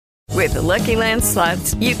With the Lucky Land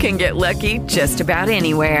Slots, you can get lucky just about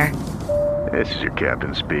anywhere. This is your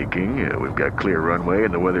captain speaking. We've got clear runway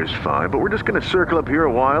and the weather's fine, but we're just going to circle up here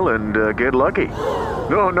a while and get lucky.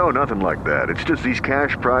 No, nothing like that. It's just these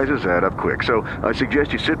cash prizes add up quick. So I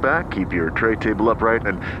suggest you sit back, keep your tray table upright,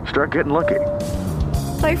 and start getting lucky.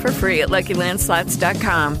 Play for free at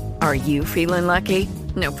LuckyLandSlots.com. Are you feeling lucky?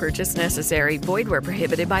 No purchase necessary. Void where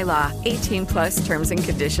prohibited by law. 18+ terms and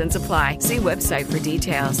conditions apply. See website for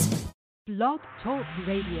details. Blog Talk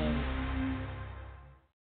Radio.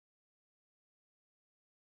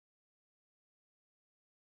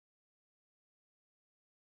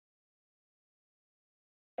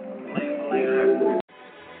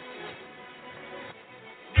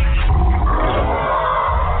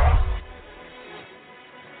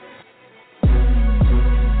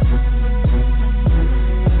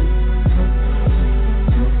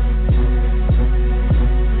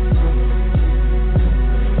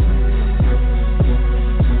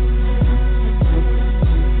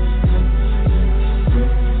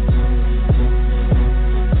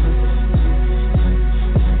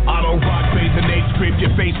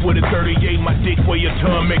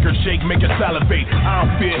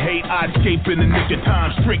 In the nick of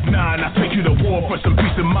time, strict 9, I take you to war for some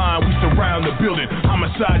peace of mind. We surround the building,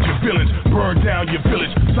 homicide your villains, burn down your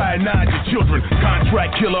village, cyanide your children,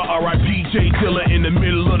 contract killer, R.I.P. J Dilla in the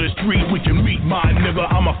middle of the street. We can meet my nigga,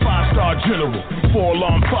 I'm a 5-star general,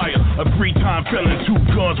 4-alarm fire, a 3-time felon,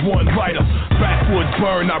 2 guns, 1 lighter, backwoods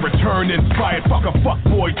burn, I return inspired. Fuck a fuck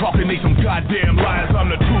boy talking, they some goddamn liars.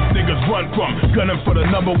 I'm the truth niggas run from, gunning for the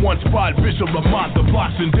 #1 spot. Bishop Lamont, the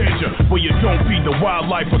box in danger, where you don't feed the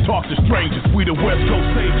wildlife or talk to strangers. We the West Coast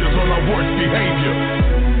saviors on our worst behavior.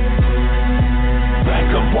 Back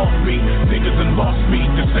up off me, niggas done lost me,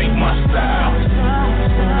 this ain't my style.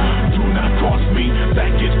 Do not cross me,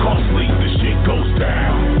 that gets costly, the shit goes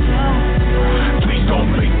down. Please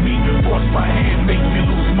don't make me force my hand, make me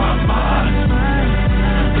lose my mind.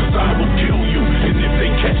 Cause I will kill you, and if they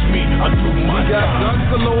catch me, I'll do my job. Got guns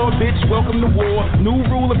galore, bitch, welcome to war. New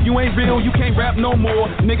rule, if you ain't real, you can't rap no more.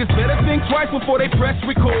 Niggas better think twice before they press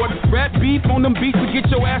record. Rap beef on them beats to get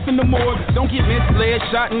your ass in the morgue. Don't get misled,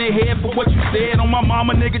 shot in the head for what you said. On my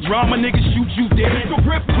mama, nigga, drama, nigga, shoot you dead. So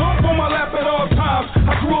grip pump on my lap at all times.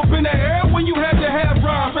 I grew up in the air when you had to have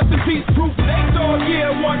rhymes. Rest in peace, proof, Nate Dogg,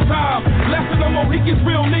 yeah, one time. Lesson no more, he gets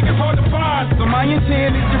real niggas hard to find. So my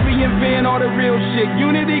intent is to reinvent all the real shit.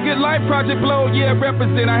 Unity, good life, Project Blow, yeah,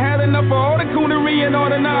 represent. I had enough of all the coonery and all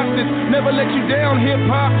the nonsense. Never let you down,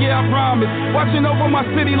 hip-hop, yeah, I promise. Watching over my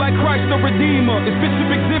city like Christ the Redeemer. It's Bishop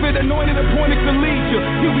Exhibit, anointed, appointed to lead you.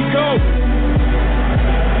 Here we go.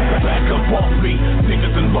 Back up off me,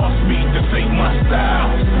 niggas done lost me, this ain't my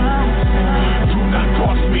style. Do not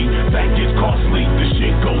cross me, that gets costly, the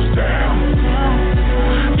shit goes down.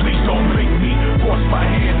 Please don't make me force my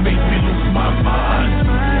hand, make me lose my mind.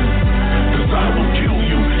 Cause I will kill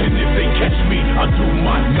you, and if they catch me, I'll do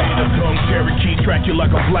my job. A gun Cherokee, track you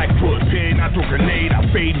like a Blackfoot. Pin, I throw a grenade, I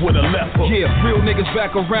fade with a left hook. Yeah, real niggas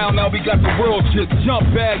back around, now we got the world shook. Jump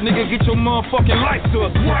bag, nigga, get your motherfucking lights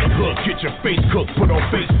up. Right hook, get your face cooked, put on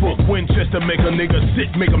Facebook. Winchester, make a nigga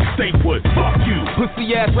sick, make him stay put. Fuck you.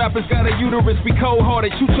 Pussy ass rappers got a uterus, be cold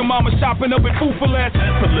hearted. Shoot your mama shopping up at Foofaless.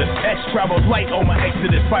 Effortless, X travels light on my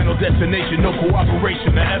exodus. Final destination, no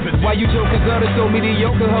cooperation, the evidence. Why you joking, gutter so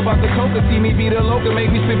mediocre? How about the coca? See me be the loca,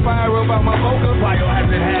 make me spit fire about my boca.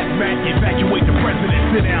 Biohazard hazmat, evacuate the president.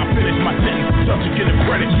 Sit down, finish my sentence, subject get a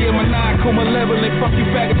credit. Yeah, my 9, leveling. Fuck you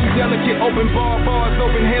faggot, you delicate. Open bars,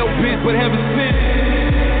 open hell bent, but heaven sent.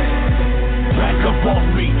 Back up off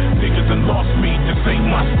me, niggas done lost me, this ain't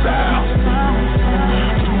my style.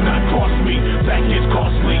 Do not cross me, that gets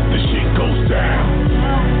costly, the shit goes down.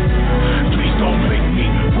 Please don't make me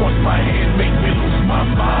force my hand, make me lose my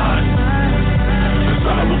mind. Cause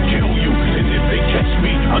I will kill you, and if they catch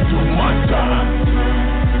me, I'll do my time.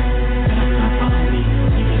 Back up off me,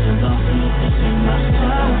 niggas done lost me, this ain't my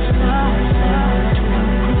style. Do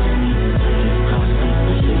not cross me, that gets costly,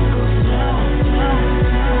 the shit goes down.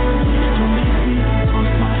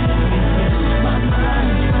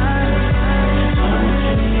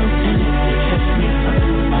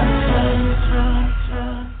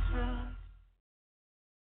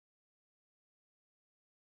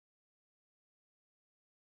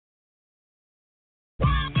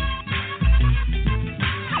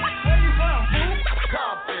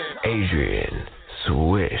 Adrian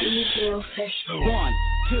Swish. 1,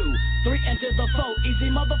 2, 3, enter the foe. Easy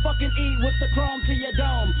motherfucking E with the chrome to your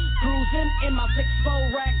dome. Cruising in my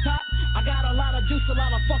 6'4" rag top. I got a lot of juice, a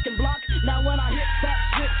lot of fucking block. Now when I hit that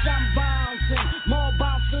switch, I'm bouncing. More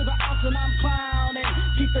bounce to the ounce and I'm clowning.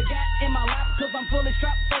 Keep the gat in my lap, cause I'm fully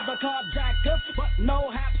strapped for the carjackers. But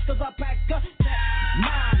no haps, cause I pack a check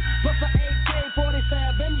 9 plus a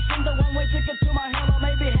AK-47. Send a one-way ticket to my hell or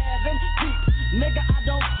maybe heaven. Deep, nigga, I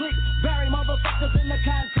don't sleep. Bury motherfuckers in the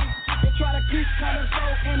concrete. They try to keep coming so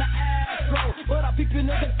in the ass, but I peep you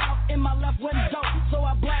niggas out in my left window. So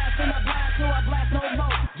I blast and I blast till I blast no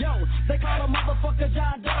more. Yo, they call a motherfucker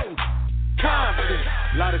John Doe. Compton,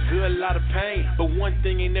 lot of good, lot of pain, but one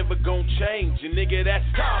thing ain't never gonna change, and nigga, that's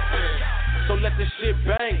Compton. So let this shit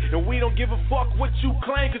bang, and we don't give a fuck what you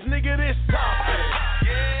claim, cause nigga, this Compton.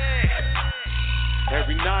 Yeah.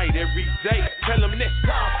 Every night, every day, tell them this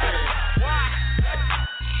Compton. Why?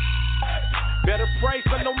 Better pray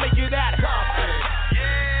so don't make it out. Compton.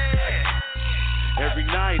 Yeah. Every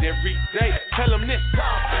night, every day, tell them this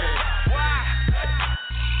Compton. Why?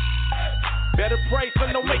 Better pray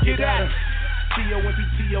so don't make it out.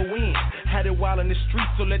 COMPTON, had it wild in the streets,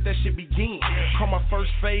 so let that shit begin. Caught my first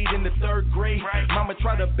fade in the 3rd grade. Mama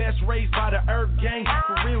tried her best, raised by the herb gang.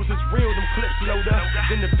 For reals, it's real, them clips load up.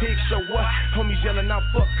 Then the pigs show up. Homies yelling out,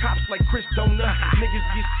 fuck cops like Chris Donut. Niggas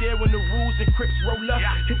get scared when the rules and Crips roll up.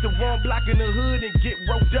 Hit the wrong block in the hood and get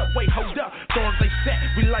rolled up. Wait, hold up. Thorns they set,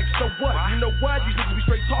 we like, so what? You know what? These niggas be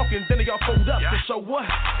straight talking, then they all fold up. So show what?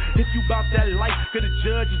 If you bout that life, cause the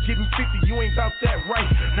judge is giving 50, you ain't bout that right.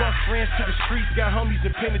 Lost friends to the streets, got homies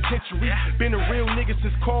in penitentiary. Been a real nigga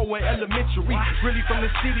since Caldwell Elementary. Really from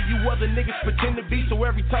the city, you other niggas pretend to be. So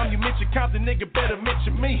every time you mention Compton, nigga better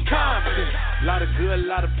mention me. Compton, lot of good,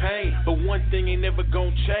 lot of pain, but one thing ain't never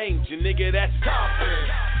gonna change, and nigga, that's Compton.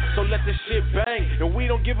 So let this shit bang, and we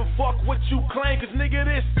don't give a fuck what you claim, cause nigga,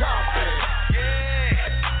 this Compton.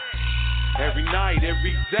 Yeah. Every night,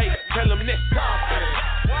 every day, tell them this Compton.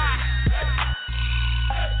 Why?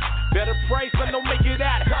 Better pray so don't make it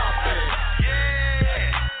out. Compton.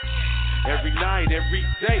 Yeah. Every night, every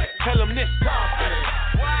day, tell them this Compton.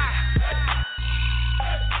 Why?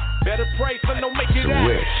 Better pray so don't make it out.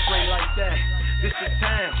 Pray like that, this is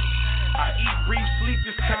time. I eat, breathe, sleep,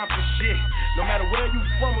 this Compton shit. No matter where you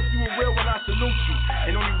from, if you a real one, I salute you.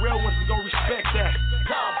 And only real ones is gonna respect that.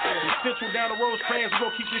 Compton. From Central down to Rosecrans, we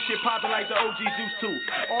gon' keep this shit poppin' like the OGs used to.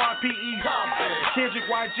 R.I.P.E. Kendrick,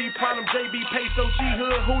 YG, Problem, JB, Peso, G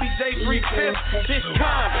Hood, Hootie, J3, Fifth. This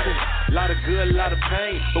Compton. Lot of good, lot of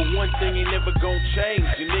pain, but one thing ain't never gonna change,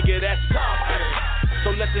 and nigga, that's Compton.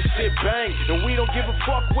 So let this shit bang, and we don't give a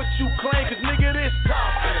fuck what you claim, cause nigga, this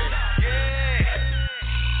Compton. Yeah.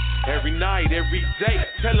 Every night, every day,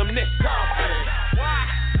 tell them this Compton. Why?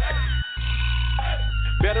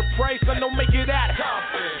 Better pray so don't make it out.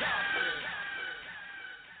 Compton.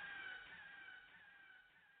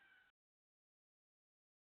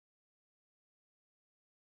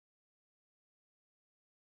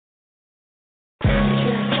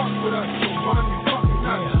 Can't fuck with us, so run you fucking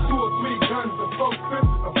nuts. 2 or 3 guns, a 4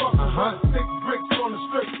 fifths, a fucking bus, 6 bricks on the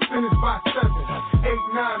strip, finished by 7, 8,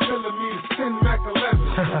 9 millimeters, 10 Mac 11.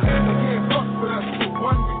 Can't fuck with us, so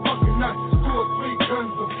run you fucking nuts. 2 or 3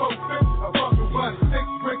 guns, a 4 fifths, a fucking bus,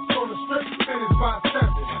 6 bricks on the strip, finished by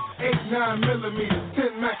 7, 8, 9 millimeters,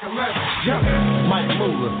 10 Mac 11. Mike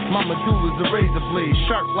Muller, my medulla's a razor blade,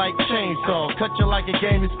 sharp like chainsaw, cut you like a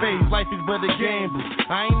game of spades. Life is but a gamble.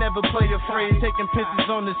 I ain't never play afraid, taking pictures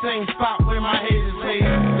on the same spot where my haters laid.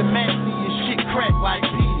 The maxi is shit crack like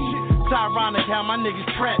Petey. It's ironic how my niggas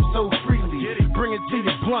trap so freely. Bring it to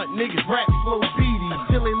the blunt, niggas rap slow beady.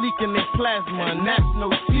 Till they leaking their plasma, and that's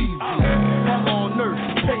no TV. Hell on earth,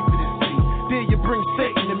 you pay for this see. Then you bring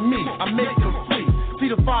Satan to me, I make them flee. See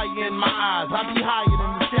the fire in my eyes, I be higher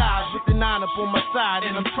than the skies. With the 9 up on my side,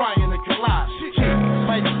 and I'm trying to collide. Shit,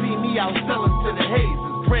 might see me out selling to the hazers.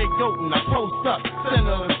 Greg Goten, I post up,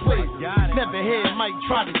 center of the place. Never heard Mike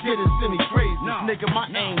try to get us any crazy. Nigga, my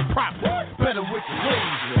aim proper, better with the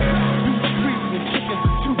razor. Beef greasy and chickens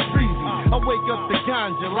are too breezy. I wake up the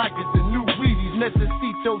ganja like it's the new Wheaties.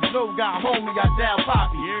 Necesito no guy, homie, I dial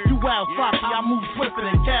poppy. You wild sloppy, I move swifter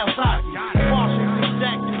than Kawasaki. Washington,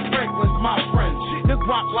 Jackson, Franklin's my friend. This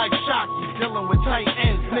rock like Shocky, dealing with tight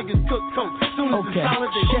ends. Niggas cook coke, soon as the solid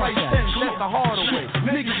they price 10, that's the harder way.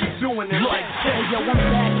 Niggas be doing it like that. Hey, yo, I'm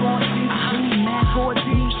back on DG, Mac or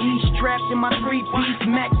DE, strapped in my 3-piece,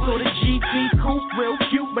 Max or the GT, coupe, real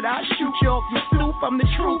cute, but I shoot you off your stoop. I'm the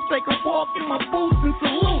truth, take a walk in my boots and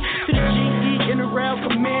salute to the GE, General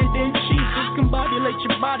Commander-in-Chief. Discombobulate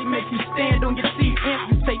your body, make you stand on your feet,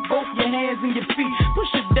 amputate both your hands and your feet, push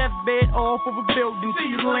your deathbed off of a building till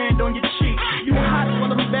you land on your cheek. You hot,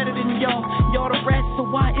 well I'm better than y'all. Y'all the rats, so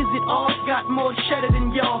why is it all got more cheddar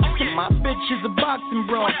than y'all? And my bitch is a boxing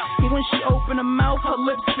bra, and when she open her mouth, her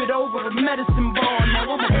lips fit over a medicine ball.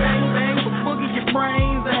 Now I'm a bang bang for boogie your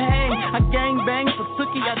brains and hang. I gang bang for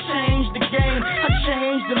Sookie, I changed the game. I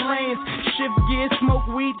changed shift gears, smoke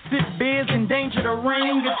weed, sip beers, endanger the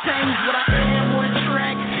ring. Or change what I am on the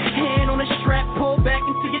track. Hand on the strap, pull back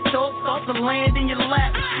into your thoughts, start to land in your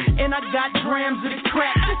lap. And I got grams of the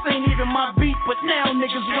crack. This ain't even my beat, but now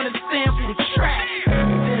niggas wanna sample the track.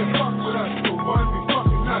 Can't fuck with us, for one, we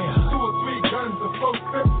fucking nuts. 2 or 3 guns, a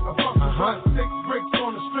 4-5, a fucking blunt, 6 bricks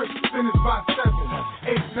on the strip, finished by 7.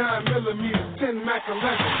 8, 9 millimeters, 10 Mac 11.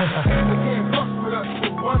 Can't fuck with us,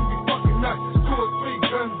 for one, we fucking nuts. 2 or 3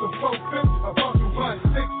 guns, a 4-5, a fucking blunt,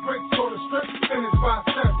 6 bricks on the strip, finished by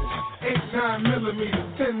 7. 8, 9 millimeters,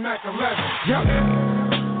 10 Mac 11. Yup.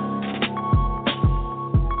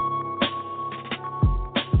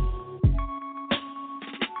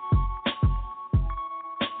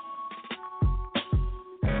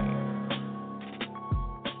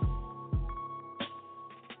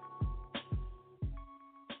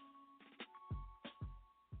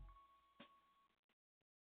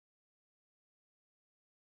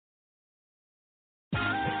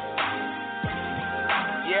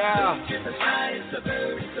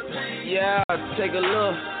 Yeah, take a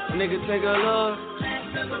look, nigga, take a look.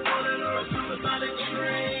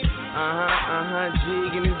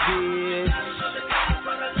 Jig in his bitch.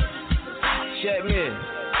 Check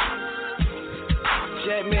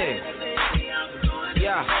me.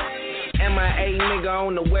 Yeah. MIA nigga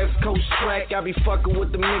on the West Coast track. I be fucking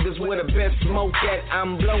with the niggas where the best smoke at.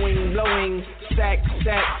 I'm blowing, sack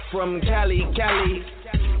from Cali.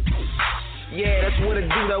 Yeah, that's what it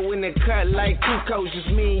do though in the cut like Cuco's.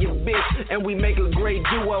 Just me and your bitch, and we make a great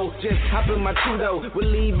duo. Just hop in my Tudo, we're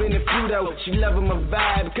leaving the Pluto. She loving my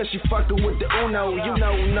vibe, cause she fucking with the Uno. You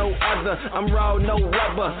know no other, I'm raw, no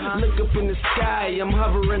rubber. Look up in the sky, I'm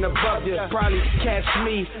hovering above you. Probably catch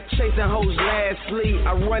me, chasing hoes lastly.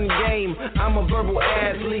 I run game, I'm a verbal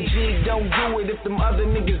athlete. G, don't do it if them other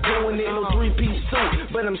niggas doing it. No 3-piece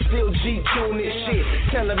suit, but I'm still G-tuning this shit.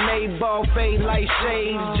 Tailor-made ball fade like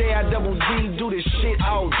shades. J-I-double-D. Do this shit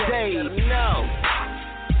all day. No.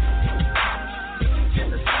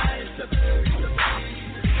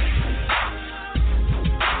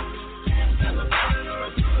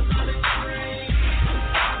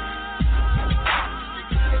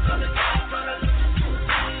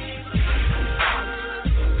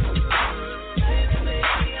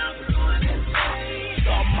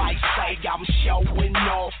 Some might say I'm showing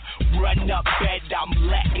off. Run up bed, I'm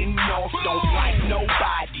letting off. Don't like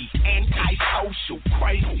nobody. Antisocial,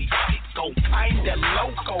 crazy, sicko, kinda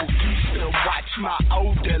loco. Used to watch my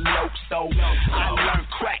older lopes though. I learned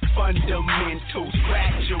crack fundamentals,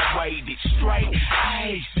 graduated straight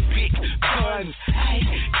A's, big guns, hey,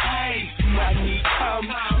 money come,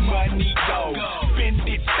 money go. Spend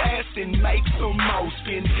it fast and make some more.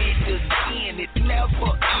 Spend it again, it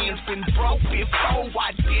never ends. Been broke before,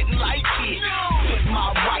 I didn't like it. Put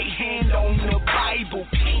my right hand on the Bible,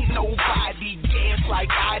 can't nobody dance like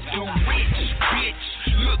I do. Rich bitch,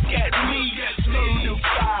 look at me,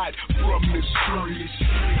 certified from the streets.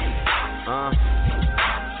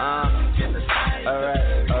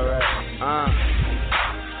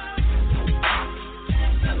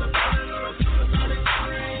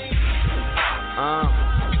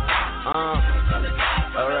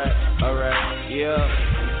 Alright, yeah.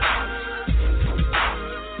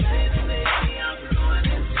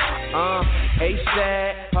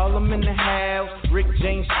 ASAP, Harlem in the house, Rick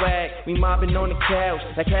James swag, we mobbing on the couch.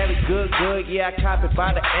 That carry good, yeah, I cop it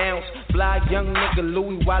by the ounce. Fly young nigga,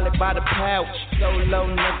 Louis wallet by the pouch. Dolo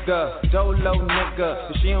nigga,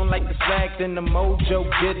 if she don't like the swag, then the mojo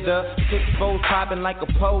get her. 6-4 popping like a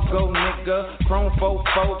pogo nigga. Chrome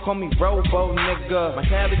 4-4, call me Robo nigga. My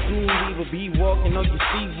Cali green leaver be walking, or you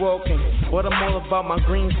see walking. But I'm all about my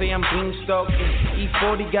green, say I'm green stalking.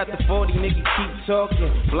 E40 got the 40, nigga keep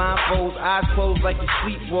talking. Blindfolds, eyes closed like you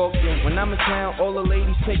sleepwalking. When I'm in town, all the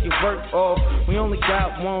ladies take your work off. We only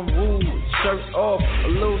got one rule, shirts off. A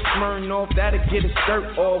little Smirnoff, that'll get a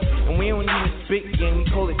skirt off. And we don't even spit game, we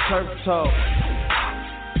call it turf talk.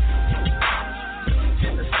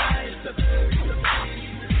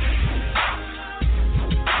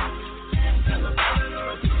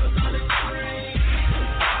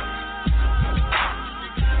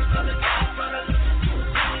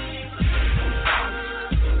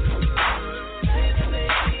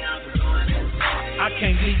 I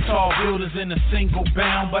can't sleep tall buildings in a single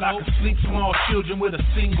bound, but I can sleep small children with a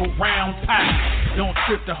single round. Pow. Don't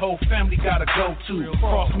trip, the whole family gotta go to.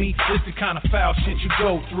 Cross me, this the kind of foul shit you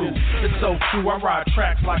go through. It's so true, I ride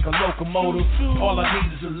tracks like a locomotive. All I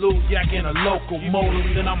need is a little yak and a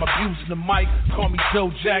locomotive. Then I'm abusing the mic, call me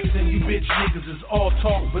Joe Jackson. You bitch niggas is all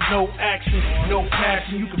talk but no action, no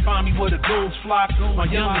passion. You can find me where the goons flock. My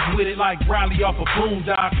youngest with it like Riley off a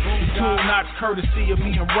boondock. The tool knocks courtesy of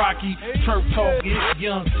me and Rocky. Turf talk, it's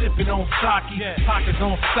young, sipping on sake. Pockets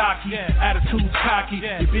on stocky, attitude's cocky.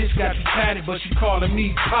 The bitch got you tatted, but she calling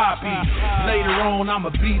me Poppy. Later on, I'ma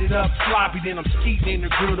beat it up sloppy. Then I'm skeeting in the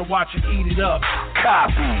grill to watch her eat it up.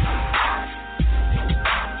 Copy.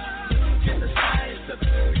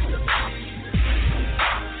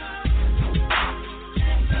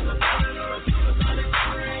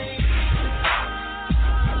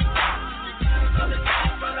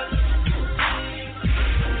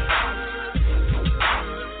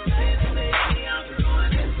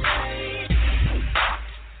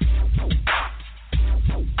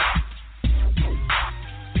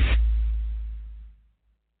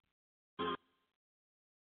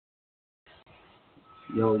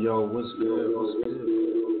 Yo, what's good?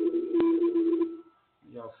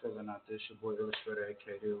 Y'all feeling out this? Your boy Illustrator,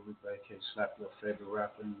 a.k.a. a.k.a. Slap Your Favorite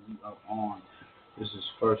Rapper, and we up on. This is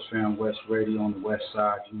First Fam West Radio on the west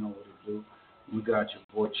side. You know what it do. We got your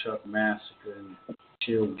boy Chuck Massacre and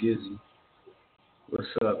Chill Gizzy.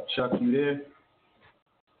 What's up, Chuck? You there?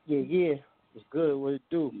 Yeah. What's good? What it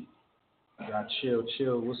do? Got Chill.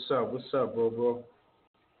 What's up, bro?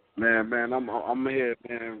 Man, I'm here,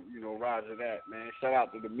 man. You know, roger that, man. Shout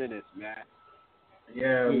out to the MENACE, man.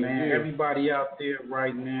 Yeah, man. Everybody out there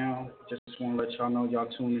right now, just want to let y'all know y'all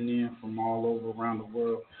tuning in from all over around the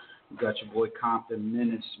world. We got your boy COMPTON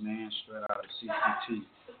MENACE, man, straight out of CCT.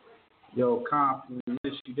 Yo, COMPTON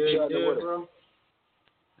MENACE, you there, bro?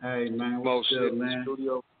 Hey, man, what's good, man?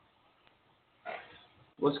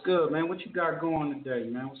 What's good, man? What you got going today,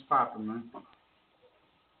 man? What's poppin', man?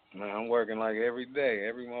 Man, I'm working like every day,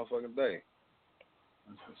 every motherfucking day.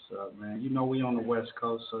 That's what's up, man. You know we on the West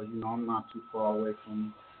Coast, so, you know, I'm not too far away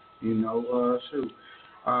from you. You know, shoot.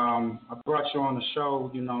 I brought you on the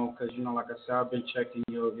show, you know, because, you know, like I said, I've been checking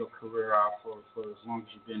your career out for as long as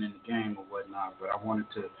you've been in the game or whatnot. But I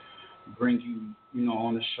wanted to bring you, you know,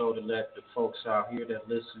 on the show to let the folks out here that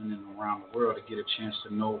listen and around the world to get a chance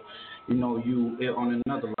to know, you know, you on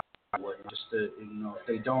another level, just to, you know, if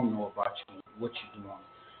they don't know about you, what you're doing.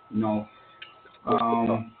 You know,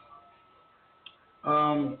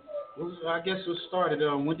 I guess it started.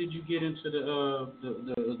 When did you get into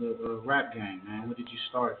the rap game, man? When did you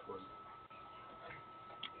start for you?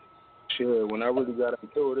 Sure, when I really got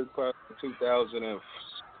into it, probably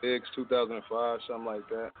 2006, 2005, something like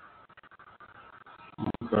that.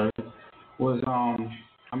 Okay.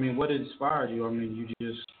 I mean, what inspired you? I mean, you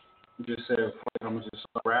just said, I'm gonna just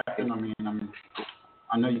start rapping. I mean.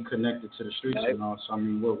 I know you connected to the streets and all, so I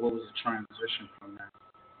mean, what was the transition from that?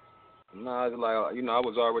 Nah, it's like, you know, I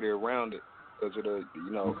was already around it because of the,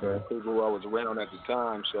 you know, people who I was around at the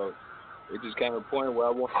time. So it just came to a point where I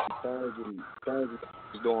wanted to change what I was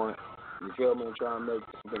doing. You feel me? And try and make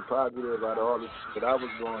something positive out of all the shit that I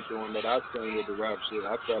was going through and that I seen with the rap shit.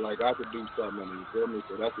 I felt like I could do something, you feel me?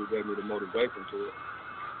 So that's what gave me the motivation to it.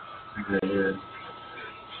 Yeah.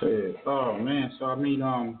 Shit. Oh man. So I mean,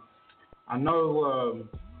 I know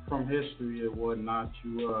from history and whatnot,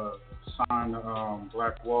 you signed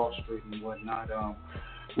Black Wall Street and whatnot.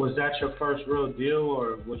 Was that your first real deal,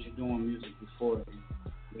 or was you doing music before?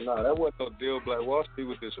 Nah, that wasn't no deal. Black Wall Street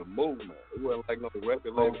was just a movement. It wasn't like no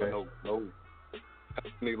record label, no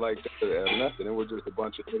company like that or nothing. It was just a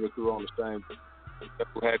bunch of niggas who were on the same,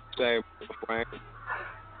 who had the same frame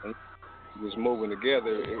and was moving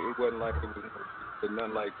together. It wasn't like it was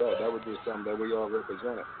nothing like that. That was just something that we all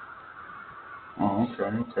represented. Oh, okay.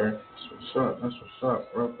 That's what's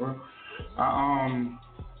up, bro. I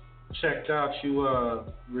checked out you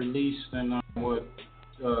released in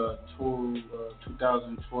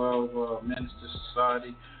 2012 Menace to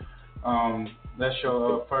Society. That's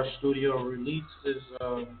your first studio release as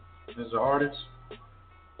an artist.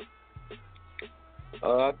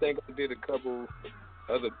 I think I did a couple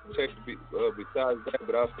other checks besides that,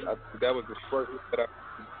 but I that was the first that I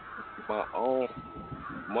put my own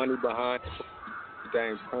money behind.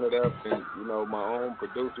 Things printed up, and you know, my own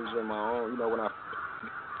producers and my own, you know, when I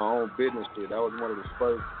my own business shit. That was one of the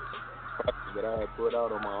first projects that I had put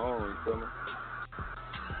out on my own. You feel me?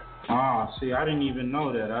 See, I didn't even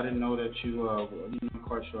know that. I didn't know that you. I'm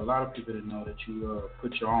quite sure a lot of people didn't know that you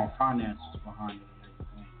put your own finances behind it and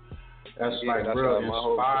everything. That's like real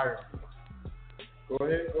inspiring. Go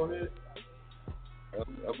ahead.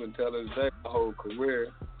 up until this day, my whole career,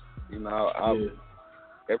 you know,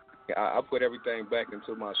 I put everything back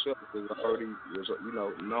into myself because I already was, you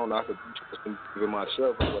know, known I could give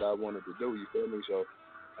myself what I wanted to do. You feel me? So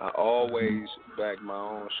I always back my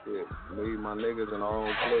own shit. Me, my niggas, and our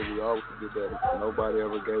own clique, we always did that. Nobody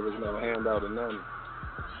ever gave us no handout or nothing.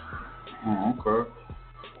 Oh, okay.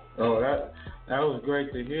 Oh, that was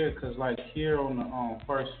great to hear, because like here on the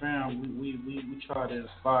First Fam, we try to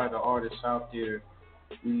inspire the artists out there.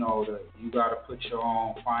 You know, that you got to put your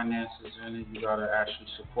own finances in it. You got to actually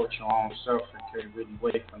support your own self and can't really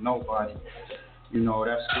wait for nobody. You know,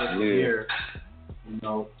 that's good to hear. You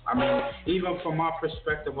know, I mean, even from my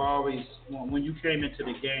perspective, I always, when you came into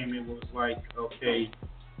the game, it was like, okay,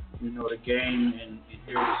 you know, the game, and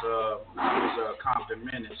here's Compton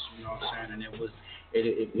Menace, you know what I'm saying? And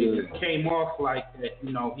it came off like that,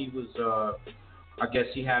 you know, he was, I guess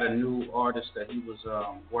he had a new artist that he was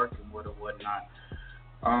working with or whatnot.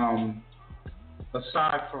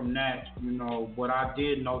 Aside from that, you know, what I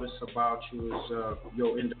did notice about you is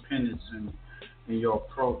your independence and your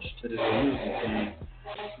approach to this music game.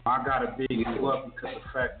 I got a big you up because of the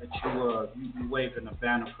fact that you waving a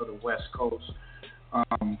banner for the West Coast.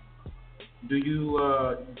 Do you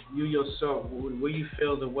yourself, where you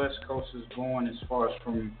feel the West Coast is going as far as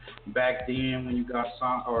from back then when you got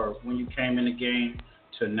signed or when you came in the game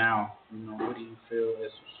to now? You know, what do you feel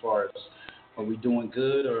as far as, are we doing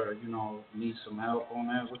good, or, you know, need some help on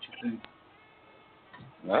that? What you think?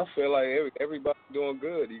 I feel like everybody doing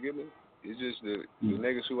good. You get me? It's just the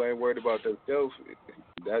niggas who ain't worried about themselves.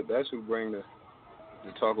 That's who bring the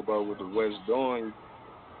talk about what the West doing.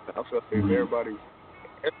 I feel like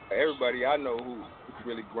everybody I know who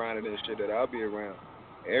really grinding and shit that I'll be around.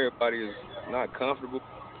 Everybody is not comfortable.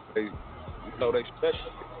 They, you know, they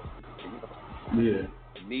special. You know,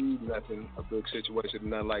 need nothing, a big situation,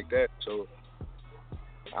 nothing like that. So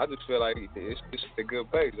I just feel like it's a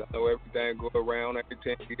good pace. I know everything go around every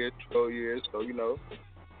 10 years, 12 years. So, you know,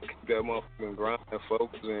 keep that motherfucking grinding,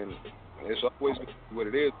 folks, and it's always what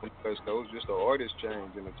it is. Because it's just the artist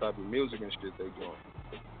change and the type of music and shit they doing.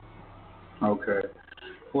 Okay.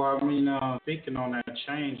 Well, I mean, speaking on that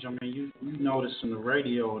change, I mean, you notice in the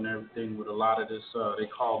radio and everything with a lot of this, they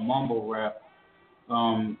call mumble rap.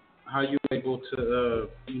 How you able to,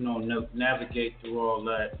 you know, navigate through all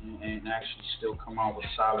that and actually still come out with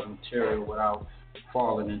solid material without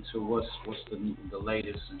falling into what's the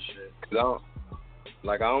latest and shit?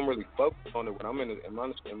 I don't really focus on it when I'm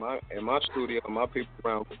in my studio. My people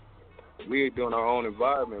around, we doing our own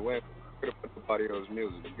environment. We ain't worried about nobody else's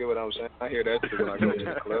music. You get what I'm saying? I hear that shit when I go to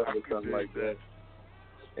the club or something like that.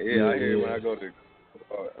 Yeah, I hear it when I go to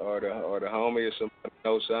or the homie or somebody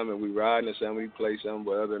knows something, we riding or something, we play something,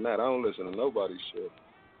 but other than that, I don't listen to nobody's shit.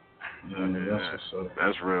 Yeah,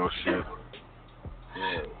 that's real shit.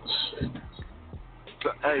 Yeah. So,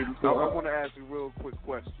 hey, I want to ask you a real quick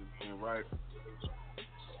question, man, right?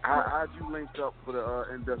 How'd you link up for the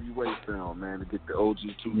NWA film, man, to get the OG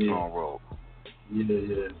two-tone roll?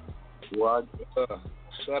 Yeah. Well,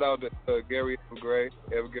 shout out to Gary Gray.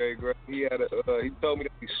 He had he told me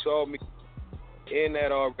that he saw me in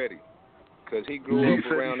that already, because he grew up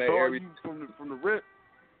around that area. You from the rip?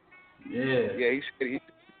 Yeah. Yeah, he said he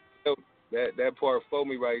that part for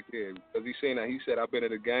me right there, because he seen that. He said, I've been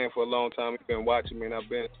in the game for a long time. He's been watching me, and I've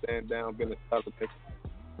been standing down, been a solid nigga.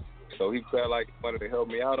 So he felt like he wanted to help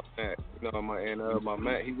me out on that. You know, my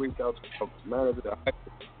man, he reached out to my manager at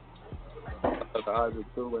the Isaac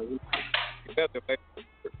too, and he felt it.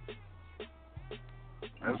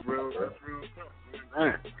 That's real.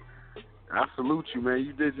 Man, I salute you, man.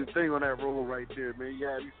 You did your thing on that role right there, man. You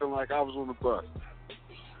had me feeling like I was on the bus.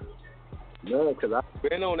 No, because I've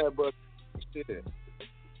been on that bus. Shit.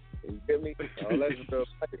 You get me? All that's real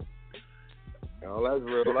life. All that's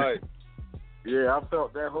real life. Yeah, I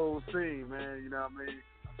felt that whole scene, man. You know what I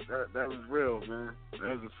mean? That was real, man. That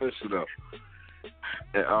was official, though.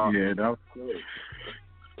 Yeah, that was good.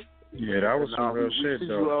 Yeah, that was some real shit,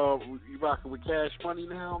 though. You rocking with Cash Money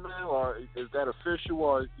now, man? Or is that official,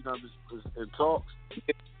 or, you know, just in talks?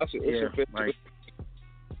 It's official. Like,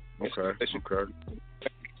 okay.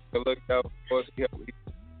 Look out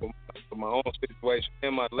for my own situation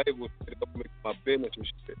and my label, my business and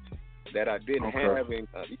shit that I didn't have in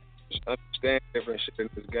understand different shit in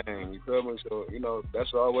this game. You feel me? So, you know,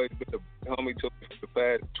 that's always been the homie to me for the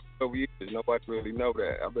past 12 years. Nobody really know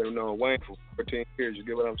that. I've been knowing Wayne for 14 years. You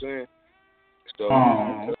get what I'm saying? So,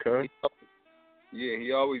 okay.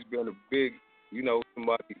 He always been a big, you know,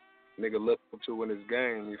 somebody nigga look up to in this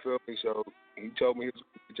game. You feel me? So he told me he was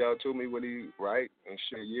going to reach out to me when he and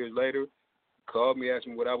shit. Years later, called me, asked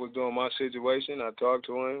me what I was doing, my situation. I talked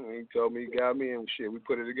to him, and he told me he got me, and shit, we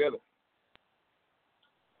put it together.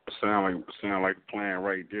 Sound like a plan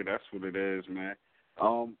right there. That's what it is, man.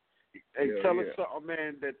 Hey, tell us something,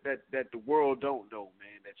 man, that the world don't know,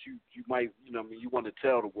 man. That you might, you know what I mean, you want to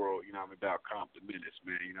tell the world, you know what I mean, about Compton Menace,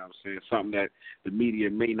 man. You know what I'm saying? Something that the media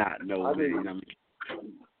may not know. You know what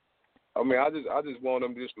I mean? I just want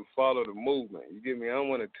them just to follow the movement. You get me? I don't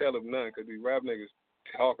want to tell them nothing because these rap niggas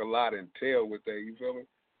talk a lot and tell what they, you feel me?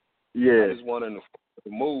 Yeah. I just want them to follow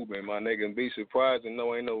the movement, my nigga, and be surprised and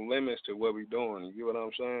know ain't no limits to what we doing. You get what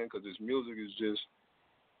I'm saying? Because this music is just,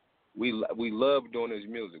 we love doing this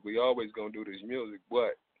music. We always going to do this music,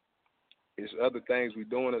 but it's other things we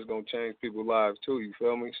doing that's going to change people's lives too, you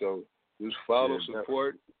feel me? So just follow,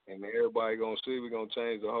 support, and everybody going to see we going to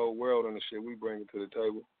change the whole world and the shit we bring to the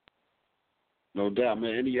table. No doubt,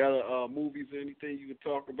 man. Any other movies or anything you can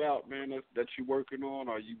talk about, man, that you working on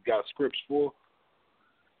or you got scripts for?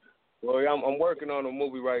 Well, I'm working on a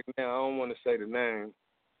movie right now. I don't want to say the name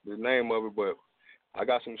of it, but I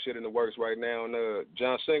got some shit in the works right now. And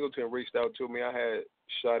John Singleton reached out to me. I had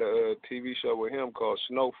shot a TV show with him called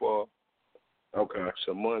Snowfall. Okay.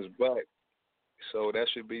 Some months back. So that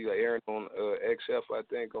should be airing on XF, I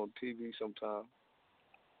think, on TV sometime.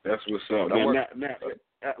 That's what's up.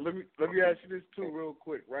 Now, let me ask you this too, real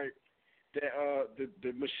quick, right? That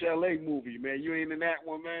the Michelle A movie, man. You ain't in that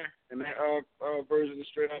one, man. In that version of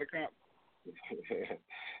Straight Outta Compton.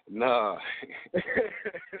 Nah.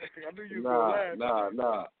 I knew you were laughing.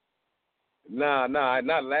 Nah. I'm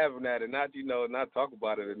not laughing at it. Not talk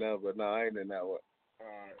about it enough. But no, I ain't in that one.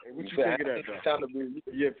 What you think of that, though?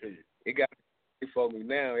 Your opinion. It got to be for me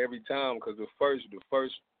now every time because the first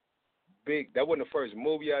big. That wasn't the first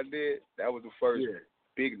movie I did. That was the first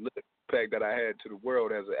big impact that I had to the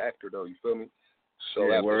world as an actor, though. You feel me?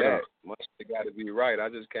 So after that, my shit got to be right. I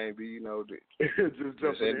just can't be, just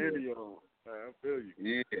jumping in any on. I feel you.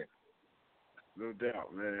 Yeah. No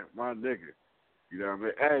doubt, man. My nigga. You know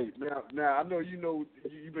what I mean? Hey, now I know you've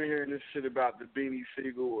been hearing this shit about the Beanie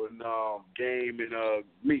Siegel and Game and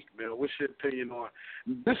Meek, man. What's your opinion on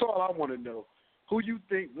this? All I want to know. Who you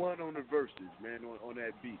think won on the verses, man, on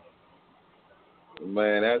that beat?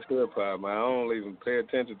 Man, that's hip hop, man. I don't even pay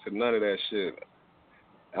attention to none of that shit.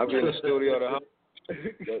 I've been in the studio,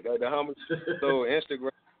 the homie, so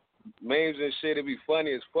Instagram memes and shit. It be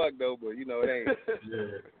funny as fuck though, but it ain't.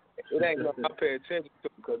 It ain't nothing I pay attention to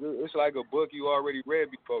because it's like a book you already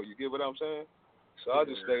read before. You get what I'm saying? So I'll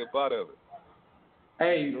just stay a part of it.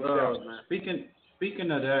 Hey,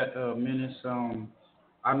 speaking of that, Menace,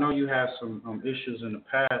 I know you had some issues in the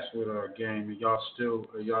past with our game. Are y'all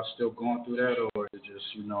still going through that, or is it just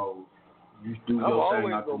you do your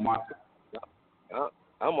thing, I do my thing?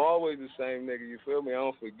 I'm always the same nigga. You feel me? I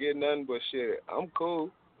don't forget nothing but shit. I'm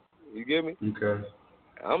cool. You get me? Okay.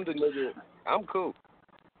 I'm the nigga. I'm cool.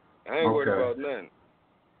 I ain't worried about nothing.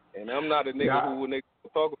 And I'm not a nigga who nigga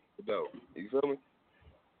talk about. You feel me?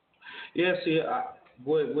 Yeah. See,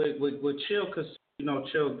 with Chill, cause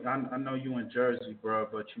Chill. I know you in Jersey, bro,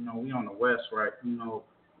 but we on the West, right?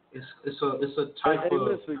 It's a type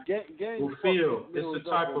of feel. It's a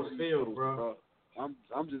type of feel, bro.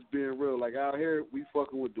 I'm just being real. Like out here, we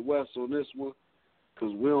fucking with the West on this one,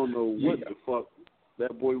 cause we don't know what the fuck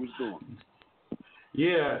that boy was doing.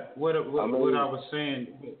 Yeah, what I was saying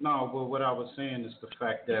is the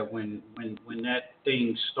fact that when that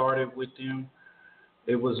thing started with them,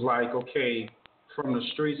 it was like, okay, from the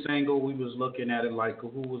streets angle, we was looking at it like who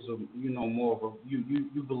was more of a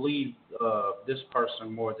you believe this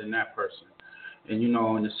person more than that person, and in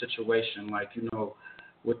the situation like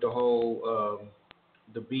with the whole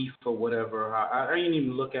the beef or whatever, I didn't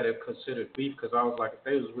even look at it considered beef because I was like, if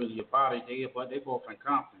they was really about it, they both in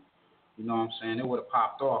Compton. You know what I'm saying? It would have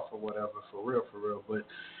popped off or whatever, for real. But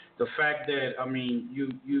the fact that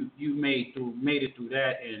you made it through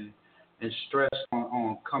that and stressed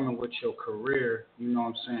on coming with your career, you know what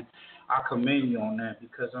I'm saying? I commend you on that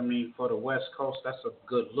because for the West Coast, that's a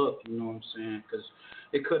good look. You know what I'm saying? Because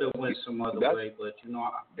it could have went some other way, but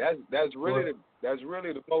that's really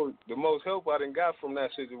the most help I done got from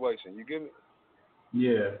that situation. You get me?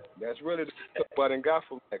 Yeah. That's really the help I done got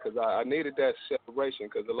from that because I needed that separation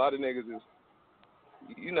because a lot of niggas is,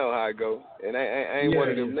 you know how I go, and I ain't one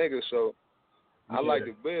of them niggas, so I like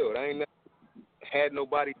to build. I ain't never had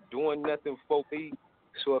nobody doing nothing for me,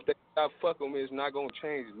 so if they stop fucking with me, it's not going to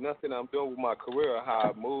change nothing I'm doing with my career, or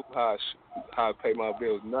how I move, how I pay my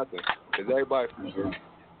bills, nothing. Because everybody,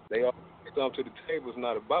 they all come to the table. It's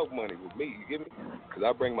not about money with me, you get me? Because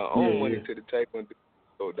I bring my own money to the table and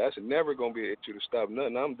so that's never going to be an issue to stop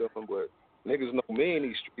nothing I'm doing, but niggas know me in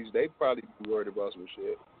these streets, they probably be worried about some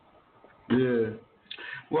shit. Yeah.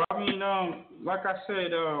 Well, I mean, like I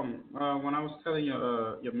said, when I was telling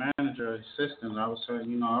your manager, assistant, I was saying,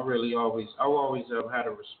 you know, I always had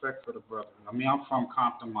a respect for the brother. I mean, I'm from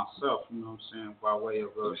Compton myself, you know what I'm saying, by way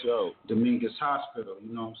of Dominguez Hospital,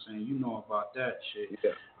 you know what I'm saying. You know about that shit.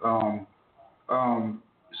 Yeah.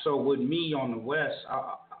 So with me on the West,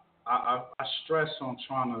 I stress on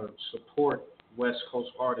trying to support West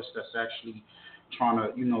Coast artists that's actually trying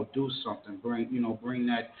to, you know, do something, bring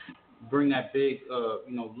that big,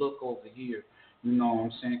 you know, look over here. You know what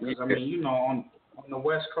I'm saying? Because, I mean, you know, on the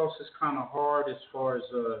West Coast, it's kind of hard as far as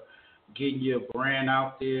getting your brand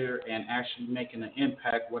out there and actually making an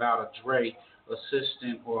impact without a Dre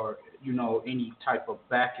assistant or, you know, any type of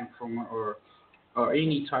backing from or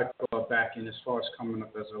any type of backing as far as coming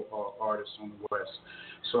up as an artist on the West.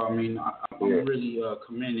 So, I mean, I'm really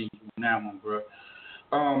commending you on that one, bro.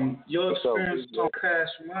 Your experience on Cash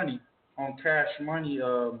Money,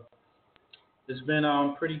 it's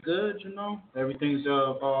been pretty good, you know. Everything's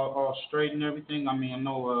all straight and everything. I mean, I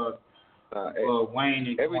know Wayne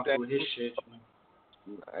is going through his shit.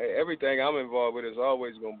 You know? Everything I'm involved with is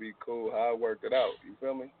always gonna be cool. How I work it out. You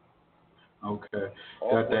feel me? Okay.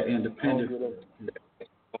 Got that independent. It's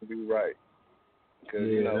gonna be right. Because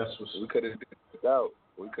you know, we could have did it without.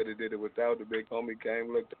 We could have did it without. The big homie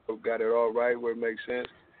came, looked up, got it all right where it makes sense,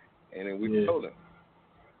 and then we told him.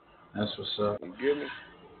 That's what's up. You get me?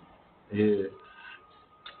 Yeah.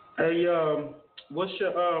 Hey, what's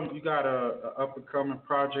your you got a up and coming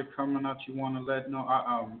project coming out you want to let know?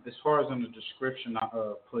 As far as in the description, I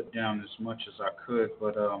put down as much as I could,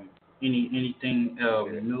 but anything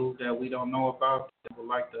new that we don't know about that would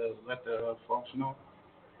like to let the folks know?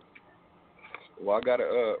 Well, I got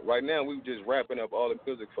right now we just wrapping up all the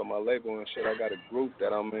music for my label and shit. I got a group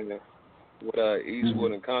that I'm in with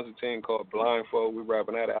Eastwood and Constantine called Blindfold. We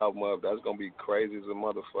wrapping that album up. That's gonna be crazy as a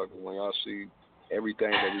motherfucker when y'all see everything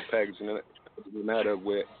that we packaging that up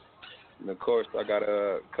with. And of course, I got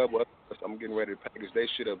a couple of I'm getting ready to package they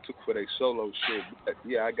shit up too for their solo shit. But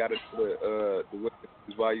yeah, I got it the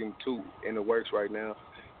Witness Volume 2 in the works right now.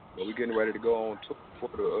 But we're getting ready to go on tour for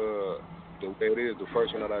the way it is, the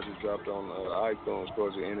first one that I just dropped on iTunes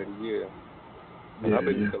towards the end of the year. And I've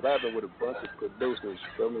been collabing with a bunch of producers.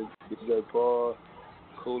 Feel me? DJ Paul,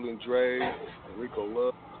 Cool and Dre, Rico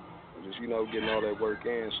Love. Just, you know, getting all that work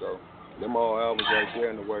in. So, them all albums right there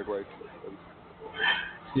in the work right there.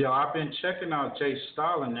 Yeah, I've been checking out Jay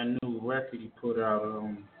Stalin, that new record he put out.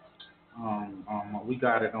 We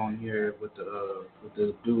got it on here with the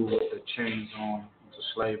dude with the chains on, the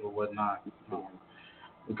slave or whatnot.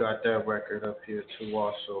 We got that record up here too,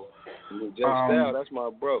 also. Jay Stalin, that's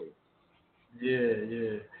my bro.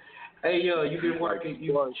 Yeah. Hey, you been working?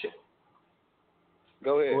 Go ahead.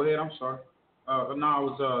 Go ahead. I'm sorry. No, I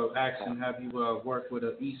was asking, have you worked with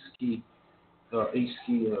EA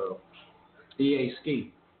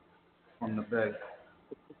Ski from the Bay?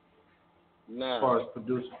 Nah. As far as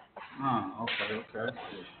producer. Okay.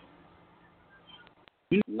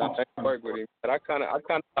 No, I ain't work with him, but I kind of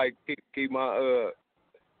like keep my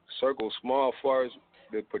circle small as far as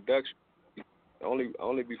the production. Only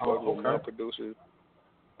be fucking with my producers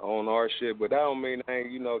on our shit, but that don't mean I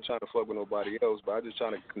ain't, you know, trying to fuck with nobody else, but I just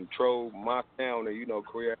trying to control my sound and, you know,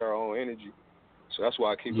 create our own energy. So that's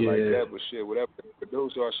why I keep it like that, but shit, whatever the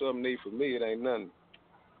producer or something need from me, it ain't nothing.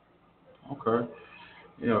 Okay.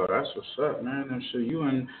 Yeah, that's what's up, man. And so you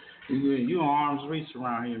on arm's reach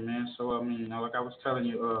around here, man. So, I mean, like I was telling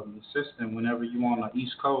you, assistant, whenever you on the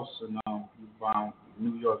East Coast and you around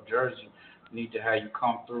New York, Jersey, need to have you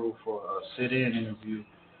come through for a sit-in interview,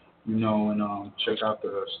 you know, and check out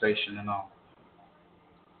the station and all.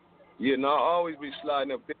 Yeah, no, I always be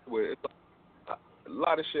sliding up there with it. A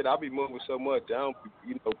lot of shit, I be moving so much, I don't,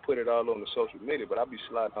 you know, put it all on the social media, but I be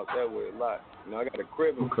sliding out that way a lot. You know, I got a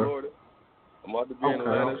crib in Florida. I'm out to be in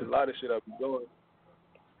Atlanta. There's a lot of shit I be doing.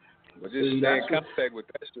 But just stay in contact with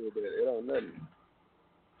that shit, but it ain't nothing.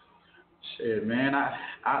 Shit, man,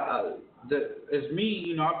 it's me,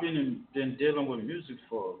 you know, I've been dealing with music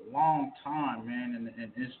for a long time, man,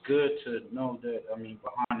 and it's good to know that, I mean,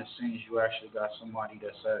 behind the scenes, you actually got somebody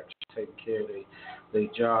that's actually taking care of their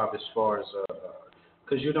job as far as,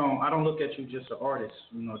 because I don't look at you just an artist,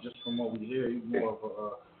 you know, just from what we hear, you're more of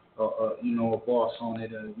you know, a boss on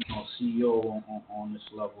it, you know, CEO on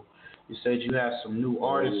this level. You said you have some new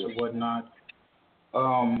artists or whatnot.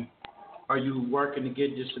 Are you working to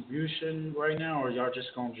get distribution right now, or y'all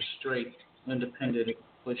just going to straight independent and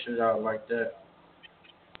push it out like that?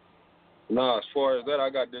 Nah, as far as that, I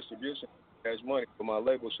got distribution. Cash money for my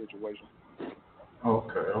label situation.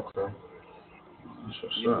 Okay. That's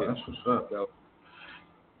what's up. So,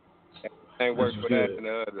 everything works for that.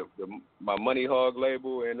 And my Money Hog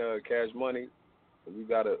label and Cash Money, we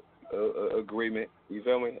got a agreement. You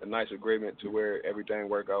feel me? A nice agreement to where everything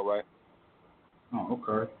work out right. Oh,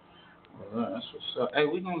 okay. All right, that's what's up. Hey,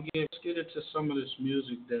 we're gonna get into some of this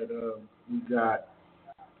music that we got,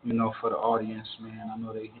 you know, for the audience, man. I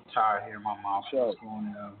know they get tired hearing my mouth. So let's go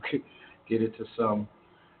on and get into some.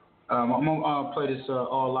 I'm gonna play this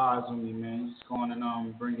All Eyes on Me, man. Just going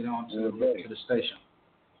and bring it on to the station.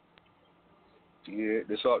 Yeah,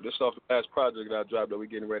 this off the last project that I dropped that we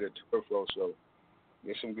getting ready to tour for, so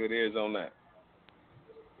get some good ears on that.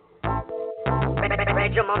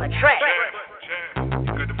 Jump on the track.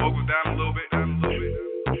 Cut the vocals down a little bit.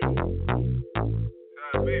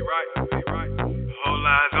 Be right. All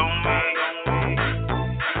eyes on me.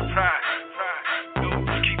 Pride.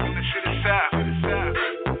 Keeping the shit aside.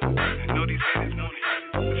 I know these haters know this.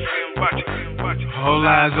 See them watching. All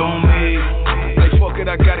eyes on me. Like fuck it,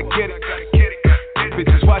 I gotta get it.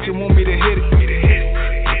 Bitches watching, want me to hit it.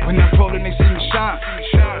 When I'm rolling, they see me shine.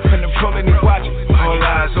 When I'm rolling, they watching. All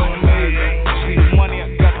eyes on me. See the money, I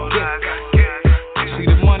gotta get it. See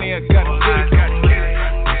the money, I gotta get it.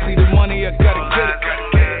 See the money, I gotta get it.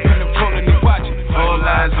 When I'm rolling, they watching. All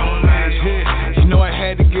eyes on me. Yeah. You know I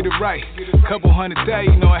had to get it right. Couple $100,000,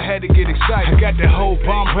 you know I had to get excited. I got that whole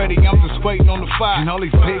bomb ready, I'm just waiting on the fire. And all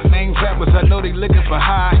these big name rappers, I know they looking for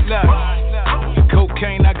high. Look,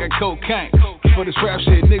 cocaine, I got cocaine. For this rap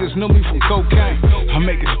shit, niggas know me from cocaine. I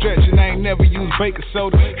make it stretch and I ain't never used baking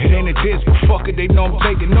soda. It ain't a diss, but fuck it, they know I'm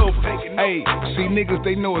taking over. Hey, see niggas,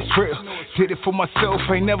 they know it's real. Did it for myself,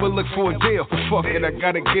 ain't never looked for a deal. Fuck it, I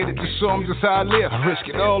gotta get it to show them just how I live. I risk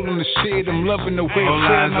it all on the shit, I'm loving the way it's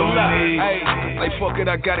feeling. I'm like, hey, like fuck it,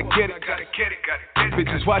 I gotta get it.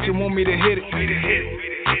 Bitches watching, want me to hit it.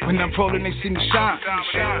 When I'm rolling, they see me shine.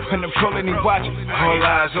 When I'm rolling, they watching. All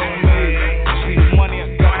eyes on me. See the money,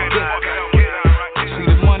 I gotta get it. See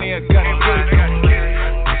the money, I gotta get it.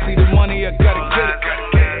 See the money, I gotta get it.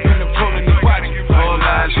 When I'm rolling, they watching. All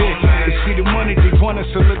eyes on me. They see the money, they want us,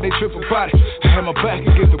 so let they trip about it. I had my back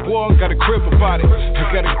against the wall and got a crib about it. I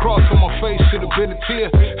got a cross on my face, should've been a tear.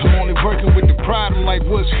 I'm only working with the pride, I'm like,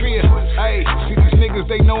 what's fear? Hey, see these niggas,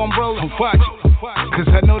 they know I'm rolling. I'm watching. Cause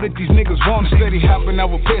I know that these niggas want steady hopping out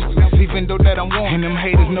with pistols, even though that I'm warning. And them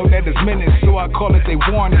haters know that it's minutes, so I call it they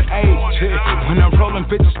warning. Hey, when I'm rolling,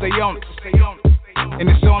 bitches stay on it. And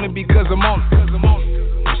it's only because I'm on it.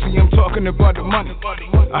 See, I'm talking about the money.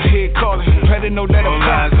 I hear it calling, better know that I'm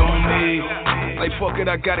eyes on me. Like fuck it,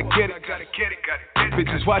 I gotta get it.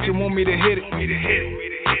 Bitches watching, want me to hit it.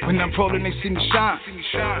 When I'm rolling, they see me shine.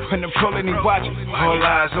 When I'm rolling, they watching. All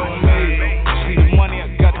eyes on me. See the money, I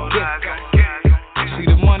gotta get it. See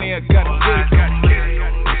the money, I gotta get it.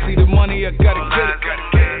 See the money, I gotta get it.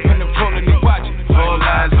 When I'm rolling, they watching. All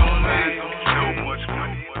eyes on me. So much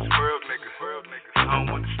money, world niggas. I don't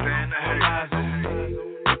understand the hate.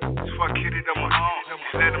 So I get it on my own.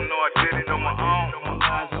 Let them know I did it on my own.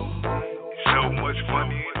 So much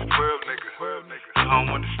money in this world, nigga. I don't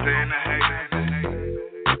understand the hate.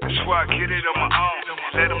 That's why I get it on my own.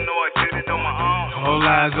 Let them know I did it on my own. All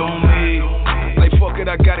eyes on me. Like fuck it,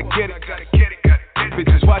 I gotta get it.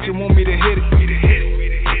 Bitches watching, want me to hit it.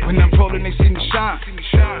 When I'm rolling, they see me shine.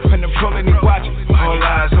 When I'm rolling, they watching. All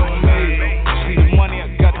eyes on me. See the money, I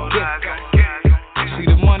gotta get it. See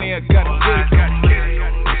the money, I gotta get it.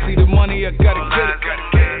 See the money, I gotta get it.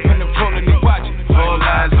 When I'm rolling, they watching. All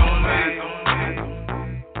eyes on me.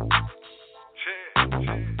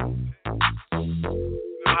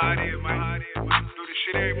 Know how it is, man. Do this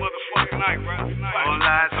shit every motherfucking night, bro. All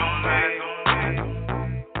eyes on me.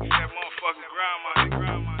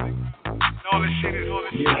 All this shit is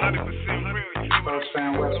 100% real. First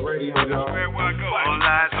Fan West Radio, y'all. Wherever I go, all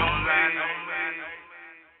eyes on me.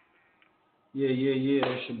 Yeah.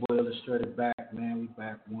 It's your boy Illustrated back, man. We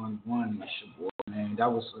back 1-1. It's your boy, man.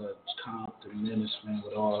 That was Compton Menace, man,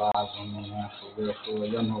 with All Eyes on Me, man. For real.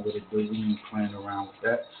 Y'all know what it do. We ain't playing around with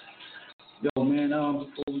that. Yo, man.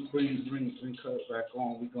 Before we bring Kurt back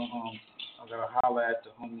on, we gonna I gotta holler at the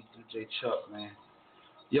homie DJ Chuck, man.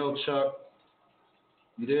 Yo, Chuck.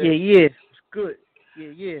 You there? Yeah. Good.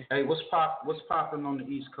 Yeah. Hey, what's popping on the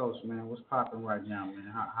East Coast, man? What's popping right now,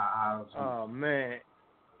 man? How's it? Oh man,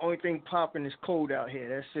 only thing popping is cold out here.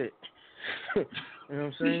 That's it. You know what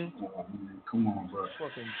I'm saying? Oh, man. Come on, bro.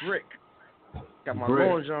 Fucking brick. Got my Brick.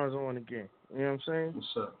 long johns on again. You know what I'm saying?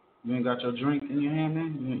 What's up? You ain't got your drink in your hand,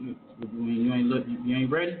 man? You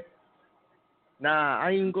ain't ready? Nah,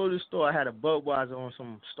 I didn't go to the store. I had a Budweiser on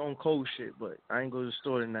some Stone Cold shit, but I ain't go to the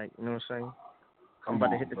store tonight. You know what I'm saying? I'm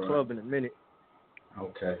about to hit the club in a minute.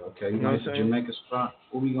 Okay. You gonna hit the Jamaica spot?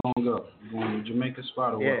 Where we gonna go? You going to the Jamaica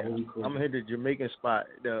spot or what? Yeah, I'm gonna hit the Jamaican spot.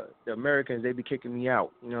 The Americans, they be kicking me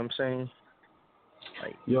out. You know what I'm saying?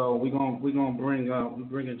 Like, yo, we gonna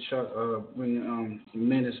bringing Chuck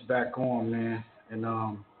Menace back on, man, and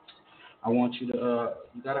I want you to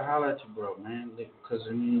you gotta holler at your bro, man, because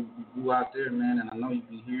I mean you out there, man, and I know you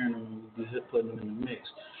be hearing him and you be putting him in the mix.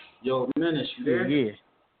 Yo, Menace, you there? Yeah.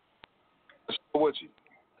 What you?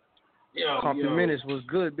 Compton Menace was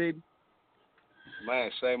good, baby.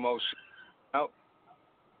 Man, same old shit. Out.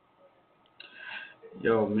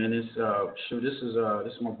 Yo, man, this is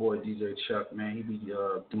my boy DJ Chuck, man. He be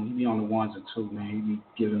on the ones and two, man. He be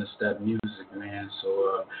giving us that music, man.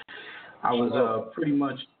 So I was pretty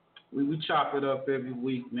much we chop it up every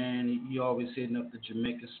week, man. He always hitting up the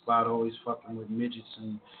Jamaican spot, always fucking with midgets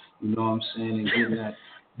and you know what I'm saying, and getting that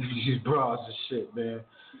these bras and shit, man.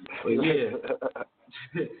 But yeah,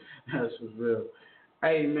 that's what's real.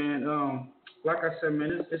 Hey, man, like I said,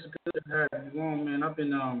 man, it's good to have you on, man. I've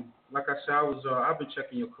been, like I said, I've been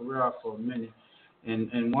checking your career out for a minute,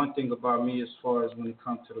 and one thing about me as far as when it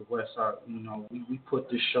comes to the West, we put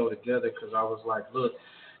this show together because I was like, look,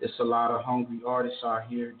 it's a lot of hungry artists out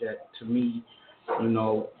here that, to me, you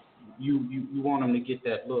know, you want them to get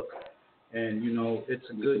that look, and you know, it's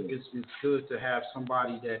good to have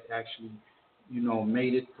somebody that actually, you know,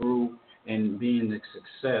 made it through and being a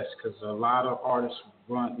success, because a lot of artists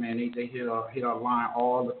run, man, they hit our line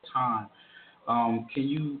all the time. Can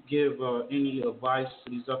you give any advice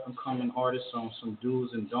to these up and coming artists on some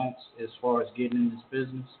do's and don'ts as far as getting in this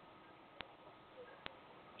business?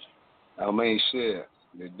 I mean, shit,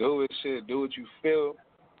 do what you feel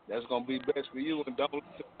that's gonna be best for you, and don't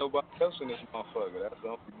listen to nobody else in this motherfucker. That's the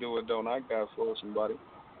only do and don't I got for somebody.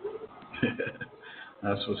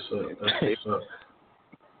 That's what's up.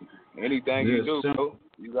 Anything you do, bro,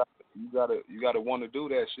 you gotta want to do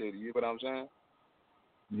that shit. You know what I'm saying?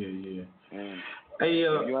 Yeah. And hey,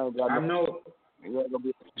 I know you ain't gonna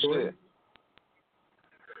be shit.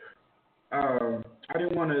 I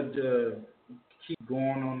didn't want to keep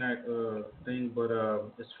going on that thing, but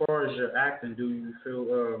as far as your acting, do you feel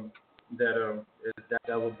that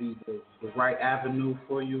would be the right avenue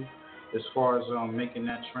for you, as far as making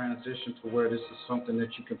that transition to where this is something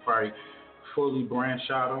that you can probably fully branch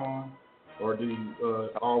out on, or do you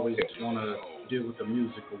always want to deal with the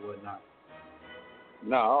music or whatnot?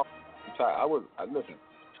 No, listen.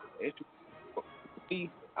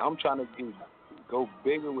 I'm trying to go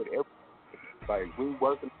bigger with everything. Like, we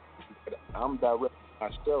working. I'm directing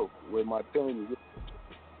myself with my team.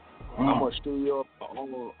 I'm a studio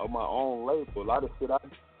of my own label. A lot of shit I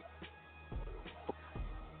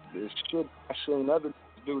seen others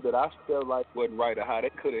do that I felt like wasn't right, or how they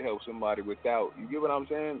could have helped somebody without. You get what I'm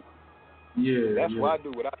saying? Yeah. That's why I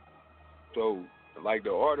do what I do. So, like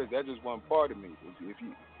the artist, that's just one part of me.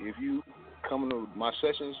 If you come to my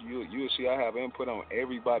sessions, you'll see I have input on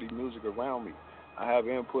everybody's music around me. I have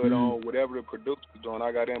input on whatever the producer's doing.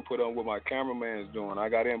 I got input on what my cameraman's doing. I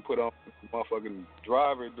got input on what the motherfucking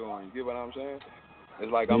driver doing. You get what I'm saying?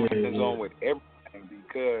 It's like I'm hands-on with everything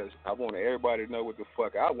because I want everybody to know what the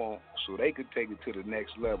fuck I want so they could take it to the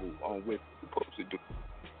next level on what they're supposed to do.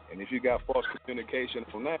 And if you got false communication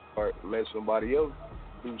on that part, let somebody else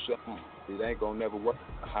do something. It ain't gonna never work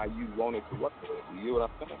how you want it to work. You get what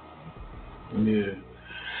I'm saying?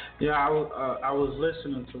 Yeah, I was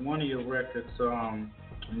listening to one of your records, and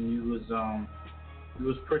you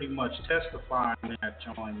was pretty much testifying that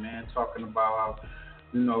joint, man, talking about how,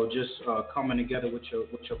 you know, just coming together with your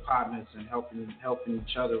partners and helping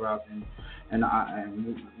each other out, and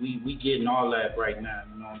we getting all that right now.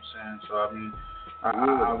 You know what I'm saying? So I mean,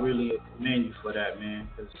 I really commend you for that, man,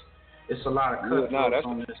 because it's a lot of cutthroats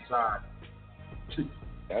on this side.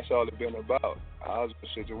 That's all it's been about. I was in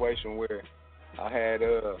a situation where I had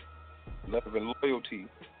love and loyalty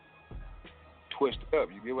twisted up.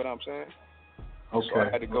 You get what I'm saying? Okay. So I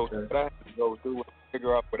had to go through what I had to go through and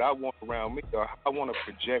figure out what I want around me, or how I want to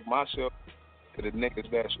project myself to the niggas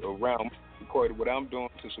that's around me, according to what I'm doing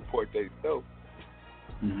to support themselves.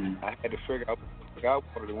 I had to figure out what I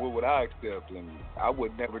wanted and what would I accept, and I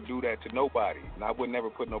would never do that to nobody, and I would never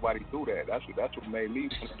put nobody through that. That's what made me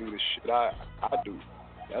want to do the shit I do.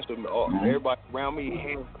 That's what everybody around me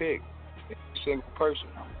handpicked, every single person.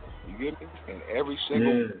 You get me? And every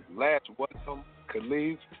single last one of them could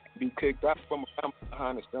leave, be kicked out from a family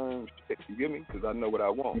behind the same shit. You get me? Because I know what I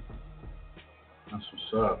want. That's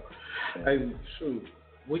what's up. Hey, shoot.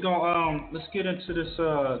 We gonna let's get into this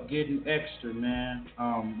getting extra, man.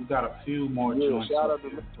 We got a few more joints. Shout out to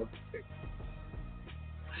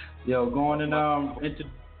Yo, going to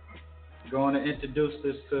introduce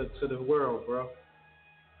this to the world, bro.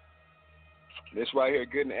 This right here,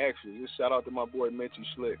 Getting Extra. Just shout out to my boy Mitchie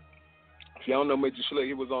Slick. If y'all don't know Mitchie Slick,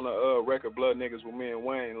 he was on the record Blood Niggas with me and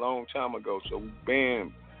Wayne a long time ago. So we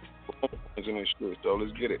been in the street. So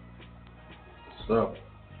let's get it. What's up?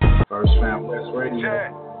 First Fam West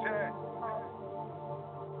Radio.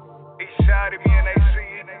 East side of me and they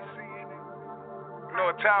see it. You know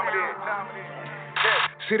what time it is.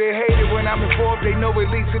 See, they hate it when I'm involved, they know it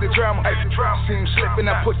leads to the drama. See him slipping,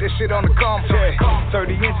 I put that shit on the COMPTON.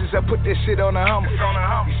 30 inches, I put that shit on the Hummer.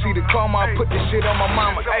 You see the karma, I put this shit on my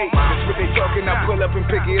mama. Hey, that's what they talking, I pull up and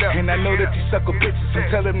pick it up. And I know that these sucker bitches, and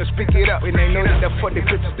tell them to speak it up. And they know that the fuck they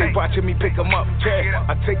bitches, they watching me pick them up.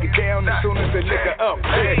 I take it down as soon as they lick her up.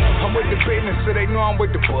 I'm with the business, so they know I'm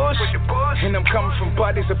with the bush. And I'm coming from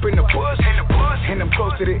bodies up in the bush. And I'm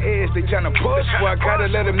close to the edge, they tryna push. Well, I gotta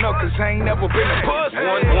let them know, cause I ain't never been a puss.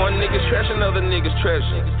 One nigga's trash, another nigga's trash.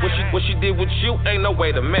 What she did with you ain't no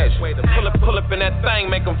way to match. Pull up in that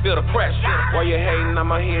thing, make them feel the pressure. While you hating,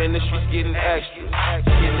 I'm out here in the streets getting extra.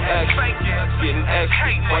 Getting extra.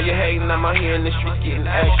 While you hating, I'm out here in the streets getting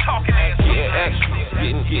extra.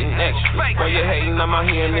 Getting extra. While you hating, I'm out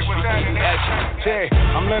here in the streets getting extra.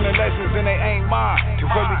 I'm learning lessons and they ain't mine. To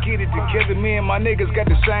really get it together, me and my niggas got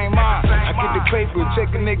the same mind. I get the paper,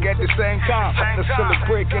 check a nigga at the same time. Let's sell a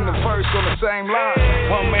brick in the verse on the same line.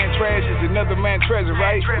 One man trash is another man treasure,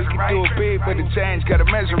 right? We can do it big, but the change gotta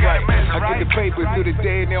measure right. I get the paper through the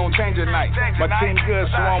day and they don't change at night. My team good,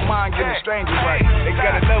 so I don't mind getting strangers right. They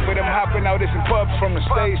got enough of them hopping out this and pub from the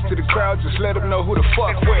stage to the crowd, just let them know who the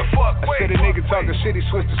fuck with. I said a nigga talking shit, he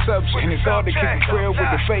switched the subject. And it's hard to keep it real with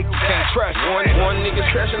the fake, you can't trust. One nigga's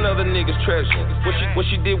trash, another nigga's trash. What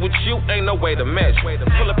she did with you ain't no way to match.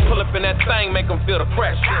 Pull up in that thing, make them feel the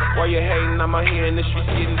pressure. While you hating, I'm out here in the streets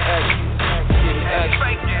getting extra.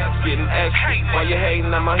 Getting extra. While you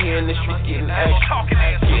hating, I'm out here in the streets getting extra.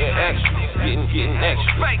 Getting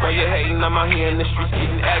extra. While you hating, I'm out here in the streets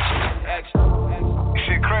getting extra.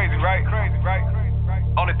 Shit crazy, right?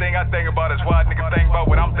 Only thing I think about is why niggas think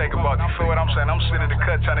about what I'm thinking about. You feel what I'm saying? I'm sitting in the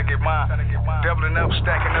cut trying to get mine. Doubling up,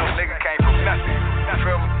 stacking up, nigga came from nothing. You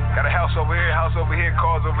feel me? Got a house over here,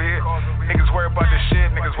 cars over here. Niggas worry about this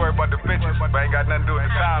shit, niggas worry about the bitches. But ain't got nothing to do with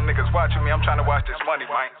the time. Niggas watching me, I'm trying to watch this money,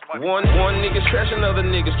 man. One nigga's trash, another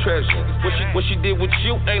nigga's trash. What she did with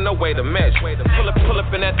you ain't no way to match. Pull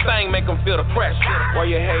up in that thing, make them feel the pressure.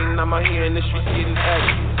 While you hating, I'm out here in the streets getting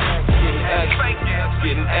extra.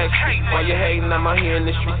 Getting extra. While you hating, I'm out here in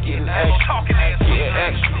the streets getting extra.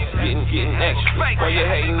 Getting extra. While you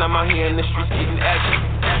hating, I'm out here in the streets getting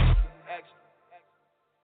extra.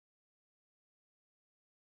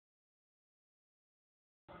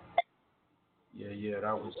 Yeah,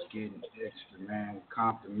 that was Getting Extra, man.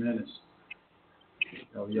 Compton Menace.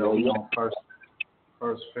 Yo, you on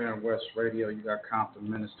First Fam West Radio. You got Compton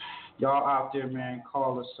Menace. Y'all out there, man,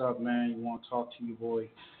 call us up, man. You want to talk to your boy?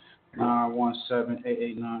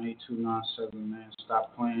 917-889-8297, man.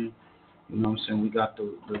 Stop playing. You know what I'm saying? We got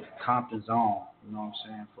the Compton's on. You know what I'm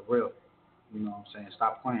saying? For real. You know what I'm saying?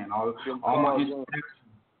 Stop playing. All my international,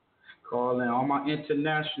 call in. All my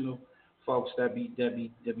international folks that be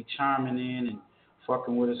chiming in and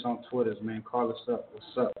fucking with us on Twitter, man. Call us up.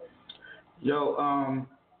 What's up? Yo, how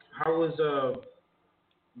was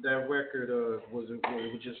that record? Was it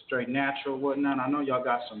just straight natural, whatnot? I know y'all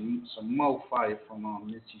got some more fire from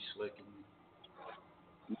Mitchie Slick.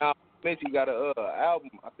 Now Mitchie got a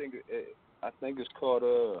album. I think it's called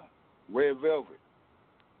Red Velvet.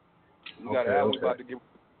 You got an album about to get.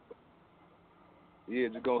 Yeah,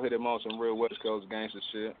 just gonna hit him on some real West Coast gangster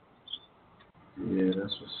shit. Yeah,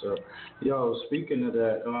 that's what's up. Yo, speaking of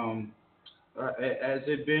that, has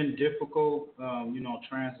it been difficult,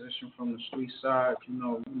 transition from the street side, you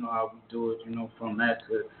know how we do it, from that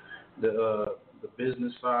to the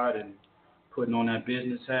business side and putting on that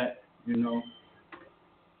business hat, Nah,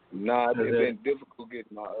 it's been difficult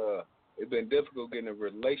getting the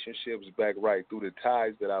relationships back right through the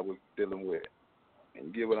ties that I was dealing with. And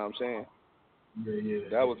you get what I'm saying? Yeah.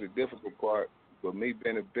 That was the difficult part. But me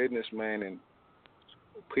being a businessman and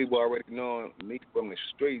people already knowing me from the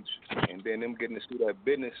streets, and then them getting to see that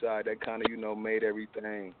business side, that kind of, made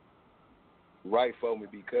everything right for me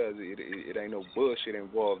because it ain't no bullshit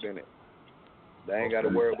involved in it. They ain't got to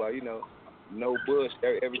worry about, no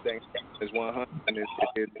bullshit. Everything is 100, and it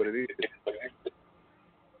is what it is.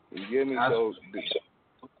 You get me?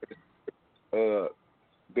 So,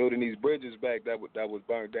 building these bridges back that was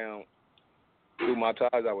burnt down through my ties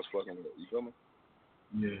I was fucking with. You feel me?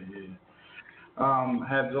 Yeah.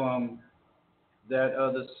 Have that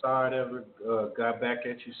other side ever got back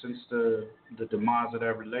at you since the demise of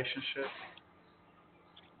that relationship?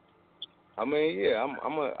 I mean, yeah,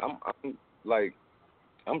 I'm like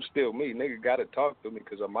I'm still me. Nigga gotta talk to me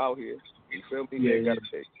because I'm out here. You feel me? Yeah,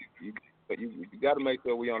 You gotta make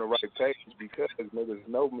sure we on the right page because niggas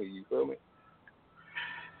know me. You feel me?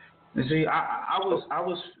 And see, I was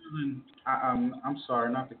feeling. I'm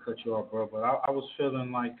sorry not to cut you off, bro, but I was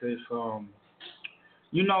feeling like if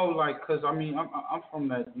you know, like, cause I mean, I'm from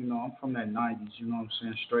that, you know, I'm from that '90s, you know what I'm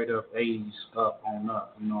saying, straight up '80s up on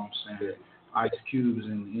up, you know what I'm saying, Ice Cubes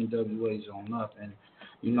and NWA's on up, and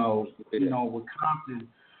you know, with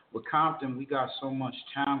Compton, we got so much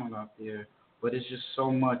talent up there, but it's just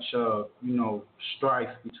so much, you know, strife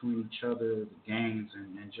between each other, the gangs,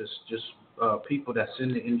 and just people that's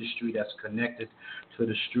in the industry that's connected to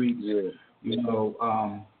the streets, you know,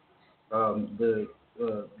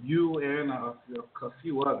 you and a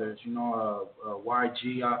few others, you know,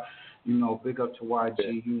 YG, you know, big up to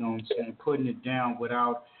YG, you know what I'm saying, putting it down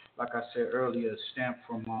without, like I said earlier, a stamp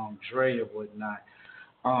from Dre or whatnot.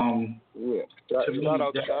 Shout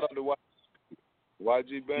out to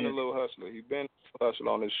YG been a little hustler. He been a hustler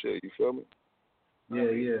on this shit, you feel me?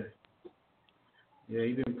 Yeah,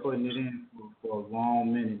 he been putting it in for a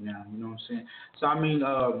long minute now, you know what I'm saying? So, I mean,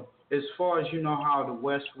 as far as you know how the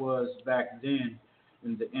West was back then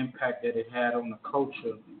and the impact that it had on the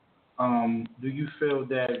culture, do you feel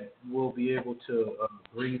that we'll be able to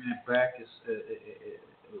bring that back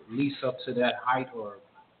at least up to that height or,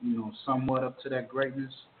 you know, somewhat up to that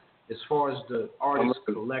greatness as far as the artists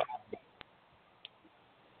collectively?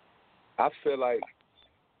 I feel like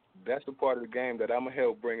that's the part of the game that I'm going to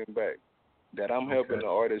help bring it back, that I'm helping the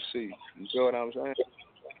artists see. You feel what I'm saying?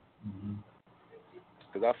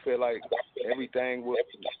 Because I feel like everything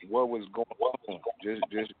what was going on,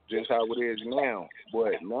 just how it is now.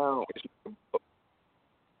 But now, it's about,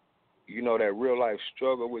 you know, that real life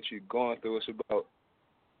struggle, what you're going through. It's about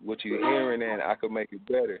what you're hearing, and I could make it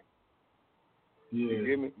better. You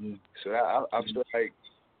get me? Yeah. So I feel like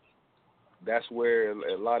that's where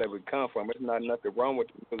a lot of it come from. It's not nothing wrong with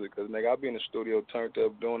the music, because, nigga, I be in the studio turned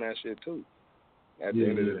up doing that shit, too, at the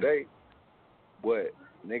end of the day. But,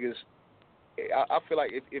 niggas, I feel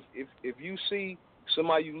like if you see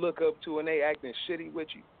somebody you look up to and they acting shitty with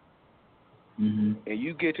you, and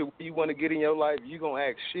you get to where you want to get in your life, you going to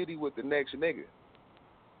act shitty with the next nigga.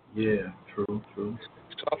 Yeah, true. So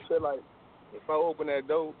I feel like if I open that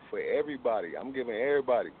door for everybody, I'm giving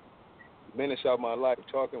everybody minutes out of my life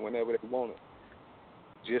talking whenever they want it,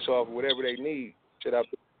 just off whatever they need. Should I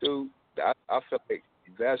do? I feel like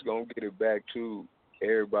that's going to get it back to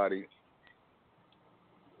everybody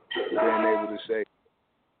being able to say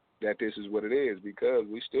that this is what it is, because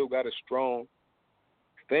we still got a strong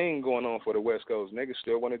thing going on for the West Coast. Niggas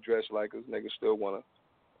still want to dress like us. Niggas still want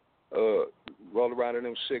to roll around in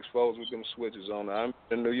them 6-4s with them switches on. I'm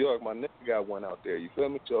in New York. My nigga got one out there. You feel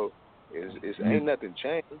me? So it's ain't nothing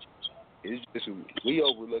changed. It's just we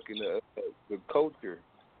overlooking the culture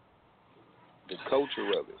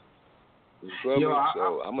of it. You feel me?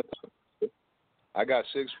 So I got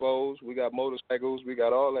 6-4s, we got motorcycles, we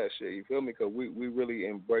got all that shit. You feel me? Because we really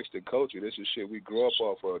embrace the culture. This is shit we grew up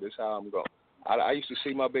off of. This is how I'm going. I used to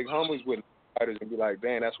see my big homies with fighters and be like,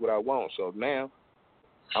 damn, that's what I want. So now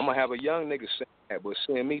I'm going to have a young nigga saying that, but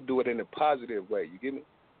seeing me do it in a positive way. You get me?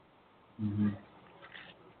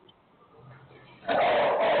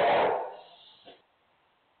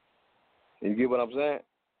 You get what I'm saying?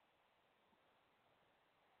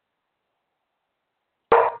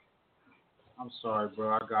 I'm sorry, bro.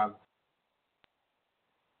 I got.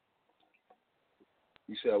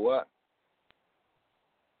 You said what?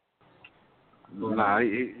 Nah, I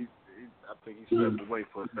think he stepped away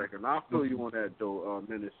for a second. I feel you on that though,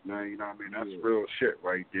 Menace, man. You know what I mean? That's real shit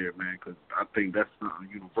right there, man. Because I think that's something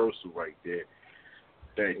universal right there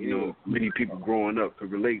that you know many people growing up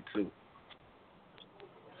could relate to.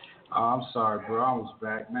 I'm sorry, bro. I was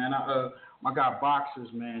back, man. I got boxers,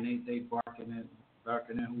 man. They barking at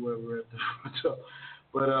whoever at the front door.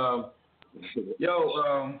 But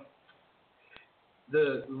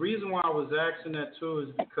the reason why I was asking that too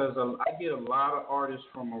is because I get a lot of artists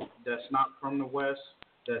that's not from the West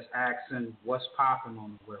that's asking what's popping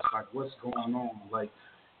on the West, like what's going on. Like,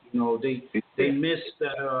 you know, they miss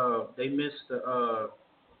that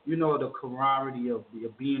you know, the camaraderie of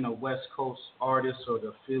being a West Coast artist or the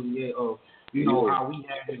affiliate of, you know, how we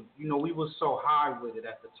had it. You know, we was so high with it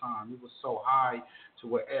at the time. We was so high to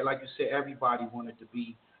where, like you said, everybody wanted to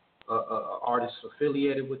be artists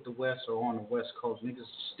affiliated with the West or on the West Coast. Niggas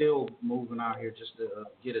still moving out here just to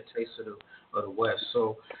get a taste of the West.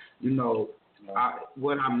 So, you know,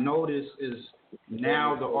 what I've noticed is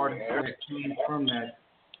now the artists that came from that,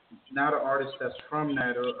 now the artists that's from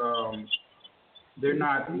that are they're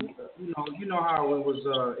not. You know how it was.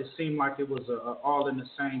 It seemed like it was a all in the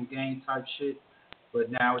same game type shit. But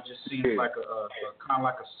now it just seems like a kind of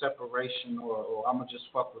like a separation, or I'm gonna just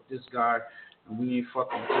fuck with this guy, and we ain't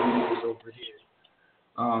fucking with them niggas over here.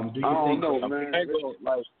 Do you think? No, man.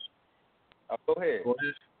 Go ahead. Go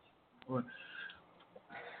ahead.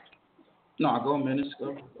 No, go Menace.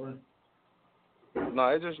 Go ahead. No,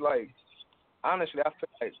 it's just like, honestly, I feel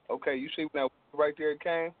like, okay, you see when that right there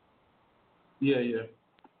came? Yeah.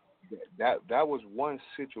 That was one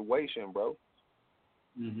situation, bro.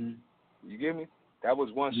 Mhm. You get me? That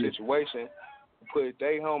was one situation. Put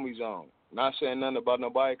they homies on. Not saying nothing about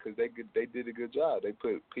nobody because they did a good job. They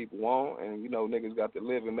put people on, and niggas got to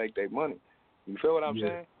live and make their money. You feel what I'm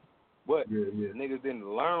saying? But niggas didn't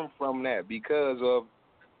learn from that because of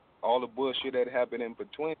all the bullshit that happened in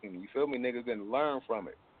between. You feel me? Niggas didn't learn from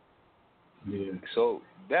it. Yeah. So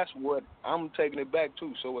that's what I'm taking it back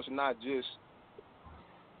to. So it's not just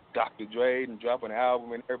Dr. Dre and dropping an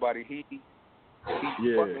album and everybody he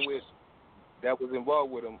fucking with that was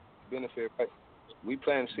involved with him benefit. Right? We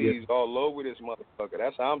plant seeds all over this motherfucker.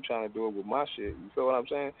 That's how I'm trying to do it with my shit. You feel what I'm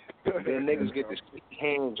saying? Then niggas get to see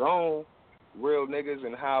hands-on real niggas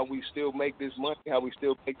and how we still make this money, how we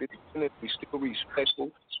still make this business, we still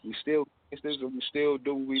respectful, we still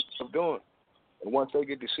do what we love doing. And once they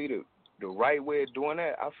get to see the right way of doing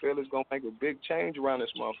that, I feel it's gonna make a big change around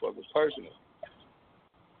this motherfucker personally.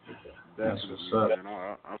 That's what's up,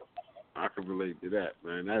 man. I can relate to that,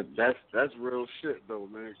 man. That's real shit though,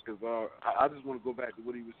 man. Because I just want to go back to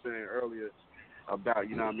what he was saying earlier about,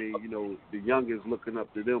 the youngest looking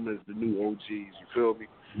up to them as the new OGs. You feel me?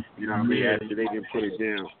 You know what I mean? After they didn't put it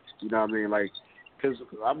down. You know what I mean? Like, because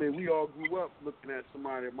we all grew up looking at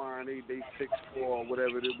somebody of mine. They 6'4" or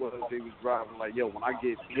whatever it was. They was driving like, yo, when I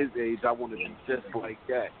get his age, I want to be just like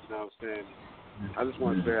that. You know what I'm saying? I just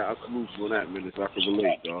want to say I salute you on that, man. So I can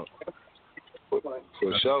relate, dog. For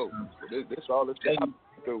sure. This all the time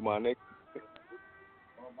through, my nigga.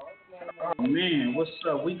 Oh man, what's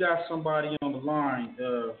up? We got somebody on the line.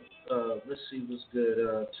 Let's see what's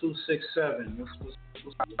good. 267. What's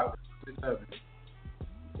up?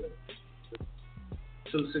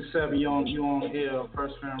 267. You on air?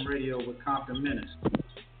 First Round Radio with Compton Menace.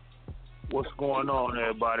 What's going on,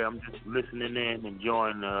 everybody? I'm just listening in,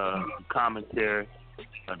 enjoying the commentary.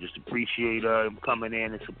 I just appreciate coming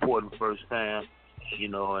in and supporting First Fam,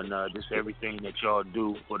 and just everything that y'all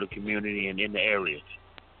do for the community and in the area.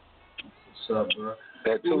 What's up, bro?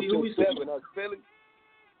 That 227, that's Philly?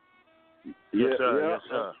 Yes, sir. Yes,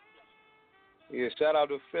 sir. Yeah, shout out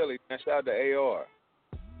to Philly, man. Shout out to AR.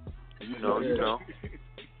 You know. No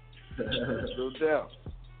doubt.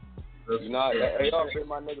 AR been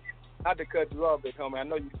my nigga. Not to cut you off, big homie. I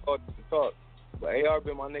know you called to talk, but AR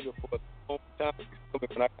been my nigga for a long time.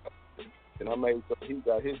 And I made sure he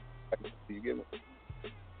got his. You get me?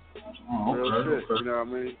 Oh, okay. Real shit. You know what I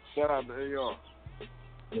mean? Shout out to AR.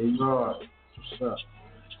 AR. What's up?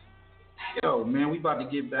 Yo, man, we about to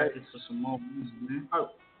get back into some more music, man. Oh,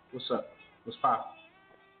 what's up? What's poppin'?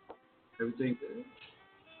 Everything good?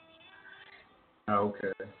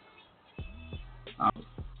 Okay.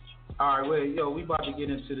 All right, wait, yo, we about to get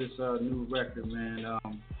into this new record, man.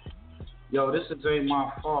 Yo, this is Ain't My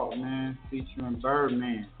Fault, man, featuring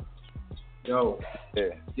Birdman. Yo,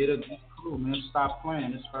 get a crew, man. Stop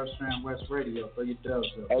playing. This First Round West Radio. Throw your dubs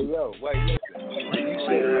up. Hey, yo, wait, listen.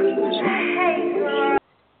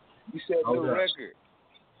 You said new record.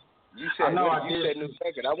 You said new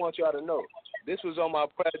record. I want y'all to know. This was on my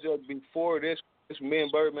project before this. Me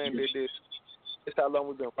and Birdman did this. This how long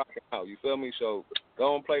we've been rocking out. You feel me? So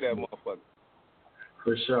go and play that motherfucker.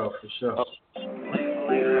 For sure. Hey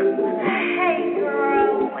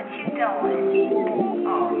girl, what you doing?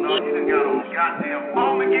 Oh no, you done got on the goddamn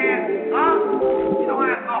phone again? Huh?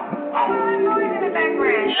 Your ass off the phone. Noise in the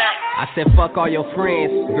background. I said fuck all your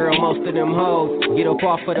friends, girl, most of them hoes. Get up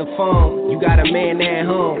off of the phone, you got a man at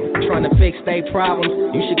home trying to fix their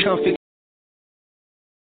problems, you should come fix.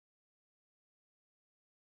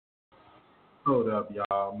 Hold up,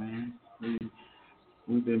 y'all, man.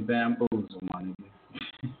 We've been bamboozled, my nigga.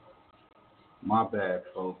 My bad,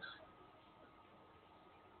 folks.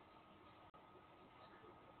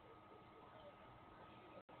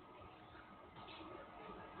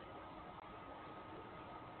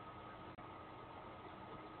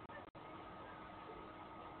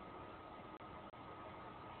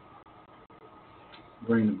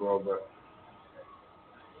 Bring the ball back.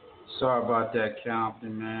 Sorry about that,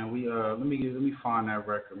 Compton, man. We let me find that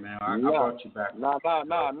record, man. I brought you back. Nah.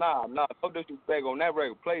 No disrespect on that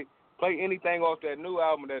record. Play anything off that new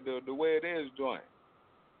album that the way it is joint.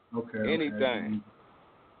 Okay. Anything.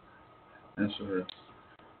 Okay. That's real.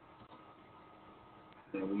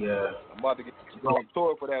 Yeah, I'm about to get on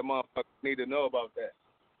tour for that motherfucker. Need to know about that.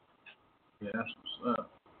 Yeah, that's what's up.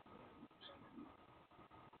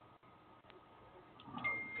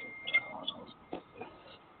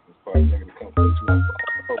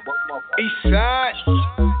 East side,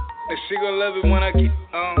 and she gon' love it when I get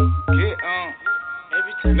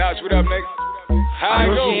Notch, what up, nigga? How I it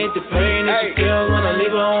know go? she hate the pain that she feels when I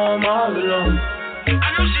leave her home all alone. I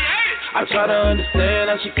know she hate it. I try to understand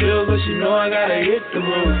how she feels, but she know I gotta hit the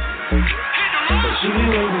road. But she be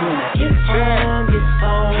waiting when I get home, get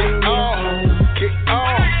home, get home. Get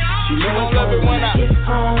on. She know gon' it's love it when I get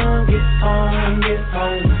home, get home, get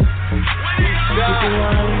home. Keep it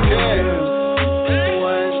one, girl.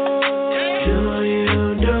 What do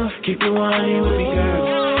you do? Keep it one with me, girl.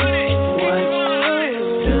 What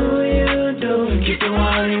do you do? Keep it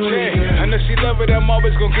one with me, girl. I know she love it, I'm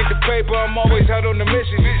always gonna get the paper. I'm always out on the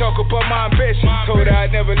mission. She talk about my ambition. Told her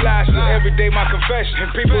I'd never lie, so every day my confession.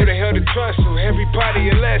 And people the hell to trust, so everybody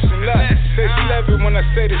a lesson. Love. Say she love it when I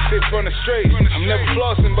say this shit from the street. I'm never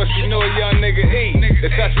flossing, but she know a young nigga eat.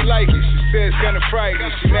 That's how she like it. She says kinda frightening.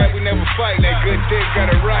 She mad we never fight. That good dick got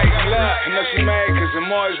it right. Love. I know she mad cause I'm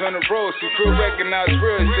always on the road. She feel recognized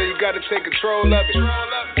real, so you gotta take control of it.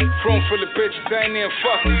 Room full of bitches, I ain't even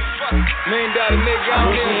fucking. $1 million nigga, I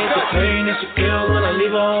don't even touch it. Pain that she feels when I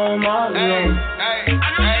leave her home all alone.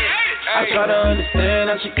 I try to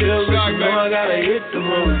understand how she feels, but she know I gotta hit the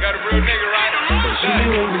road. Got a real nigga, right? But she be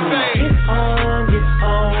waiting when I get home, get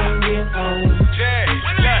home, get home.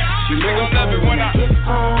 She gon' love it when I get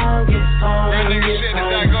home, get home. Real nigga shit, does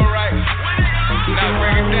that go right? Now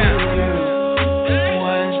bring it down.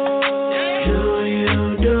 What do you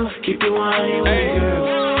do? Keep it one with me, girl.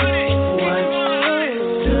 What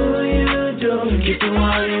do you do? Keep it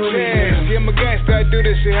one with me, girl. See, I'm a gangster, I do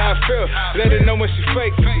this shit how I feel. Let her know when she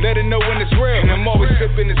fake, let her know when it's real. And I'm always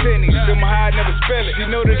sipping the Henny, somehow I never spill it. She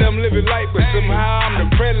know that I'm living life, but somehow I'm the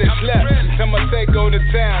privileged left. Time I say go to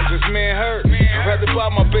town, just me and her. I'd rather buy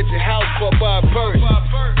my bitch a house or buy a purse.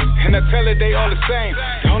 And I tell her they all the same.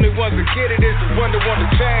 The only ones that get it is the one that want to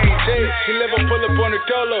change. Hey, she live and pull up on the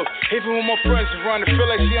dolo. Even when my friends around, I feel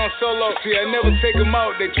like she on solo. See, I never take them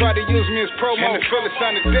out, they try to use me as promo. And the feelings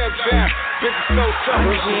on the dev jam. Bitch is so tough. I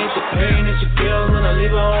know she ain't the pain that she feels when I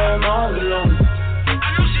leave her home all alone.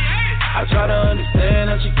 I try to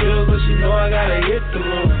understand how she feels, but she know I gotta hit the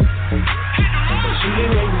road. But she be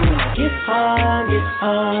waiting when I get home, get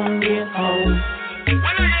home, get home.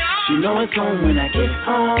 She know it's on when I get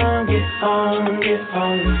home, get home, get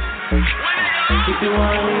home. Keep it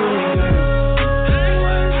one with me, girl.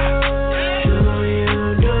 What do you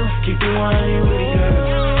do? Keep it one with me, girl.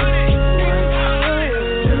 What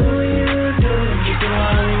do you do? Keep it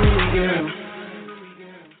one with me, girl.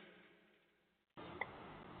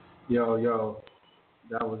 Yo,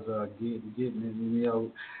 that was getting it. Yo,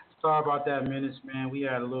 sorry about that, Menace, man. We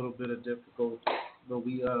had a little bit of difficulty, but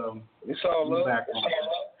we it's all love. Back on.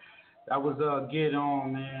 That was Get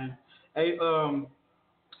On, man. Hey,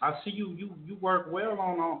 I see you work well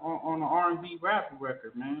on the R&B rap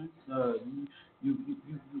record, man.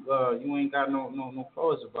 You ain't got no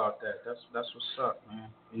flaws about that. That's what's up, man.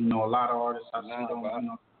 You know, a lot of artists I see don't. You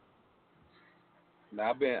know. Now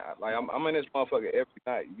I've been like I'm in this motherfucker every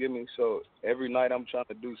night. You get me? So every night I'm trying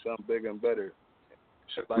to do something bigger and better.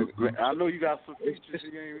 Like I know you got some features.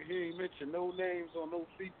 He ain't mentioned no names or no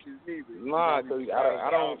features neither. Nah, cause I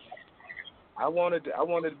don't. I wanted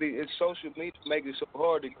to be. It's social media make it so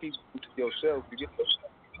hard to keep to yourself. You get me?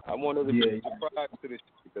 I wanted to be surprised to this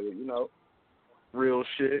shit because you know. Real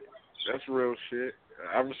shit. That's real shit.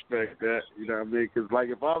 I respect that. You know what I mean? Because like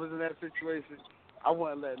if I was in that situation, I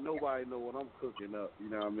wouldn't let nobody know what I'm cooking up. You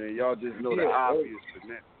know what I mean? Y'all just know the obvious for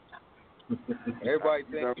that. Everybody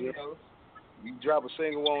think you know. You drop a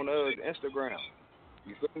single on Instagram.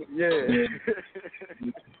 You feel me? Yeah.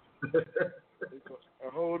 A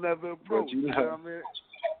whole nother approach. You know what I mean?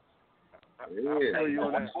 I feel you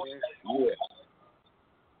on that, man. Yeah.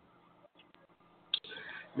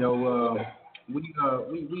 Yo, we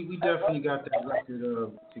definitely got that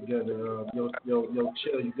record together. Yo,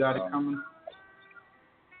 chill. You got it coming?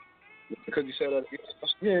 Because you said that.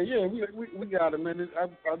 Yeah, we got it, man.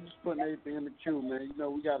 I'm just putting everything in the queue, man. You know,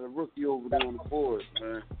 we got a rookie over there on the board,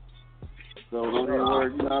 man. So don't even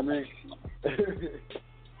worry, you know what I mean?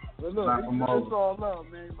 But look, it's all love,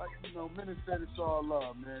 man. Like, you know, Menace said it's all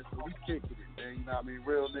love, man. So we kicking it, man. You know what I mean?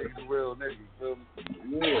 Real niggas to real niggas, feel me?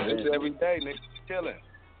 Yeah, it's every day, niggas chilling.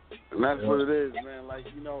 And that's what it is, man. Like,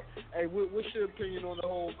 you know, hey, what's your opinion on the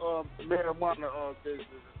whole marijuana business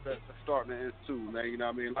that's starting to ensue, man? You know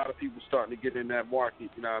what I mean? A lot of people starting to get in that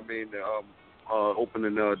market, you know what I mean?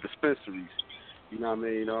 opening dispensaries. You know what I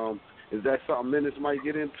mean? Is that something Menace might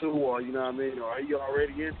get into, or you know what I mean, or are you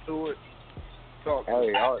already into it? Talk.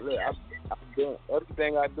 Hey, look, I'm doing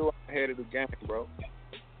everything I do. I'm ahead of the game, bro.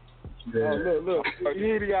 Yeah. Look.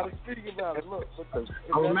 You ain't got to speak about it. Look, I'm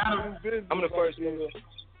the first nigga.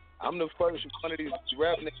 I'm the first one of these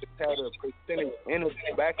rap niggas had a percentage in a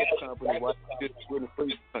tobacco company while they just doing the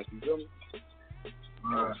free country. You feel me?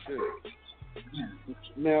 Oh shit.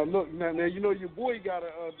 Now look, now you know your boy got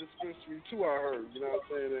a dispensary too. I heard. You know what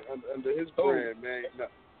I'm saying? Under his brand, man.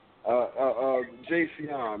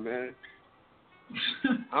 JCon, man.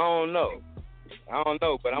 I don't know,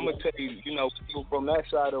 but I'm gonna tell you, you know, people from that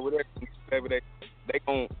side over there, whatever they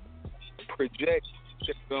gon' project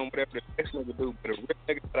shit on whatever the next nigga do. But a real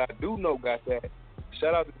nigga that I do know got that.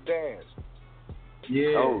 Shout out to Daz.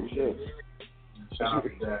 Yeah. Oh shit. Shout out to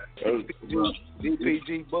Daz. DPG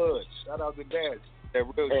Bud. Shout out to Daz. That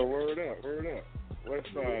real shit. Word up. West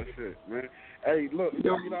Side shit, man. Hey, look, you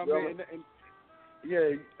know what I mean?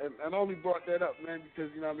 And I only brought that up, man,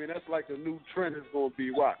 because, you know what I mean, that's like a new trend that's going to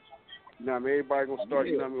be watched. You know what I mean? Everybody going to start,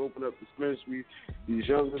 you know what I mean, open up dispensaries. These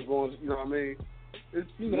youngsters going, you know what I mean?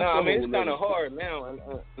 It's, you know, I mean, it's kind of hard now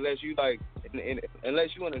unless you, like,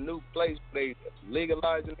 unless you in a new place, they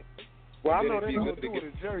legalizing it. Well, I know they're going to do it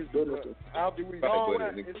in Jersey, but after we all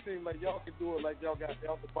that, it seems like y'all can do it like y'all to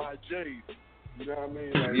buy J's. You know what I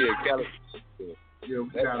mean? Like, yeah, California. Yeah, we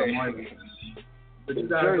got a money. But you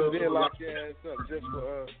gotta Jersey, go they through a lot. lock your ass up just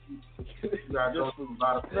for You gotta go through a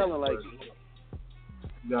lot of smelling like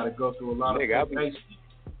you gotta go through a lot of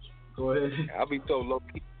Go ahead. I be so low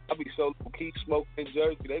key smoking in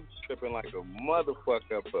Jersey. They be tripping like a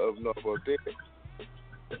motherfucker up north out there.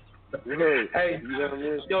 Hey, you know what I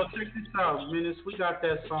mean? Yo, check this out, Menace. We got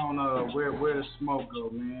that song, Where the Smoke Go,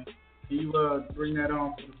 man. Can you bring that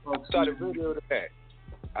on for the folks? I saw the video to that.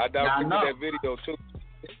 I directed that video too.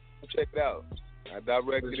 Check it out. I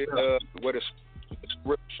directed it where the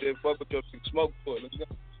script shit. Fuck with your smoke for it. Let's go.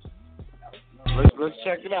 Let's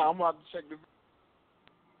check it out. I'm about to check the video.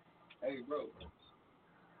 Hey, bro.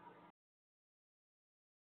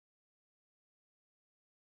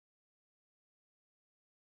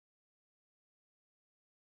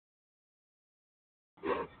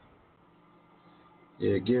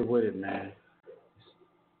 Yeah, get with it, man.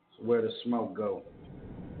 It's Where the Smoke Go.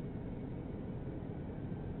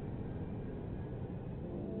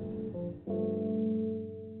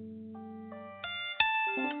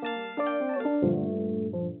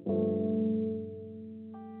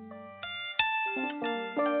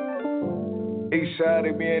 Eastside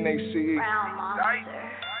of MENACE.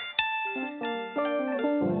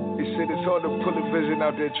 They said it's hard to pull a vision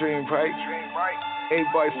out that dream, right?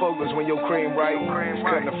 Everybody focus when your cream right. It's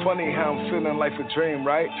kinda funny how I'm feeling like a dream,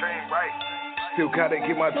 right? Still gotta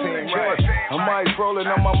get my team right. I'm always rolling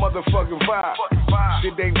on my motherfucking vibe.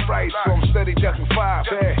 Shit ain't right, so I'm steady ducking five.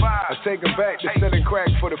 Yeah. I take them back to selling crack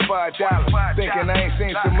for the $5. Thinking I ain't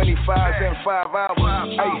seen so many fives in 5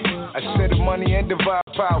 hours. Hey, I said the money and divide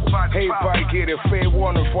power. Everybody get a fair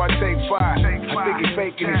warning before I take 5. I think he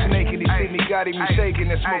faking, he snaking, he see me, got him, he shaking.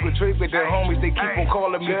 And smoke a drink with their homies, they keep on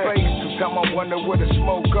calling me fake. Sometimes I wonder where the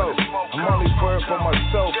smoke goes. I'm only praying for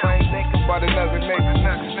myself, I ain't thinking about another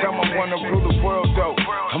nigga. Sometimes I wanna rule the world though.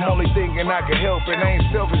 I'm only thinking I can help and I ain't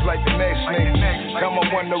selfish like the next nigga. Come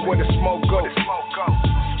on, wonder where the smoke goes.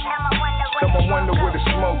 Come on, wonder where the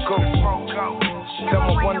smoke goes. Come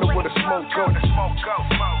on, wonder where the smoke goes.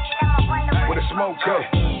 Where the smoke goes.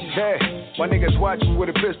 Yeah, my niggas watching with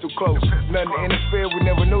a pistol close. Nothing to interfere, we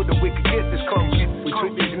never knew that we could get this close. We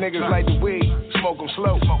treat these niggas like the weed, smoke them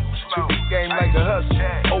slow. Treat this game like a hustle,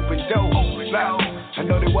 open door. I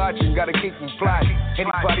know they watching, gotta keep them fly.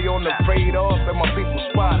 Anybody on the parade off, let my people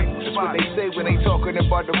spot. That's what they say when they talking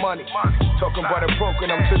about the money. Talking about it broken,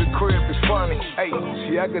 I'm to the crib, it's funny. Hey,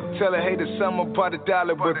 see, I could tell her, hey, the sum about $1,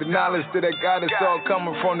 but the knowledge that I got is all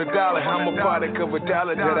coming from the dollar. I'm a product of $1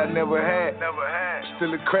 that I never had.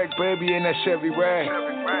 Still a crack baby in that Chevy rag.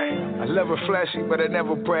 I love her flashy, but I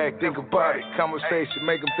never brag. Think about it, conversation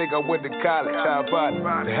make them think I went to college. How about it?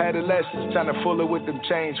 The adolescents trying to fool her with them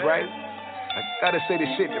chains, right? I gotta say the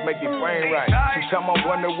shit to make your brain right. Sometimes I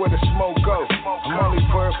wonder where the smoke goes. I'm only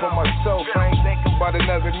praying for myself, I ain't thinking about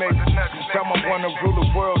another nigga. Sometimes I wanna rule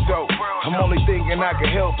the world though. I'm only thinking I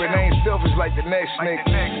can help and I ain't selfish like the next nigga.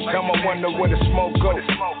 Sometimes I wonder where the smoke goes.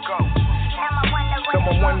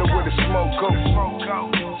 Come on, wonder where the smoke goes.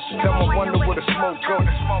 Come on, wonder where the smoke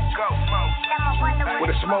goes.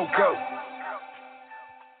 Where the smoke goes.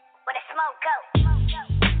 Where the smoke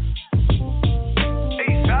goes.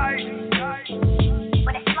 Eastside.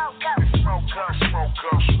 Where the smoke goes. Smoke goes. Smoke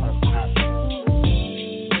goes.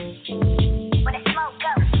 Where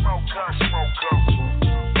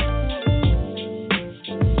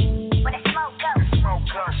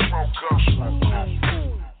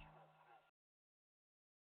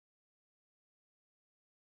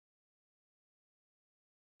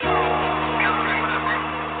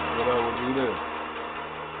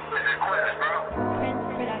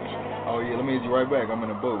meet you right back. I'm in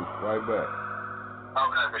the booth. Right back.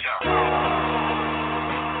 Okay, for sure.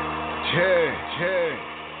 Yeah.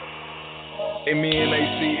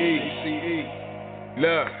 MENACE.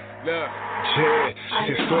 Look. Yeah,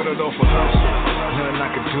 it started off a hustle. Nothing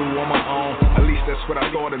I could do on my own. At least that's what I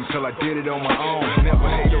thought until I did it on my own. Never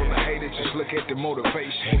hate on the haters, just look at the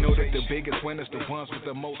motivation. Know that the biggest winners, the ones with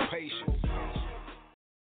the most patience.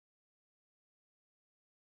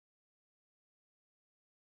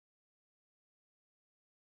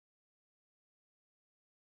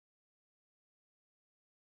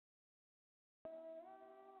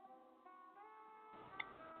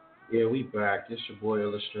 Yeah, we back. It's your boy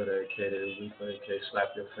Illustrator, aka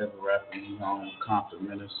Slap Your Favorite Rapper, you know, Compton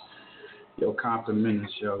Menace. Yo, Compton Menace,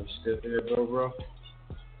 yo, you still there, bro?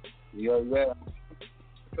 Yeah.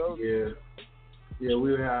 Yeah,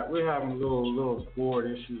 we're having little board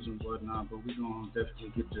issues and whatnot, but we're gonna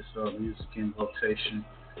definitely get this music in rotation.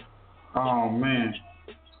 Oh man.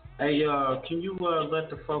 Hey, can you let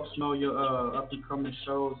the folks know your up and coming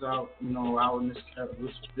shows out, you know, out in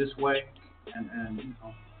this way, and you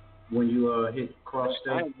know, when you hit cross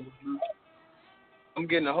state? I'm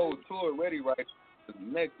getting the whole tour ready right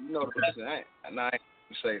next. You know, listen, I ain't gonna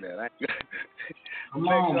say that. Come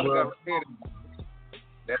on, bro.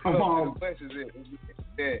 Come on.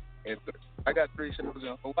 I got 3 shows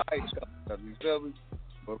in Hawaii, you feel me?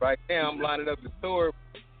 But right now I'm lining up the tour,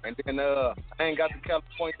 and then I ain't got the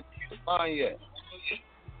California line yet.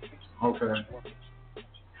 Okay.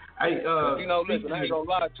 Hey, you know, listen, I ain't gonna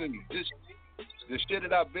lie to you. The shit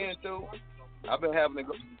that I've been through, I've been having to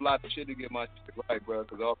go through a lot of shit to get my shit right, bro.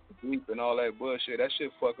 Because all the beef and all that bullshit, that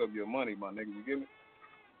shit fuck up your money, my nigga. You get me?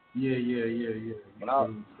 Yeah. When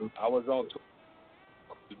I was on tour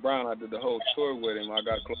with Brown, I did the whole tour with him. I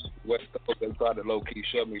got close to the West Coast. They tried to low key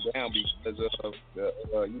shut me down because of the,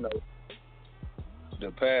 you know,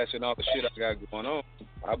 the past and all the shit I got going on.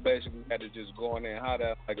 I basically had to just go in there and holler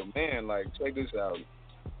out like a man. Like, check this out.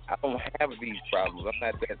 I don't have these problems. I'm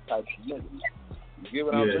not that type of nigga. You get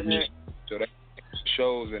what I'm saying? Yeah. So that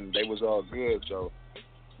shows and they was all good. So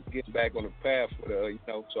getting back on the path for the, you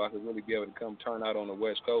know, so I could really be able to come turn out on the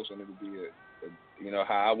West Coast and it'll be you know,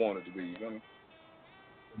 how I want it to be. You know what I mean?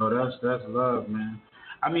 Oh, that's love, man.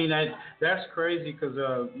 I mean that's crazy because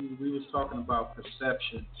we was talking about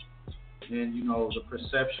perception, and you know the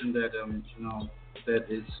perception that you know that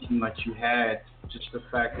it seemed like you had, just the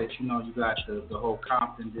fact that you know you got the whole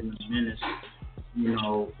Compton and the Menace, you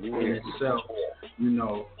know, in itself, you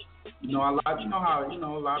know a lot, you know how a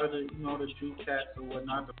lot of the the Jew cats or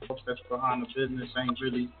whatnot, the folks that's behind the business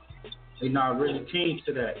they're not really keen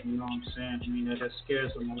to that, you know what I'm saying? I mean that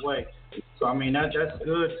scares them away. So I mean that's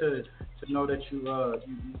good to know that you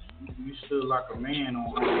stood like a man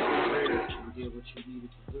on and did what you needed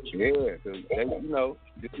to do. Yeah, cause you know,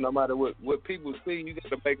 just no matter what people see, you got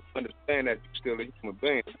to make them understand that you're still a human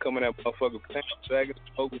being. Coming at motherfucking pants, sagging,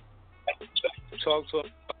 smoking, talk to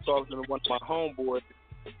one of my homeboys,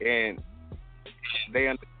 and they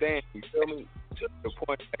understand. You feel me? To the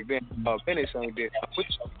point like then, Menace ain't dead.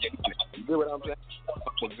 You get what I'm saying?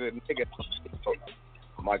 I'm a good nigga.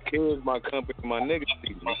 My kids, my company, my niggas,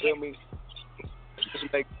 you feel me? Just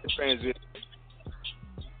make the transition.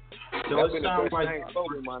 Yo, it sounds like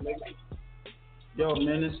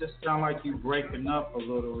Menace, it sounds like you breaking up a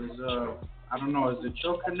little. I don't know, is it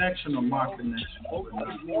your connection or my connection?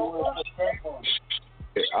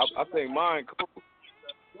 I think mine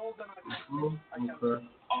cool. Okay.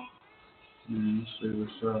 Let's see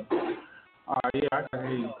what's up. All right, yeah, I can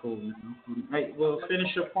hear you cool, man. Hey, well,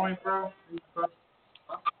 finish your point, bro.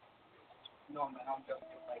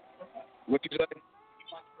 What you say?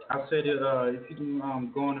 I said if you can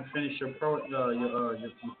go on and finish your point. No.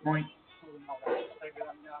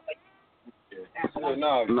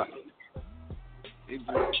 It's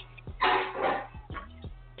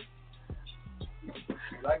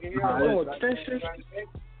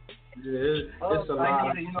a lot.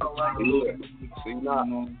 See,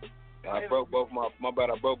 now, I broke both my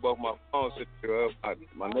phones.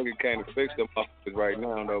 My nigga came to fix them right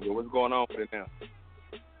now, though. But what's going on with it now?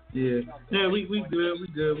 Yeah, we good.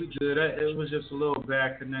 It was just a little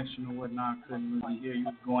bad connection or whatnot. Couldn't really hear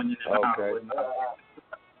you going in and out or whatnot.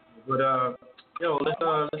 But yo, let's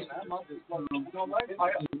all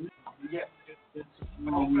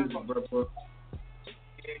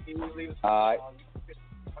right.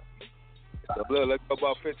 So let's go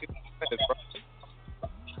about 15 minutes, bro.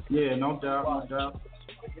 Yeah, no doubt.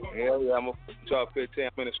 Hell yeah, I'm gonna talk 15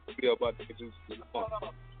 minutes to be about to do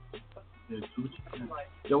this.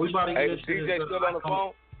 Yo, we about to get into DJ this, still on the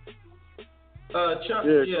phone? Chuck,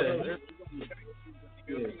 yeah.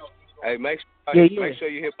 Hey, make sure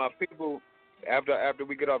you hit my people. after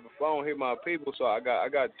we get off the phone, hit my people. So I got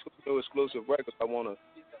 2 new exclusive records. I wanna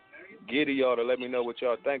get to y'all to let me know what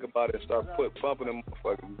y'all think about it and start pumping them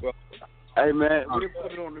motherfuckers. Hey man, we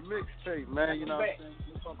put it on the mixtape, man. You know what I'm saying?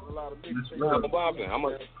 We pumping a lot of mixtapes. I'm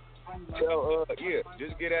gonna tell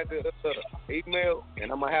just get at the email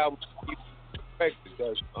and I'm gonna have you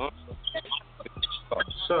records.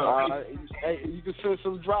 Hey, you can send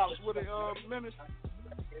some drops with it, Menace.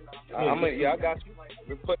 I got you.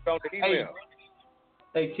 We put it on the email.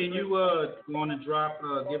 Hey, can you go on and drop?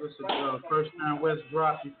 Give us a First Now West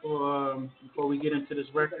drop before we get into this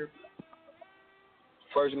record.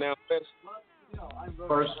 First Now West.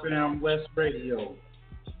 First Now West Radio.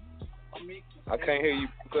 I can't hear you.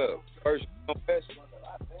 First Now West.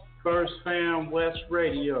 First Fam West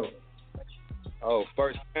Radio. Oh,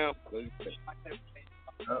 First Fam.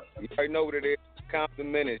 You already know what it is.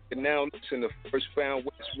 Compton Menace. You're now listening to First Fam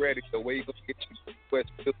West Radio. Where you gonna get your West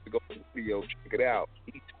Field to go to the video? Check it out.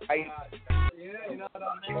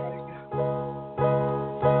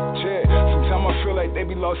 Sometimes I feel like they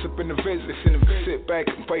be lost up in the visit. Sit back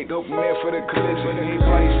and wait, hoping there for the collision.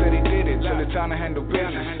 Everybody said they did it till the time to handle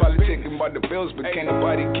business. Probably thinking about the bills, but can't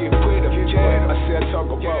nobody get with them. I say I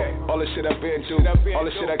talk about all the shit I've been through, all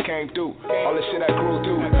the shit I came through, all the shit I grew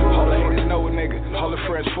through. All the haters know a nigga, all the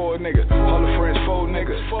friends for a nigga, all the friends for a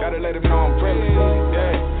nigga. Gotta let them know I'm really,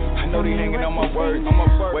 I know they hanging on my word.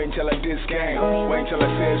 Wait until I diss game. Wait until I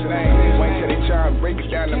say his name. Wait until they try and break it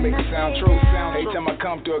down to make it sound true. Every time I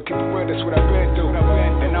come through, I keep it real. That's what I've been through.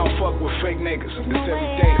 And I don't fuck with fake niggas. This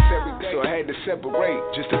every day. So I had to separate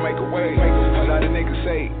just to make a way. A lot of niggas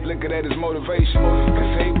say, look at that as motivation.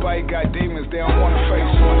 Cause everybody got demons they don't wanna face.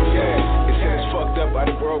 It said it's fucked up how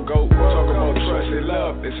the world go. Talking about trust and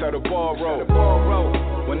love. That's how the ball roll.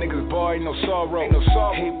 When niggas bar, ain't no sorrow.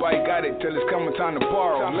 Everybody got it till it's coming time to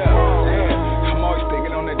borrow. I'm always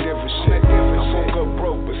thinking on that different shit. I woke up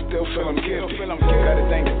broke, but still feel I'm gifted. Gotta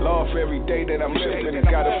thank the Lord for every day that I'm living. And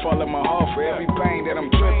gotta follow my heart for every pain that I'm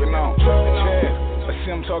tripping on. I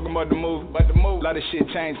see I'm talking about the move. A lot of shit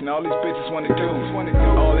changed and all these bitches wanna do.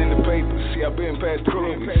 All in the papers. See, I've been past the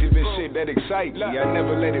movies. See, been shit that excite me. I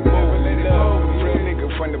never let it move me. Real nigga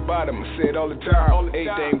from the bottom. I say it all the time.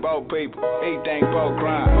 Everything about paper. Everything about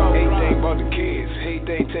grind. Everything about the kids.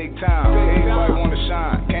 Everything take time. Everybody wanna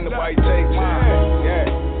shine. Can't nobody take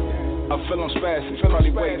mine. I feel I'm spazzing,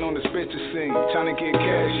 probably waiting on this bitch to sing, trying to get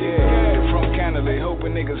cash, from Canada, they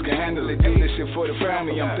hoping niggas can handle it, do this shit for the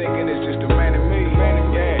family, I'm thinking it's just a man and me,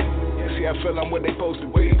 See, I feel I'm what they supposed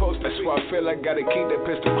to be, that's why I feel I gotta keep that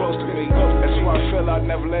pistol close to me, that's why I feel I'd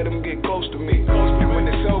never let them get close to me, and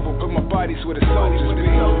when it's over, put my bodies where the soldiers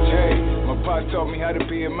be, my pops taught me how to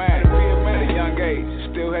be a man, at a young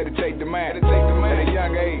age, still had to take the man, at a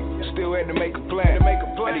young age, still had to make a plan,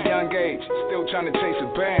 at a young age, still trying to chase a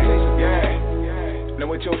band, Now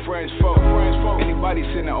what your friends for? Anybody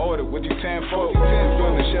send an order, what you 10 for?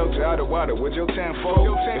 Doing the shelter out of water, what your 10 for?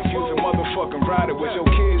 If you's a motherfucking rider, what your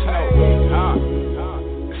kids know?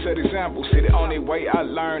 Set example, see the only way I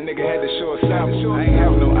learned, nigga had to show a sample. I ain't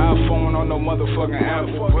have no iPhone or no motherfucking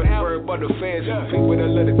Apple. But worry about the feds and the people that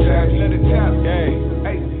let it tap.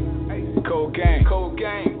 Cold game.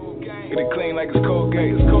 Get it clean like it's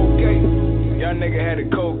Colgate. Y'all nigga had a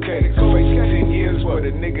cold case. Facing 10 years, but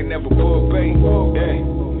a nigga never pulled bait.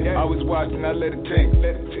 I was watching, I let it take.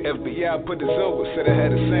 FBI put this over, said I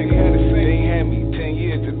had a single. They ain't had me 10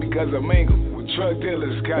 years just because I mingle with drug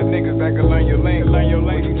dealers. Got niggas that can learn your language.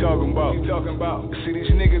 What you talking about? See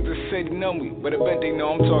these niggas that say they know me, but I bet they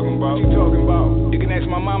know I'm talking about. You can ask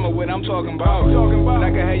my mama what I'm talking about. And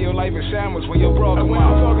I can have your life in shambles when your bro come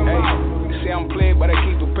out. Hey, say I'm played, but I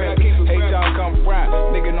keep it paid. Hey, time come around.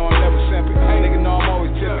 Nigga know I'm never simping. Nigga know I'm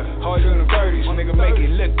always tipping. Hard in the 30s. Nigga make it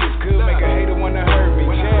look this good. Make a hater wanna hurt me.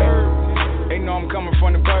 They know I'm coming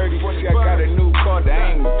from the birdies. See, I got a new car that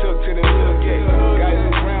I ain't took to the hood yet. Got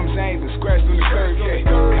new rims, I ain't even scratched on the curb yet.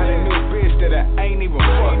 Got a new bitch that I ain't even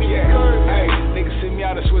fucked yet. Hey, niggas send me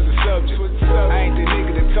out to switch the subject. I ain't the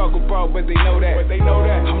nigga to talk about, but they know that.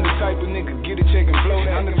 I'm the type of nigga get a check and blow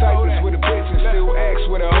that. I'm the type that's with a bitch and still ask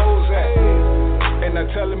where the hoes at. And I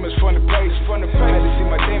tell him it's from the place. Had to see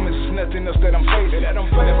my demons, it's nothing else that I'm facing. Never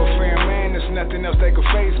fear man, there's nothing else that can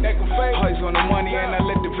face me. Always on the money and I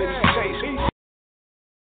let the bitches chase me.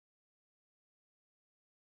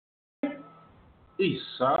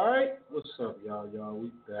 Eastside, what's up, y'all?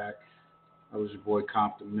 We back. That was your boy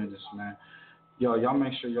Compton Menace, man. Y'all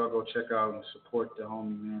make sure y'all go check out and support the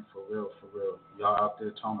homie, man, for real. Y'all out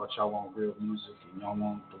there talking about y'all want real music and y'all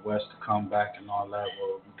want the West to come back and all that.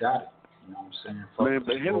 Well, we got it. You know what I'm saying? Man,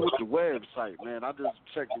 but hit it with the website, man. I just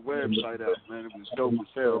checked the website out, man. It was dope as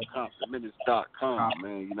hell. COMPTON.com,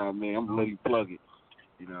 man. You know what I mean? I'm gonna let you plug it.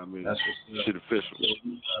 You know what I mean? That's shit official.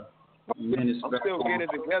 I'm still getting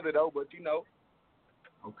it together though, but you know.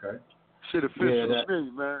 Okay. Shit official,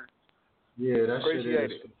 man. Yeah, that shit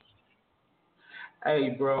Appreciate is. it. Hey,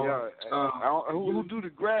 bro. Who do the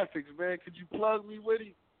graphics, man? Could you plug me with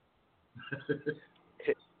him?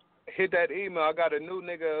 Hit that email. I got a new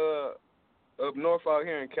nigga up north out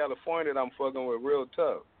here in California that I'm fucking with real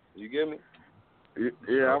tough. You get me?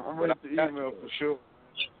 Yeah, I'm ready to email for sure.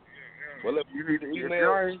 Well, if you need to email, if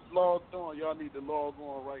y'all ain't logged on, y'all need to log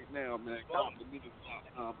on right now, man.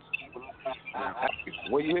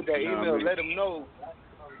 When you hit that email, let them know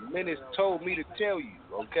Menace told me to tell you,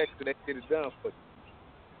 okay? So they get it done for you.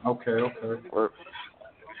 Okay.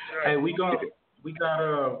 Hey, we got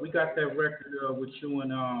that record with you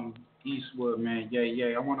and Eastwood, man.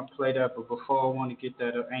 Yeah. I want to play that, but before I want to get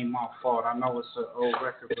that, it ain't my fault. I know it's an old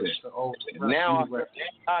record, but it's an old now record.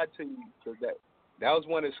 I to you because that was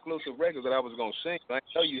one exclusive record that I was gonna sing. I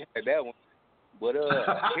know you had that one, but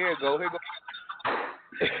here you go.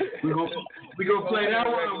 we gonna play that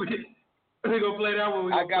one. We gonna play that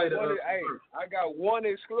one. I got one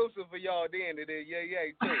exclusive for y'all then, and then yeah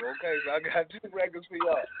too. Okay, so I got 2 records for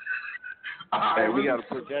y'all. Hey, we gotta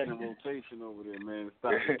put that in rotation over there, man.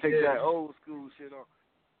 Take that old school shit off.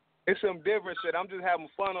 It's some different shit. I'm just having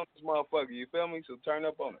fun on this motherfucker. You feel me? So turn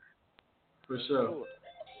up on it. For sure.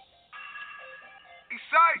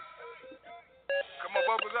 Eastside. Come on,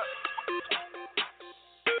 bubbles up.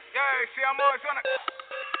 Yeah, see, I'm always on it.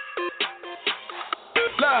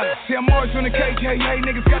 See, I'm always on the cake,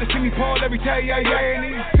 niggas gotta see me Paul every day, and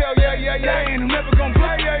niggas tell, and I'm never gonna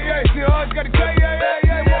play, see, I always gotta play,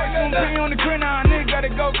 boys gon' be on the grin, nigga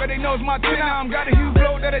gotta go, cause they know it's my tin, I'm got a huge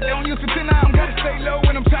blow that I don't use for tin, I'm gotta stay low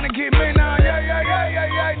when I'm trying to get men,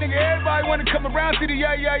 nigga, everybody wanna come around, see the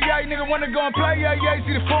nigga wanna go and play,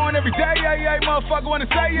 see the phone every day, motherfucker wanna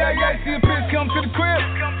say, see the piss come to the crib.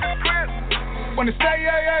 Wanna stay,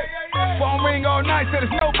 phone ring all night, said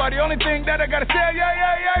it's nobody. Only thing that I gotta say, see,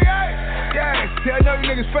 I know you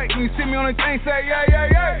niggas fake when you see me on the thing, say,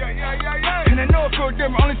 and I know it feel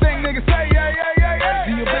different. Only thing niggas say,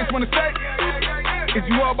 do your bitch wanna stay? Is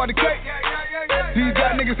you all about the cake? Do you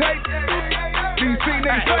got niggas hate? Do you see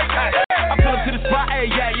niggas fake? I pull up to the spot,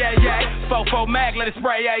 Fofo mag, let it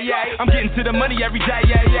spray, I'm getting to the money every day,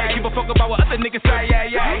 Give a fuck about what other niggas say,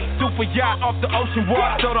 Super yacht off the ocean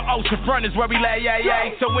water, so the ocean front is where we lay,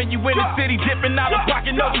 So when you in the city dipping out of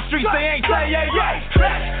pocket, know the streets, they ain't say,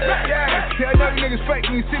 See, I know you niggas fake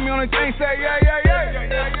when you see me on the thing, say,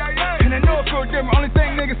 and I know it feel different. Only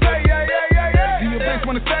thing niggas say, do your bitch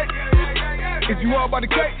wanna stay? Is you all about the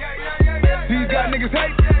cake? Do you got niggas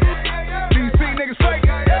hate? Do you see niggas fake?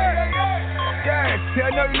 See, I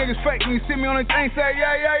know you niggas fake when you see me on the thing, say,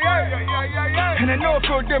 and I know it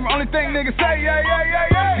feel different. Only thing niggas say,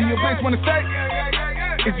 do your bitch wanna stay?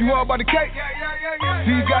 Is you all about the cake?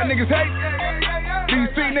 Do you got niggas hate? Do you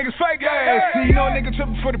see niggas fake? See, you know a nigga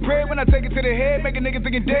tripping for the bread when I take it to the head. Make a nigga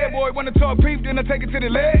thinking dead, boy. Wanna talk beef, then I take it to the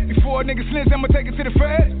leg. Before a nigga snitch, I'ma take it to the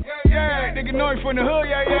fed. Nigga know he from the hood,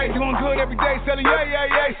 doing good every day, selling,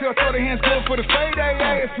 So I throw the hands good for the fade,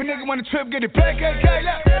 If a nigga wanna trip, get it back, But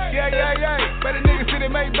a nigga see the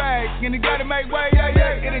make bag, and he gotta make way, It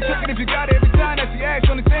ain't trickin' if you got it every time that she asks.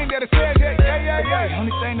 Only thing that I said,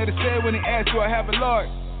 Only thing that I said when he asked, do I have a Lord?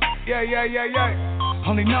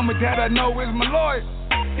 Only number that I know is my Lord.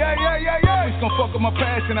 Bitch gon' fuck with my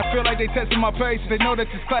passion. I feel like they testing my patience. They know that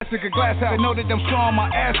this classic a glass house. They know that I'm throwing my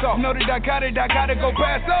ass off. Know that I gotta go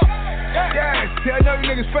pass up. See, I know you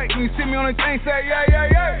niggas fake when you see me on the thing, say,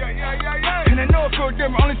 and I know it feel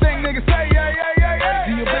different. Only thing niggas say, do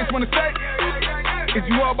your bitch wanna stay? Is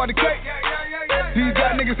you all about the cake? Do you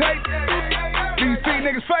got niggas hate? Do you see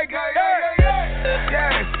niggas fake?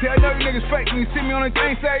 See, I know you niggas fake when you see me on the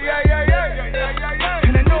thing, say,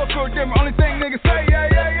 and I know it feel different. Only thing niggas say,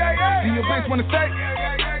 do your bitch wanna stay?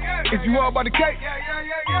 Is you all about the cake?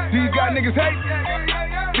 Do you got niggas hate?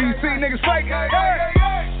 Do you see niggas fake?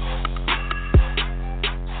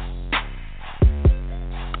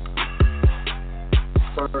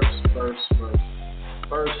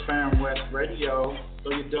 First Fam West Radio.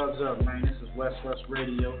 Throw your dubs up, man. This is West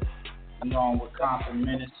Radio. I'm on with Compton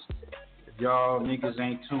Menace. If y'all niggas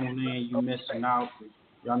ain't tuned in, you missing out.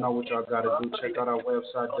 Y'all know what y'all gotta do. Check out our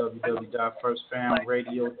website,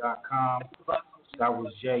 www.firstfamradio.com. That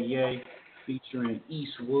was J.A. featuring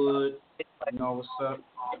Eastwood. You know what's up?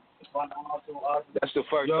 That's the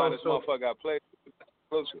first time this motherfucker got played.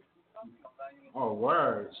 Closer. Oh,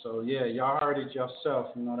 word. So, yeah, y'all heard it yourself.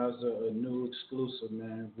 You know, that's a new exclusive,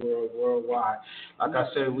 man, worldwide. Like I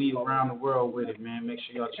said, we around the world with it, man. Make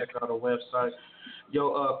sure y'all check out our website.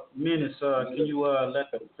 Yo, Menace, can you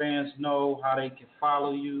let the fans know how they can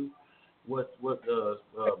follow you? What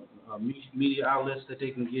media outlets that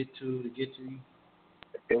they can get to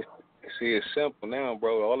you? See, it's simple now,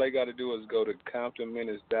 bro. All they got to do is go to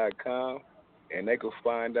COMPTONMENACE.com, and they can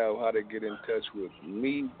find out how to get in touch with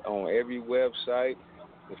me on every website.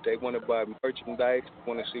 If they want to buy merchandise,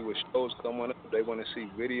 want to see what shows coming up, if they want to see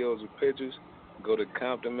videos or pictures, go to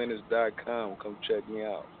COMPTONMENACE.com. Come check me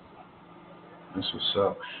out. That's what's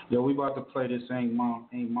up. Yo, we about to play this Ain't My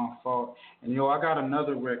Fault. And, yo, I got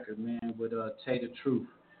another record, man, with Tay the Truth.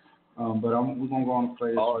 But we're going to go on and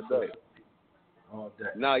play this all day.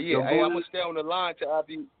 Nah, yeah. Yo, hey, I'm going to stay on the line till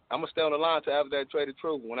after you. I'm going to stay on the line till after that Trade the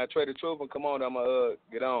Truth. When I Trade the Truth and come on, I'm going to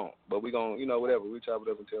get on. But we going to, whatever. We chop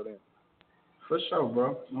it up until then. For sure,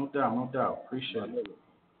 bro. No doubt. Appreciate it.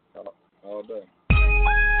 All day.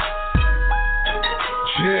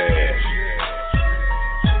 Yeah.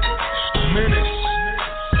 Menace.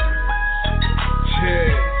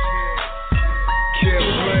 Yeah. Kill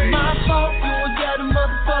play. My fault, you ain't got a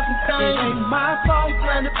motherfucking thing. Ain't my fault,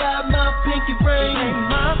 blinded by my pinky ring. Ain't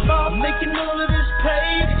my fault, making all of this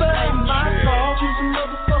paper. Ain't my fault, you some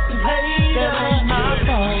motherfucking hater. That ain't my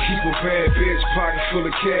fault. Keep a bad bitch, pocket full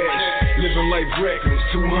of cash. Living life reckless,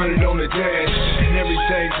 200 on the dash. And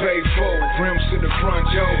everything paid for, rims to the front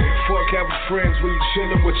door. Fuck having friends when you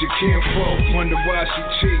chillin' with your kinfolk. Wonder why she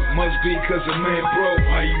cheat, must be cause a man broke.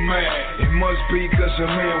 Why you mad? It must be cause a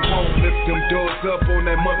man won't lift them doors up on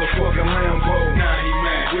that motherfucking Lambo. Nah, he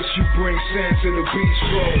mad. Wish you bring sand to the beach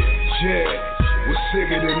road. Yeah, what's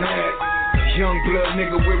sicker than that? Young blood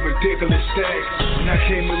nigga with ridiculous stacks. And I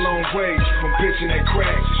came a long way from pitching that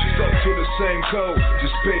crack. Stuck to the same code,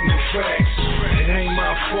 just spitting the facts. It ain't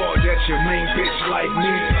my fault that your main bitch like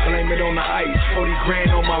me. Blame it on the ice, 40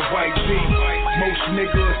 grand on my white tee. Most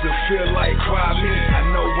niggas that feel like cry me.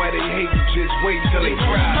 I know why they hate you, just wait till they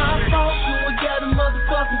cry. Ain't my fault, you ain't got a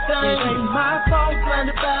motherfucking thing. Ain't my fault,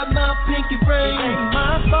 blinded by my pinky ring. Ain't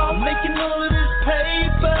my fault, making all of this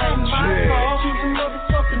paper. Ain't my fault, you some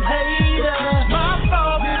motherfucking hater. My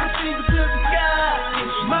fault, middle finger to the sky.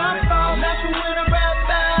 It's my fault, not to win a rap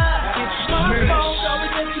by. It's my fault, sorry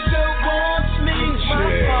that your girl wants me. It's my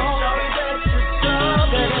fault, sorry that you're dumb.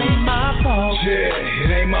 That ain't my fault. Yeah, it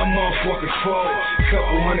ain't my motherfucking fault.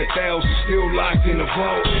 Couple 100,000 still locked in the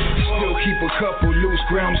vault. Still keep a couple loose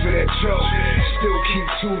grams of that choke. Still keep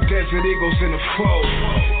 2 Desert Eagles in the fold.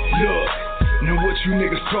 Look. Now what you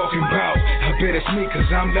niggas talking about? I bet it's me cause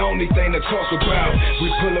I'm the only thing to talk about.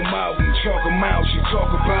 We pull them out and chalk them out, you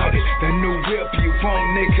talk about it. That new whip you phone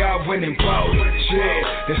nigga, I went and bought it.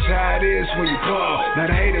 Yeah, that's how it is when you ball. Now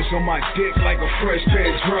the haters on my dick like a fresh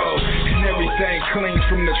pair of drawers. And everything clean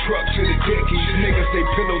from the truck to the dickies. Niggas they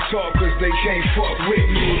pillow talk cause they can't fuck with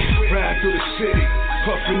me. Ride through the city,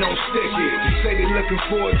 puffin' on sticky. They say they looking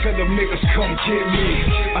forward, tell them niggas come get me.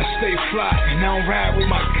 I stay fly and I don't ride with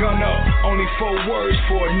my gun up. Only 4 words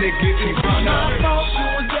for a nigga to run up. Ain't my fault, you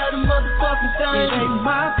ain't got a motherfucking thing. Ain't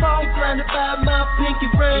my fault, blinded by my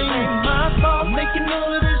pinky ring. Ain't my fault, making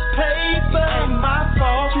all of this paper. Ain't my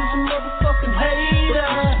fault, you some motherfucking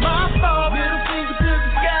hater. My fault, middle finger to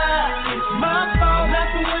the sky. It's my fault, not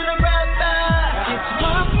to win a rap by. It's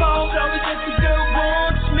my fault, sorry that your girl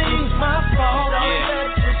wants me. It's my fault, sorry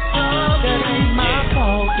that you're dumb. That ain't my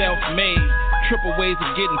fault. Self-made, triple ways of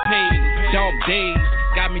getting paid. Dog days.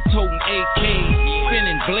 Got me toting AKs,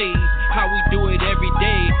 spinning blades, how we do it every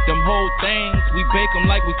day. Them whole things, we bake them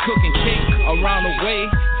like we cooking cake. Around the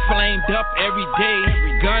way, flamed up every day.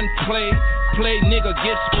 Gunplay, play nigga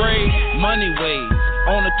get sprayed. Money ways,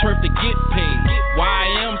 on the turf to get paid.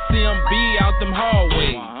 YMCMB out them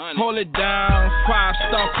hallways. Hold it down,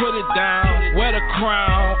 5-star put it down. Wear the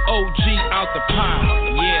crown, OG out the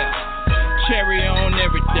pound, yeah. Cherry on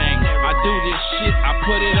everything. I do this shit, I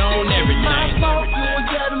put it on everything. Ain't my fault, you ain't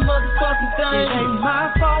got a motherfucking thing. Ain't my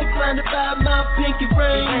fault, blinded by my pinky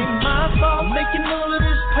ring. Ain't my fault, making all of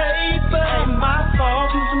this paper. Ain't my fault,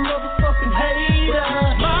 you some motherfucking hater.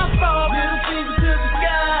 My fault, middle finger to the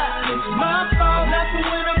sky. It's my fault, not to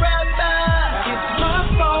win a rap by. It's my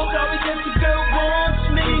fault, sorry that your girl wants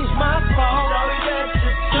me. It's my fault, sorry that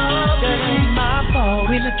you're dumb. That ain't my fault.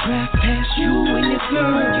 When I drive past you and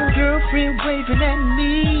your girlfriend waving at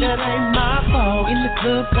me, that ain't my fault. In the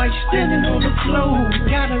club while you standing on the floor,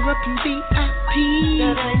 got her up in VIP,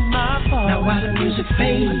 that ain't my fault. Now while the music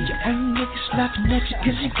fades, your own niggas slapping at you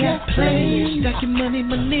cause you got plays. Stack your money,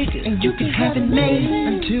 my nigga, and you can have it made.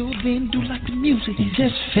 Until then, do like the music,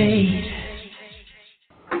 just fade.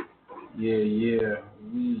 Yeah.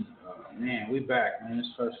 We back, man. It's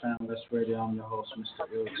First Family Let's Radio. I'm your host,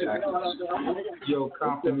 Mr.ILLTACTIKZ. Yo,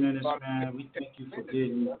 Compton Menace, man. We thank you for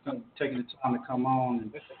taking the time to come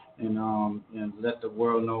on and let the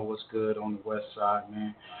world know what's good on the West Side,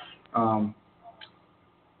 man.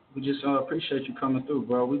 We just appreciate you coming through,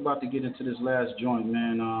 bro. We about to get into this last joint,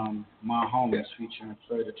 man. My Homies featuring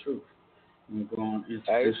Play the Truth. We're going into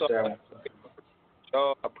this that.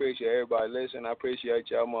 I appreciate everybody listening. I appreciate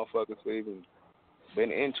y'all motherfuckers for even been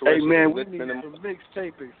interested. Hey, man, we need some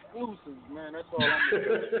mixtape exclusives, man. That's all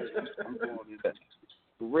I'm doing.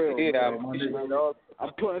 For real, yeah, man.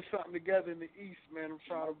 I'm putting something together in the East, man. I'm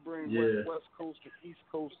trying to bring West Coast and East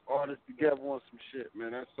Coast artists together on some shit,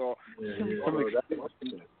 man. That's all.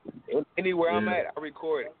 Anywhere I'm at, I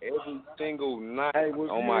record every single night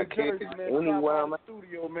on my kids. Anywhere I'm at.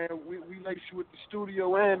 Studio, man. We lace you with the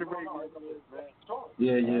studio and the radio, man.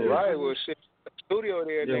 Yeah. Right, well, shit. Studio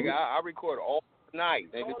there, nigga. I record all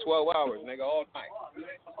night, nigga. 12 hours, nigga, all night.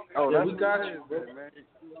 Oh, we got you, man.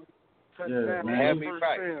 Yeah, man. Have me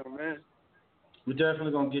right. Man. We're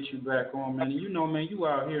definitely gonna get you back on, man. And you know, man, you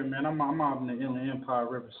out here, man. I'm out in the Inland Empire,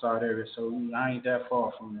 Riverside area, so I ain't that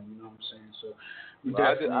far from them. You know what I'm saying? So we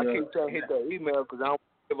definitely. I keep trying to hit that email because I don't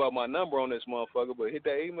give out my number on this motherfucker, but hit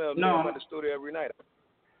that email. No, I'm at the studio every night.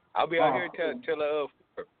 I'll be out here till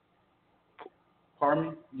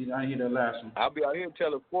Pardon me? I didn't hear that last one. I'll be out here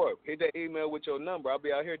till the 4th. Hit that email with your number. I'll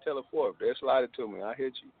be out here till the 4th. They'll slide it to me. I'll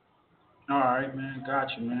hit you. All right, man.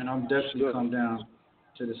 Got you, man. I'm definitely come down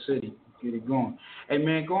to the city. Get it going. Hey,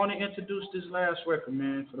 man, go on and introduce this last record,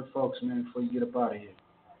 man, for the folks, man, before you get up out of here.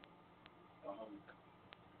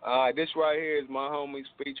 All right, this right here is My Homies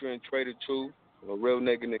featuring Trader Truth, a real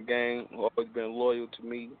nigga in the game who always been loyal to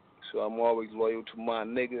me, so I'm always loyal to my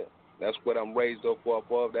nigga. That's what I'm raised up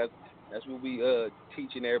off of. That's what we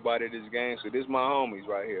teaching everybody this game. So this is My Homies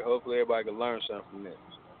right here. Hopefully everybody can learn something from this.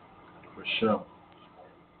 For sure.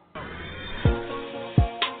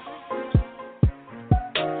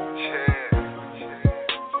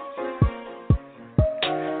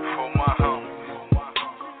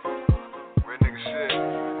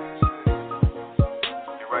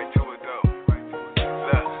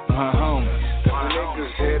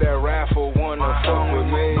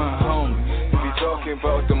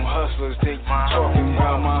 About them hustlers, think you talking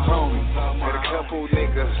about my homies. Had a couple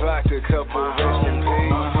niggas locked, a couple rest in peace.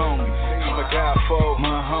 My homies, I'm a guy for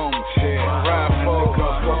my homies, yeah. Ride for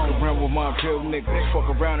fuck around with my real niggas. Fuck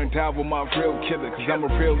around and die with my real killer, cause I'm a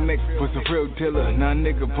real nigga, was a real dealer. Now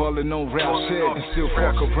nigga ballin' on rap shit, and still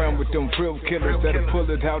fuck around with them real killers that'll pull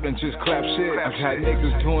it out and just clap shit. I got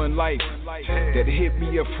niggas doing life that hit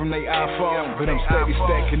me up from their iPhone, but I'm steady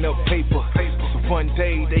stacking up paper. One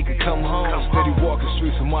day they could come home, steady walking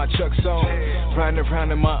streets with my Chucks on, riding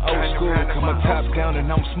around in my old school, cut my top down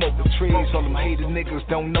and I'm smoking trees. All them hated niggas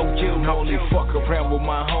don't know you, only fuck around with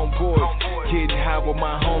my homeboys, getting high with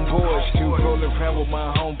my homeboys, still rolling around with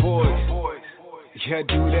my homeboys. Yeah,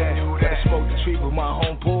 do that. Gotta smoke the tree with my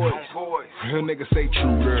homeboys. Real niggas say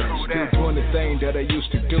true, girl. Still doing the thing that I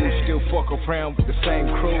used to do. Still fuck around with the same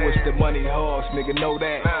crew. It's the money horse, nigga know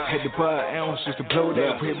that. Had to buy an ounce just to blow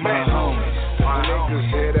that with my homies. My niggas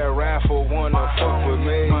hear that rifle, wanna fuck with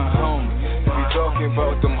me. My homies. Be talking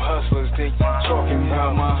about them hustlers, think you talking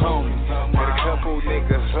about my homies. Had a couple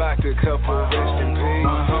niggas locked, a couple rest in peace.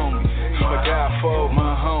 My homies. I'm a guy for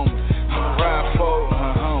my homies. I'm a ride for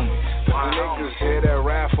my homies. Niggas hear that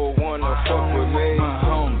rifle, wanna fuck with me. My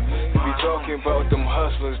homies. Be talking about them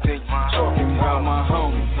hustlers, think you talking about my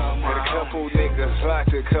homies. Had a couple niggas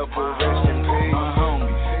locked, a couple rest in peace. My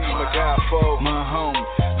homies. I'm a guy for my homies.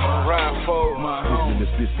 I'm a ride for my homies. This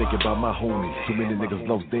bitch thinking about my homies. Too many niggas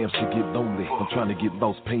lost, damn shit get lonely. I'm trying to get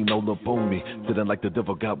lost, pain all up on me. Feeling like the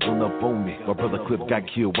devil got one up on me. My brother Cliff got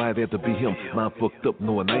killed, why it had to be him? Mine fucked up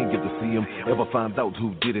knowing I ain't get to see him. Ever find out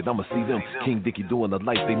who did it, I'ma see them. King Dicky doing the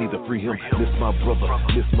life, they need to free him. Miss my brother,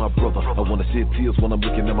 miss my brother. I wanna shed tears when I'm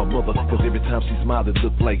looking at my mother, cause every time she smiled it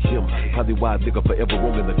looked like him. Probably why a nigga forever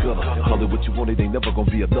wrong in the gutter. Call it what you want, it ain't never gonna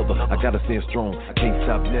be another. I gotta stand strong, I can't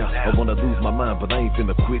stop now. I wanna lose my mind, but I ain't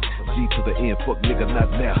finna quit. G to the end, fuck nigga, not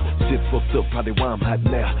now. Shit fucked up, probably why I'm hot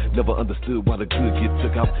now. Never understood why the good get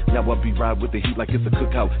took out. Now I be riding with the heat like it's a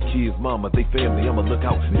cookout. Kids, mama, they family, I'ma look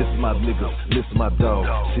out. Miss my niggas, miss my dog.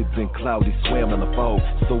 Shit been cloudy, swam in the fog.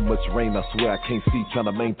 So much rain, I swear I can't see. Trying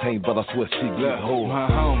to maintain, but I swear she get hold. My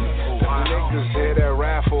homies, my niggas hear that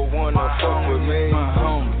rifle, wanna fuck with me. My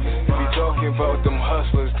homies, be talking about them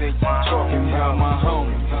hustlers, think you talking about my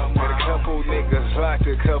homies. Had a couple niggas locked,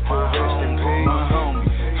 a couple rest in peace. My homies,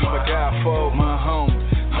 I'm a guy for my homies.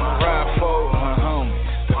 I'm a ride for my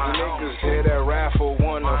homies. My niggas hear that rifle,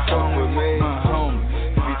 wanna fuck with me. My homies,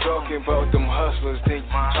 be talking about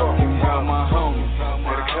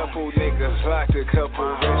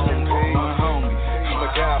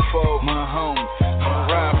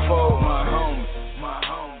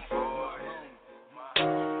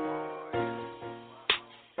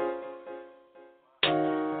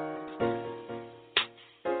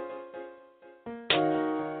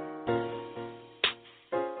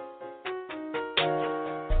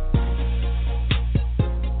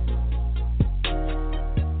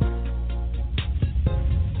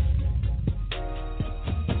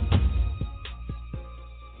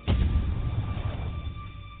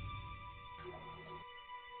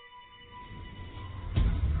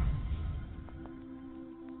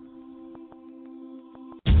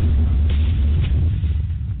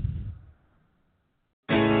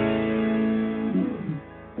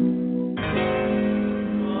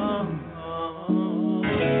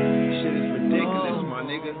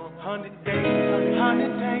 100 days,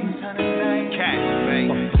 100 days, 100 nights. Cash,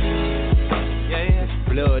 baby. Yeah.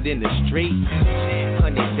 Blood in the street.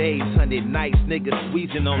 100 days, 100 nights. Niggas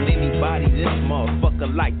squeezing on anybody. This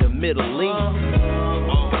motherfucker like the Middle East.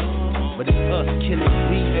 But it's us killing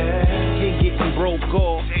we. Can't getting broke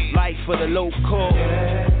off. Life for the local.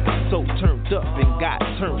 So turned up and got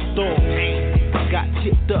turned off. Got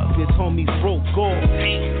chipped up, his homies broke off.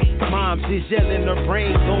 Moms is yelling her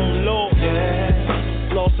brains on low.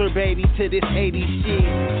 Lost her baby to this 80 shit.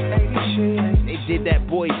 They did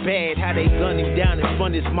that boy bad, how they gunned him down in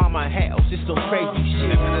front of his mama house. It's some crazy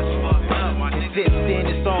shit. And since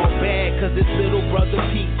then it's all bad, cause his little brother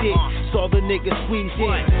peeked it. Saw the nigga squeeze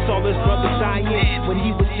in, saw his brother dying when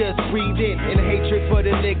he was just breathing. And hatred for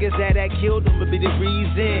the niggas that killed him would be the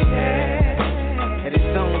reason. And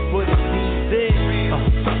it's on for the season.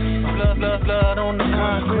 Blood on the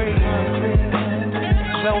concrete.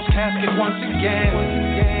 Closed casket once again.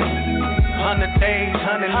 100 days,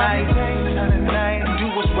 100 nights. Do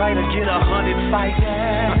what's right or get 100 fights.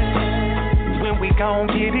 When we gon'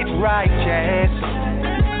 get it right, Jazz.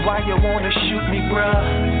 Why you wanna shoot me, bruh?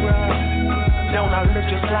 Don't I look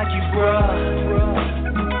just like you, bruh?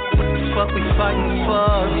 What the fuck we fighting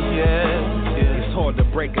for, yeah. It's hard to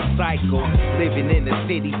break a cycle. Living in a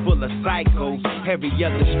city full of psychos. Every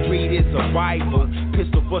other street is a rival.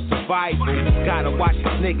 Pistol for survival. Gotta watch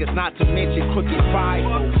these niggas, not to mention crooked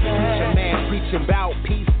Bible. Preacher man preaching about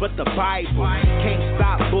peace, but the Bible can't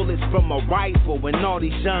stop bullets from a rifle. And all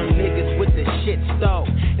these young niggas with the shit stove,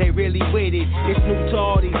 they really with it. It's new to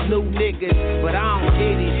all these new niggas, but I don't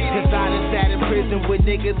get it. Cause I done sat in prison with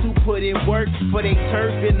niggas who put in work for they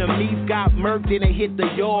turf, and the me's got murked and they hit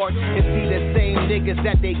the yard. And see the same niggas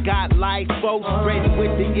that they got life folks ready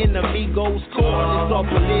with the enemy goes cold. It's all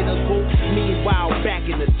political. Meanwhile, back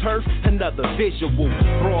in the turf, another visual.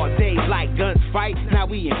 Broad day like guns fight, now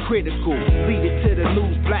we in critical. Lead it to the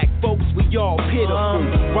news, black folks, we all pitiful.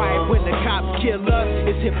 Right when the cops kill us,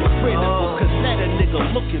 it's hypocritical. Cause let a nigga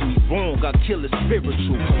look at me wrong, I kill it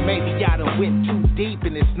spiritual. Maybe I done went too deep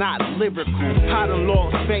and it's not lyrical. I done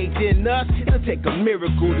lost faith in us, it'll take a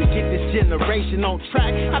miracle to get this generation on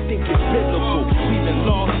track. I think it's biblical. We've been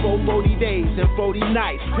lost for 40 days and 40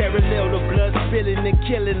 nights. Parallel to blood spilling and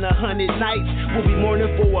killing 100 nights. We'll be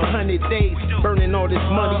mourning for 100 days. Burning all this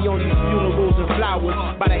money on these funerals and flowers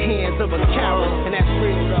by the hands of a coward. And that's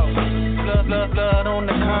real though. Blood on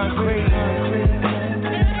the concrete.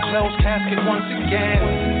 Closed casket once again.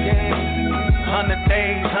 100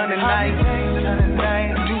 days, 100 nights.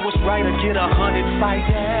 Do what's right or get 100 fights.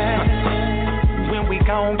 When we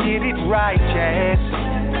gon' get it right, Jazz.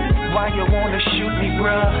 Why you wanna shoot me,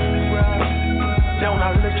 bruh? Don't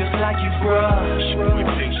I look just like you, bruh?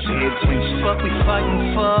 Fuck we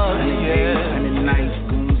fighting for, yeah. 100 nights,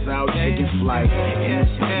 goons out taking flight.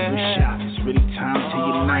 Innocent people shot. It's really time to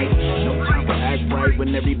unite. No time for act right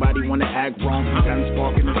when everybody wanna act wrong. Some guns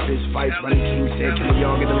sparking and fist fights. Running King said, can we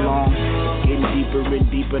all get along? It's getting deeper and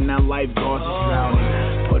deeper. Now lifeguards is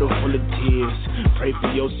drowning. Puddle full of tears. Pray for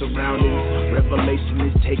your surroundings. Revelation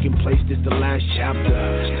is taking place. This the last chapter.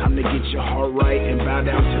 Time to get your heart right and bow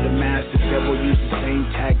down to the master. Devil use the same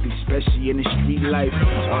tactics, especially in the street life.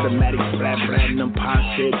 Automatic platinum pie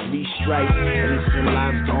said 3 strikes. Innocent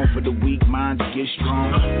lives gone for the weak minds get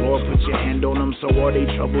strong. Lord, put your hand on them so all their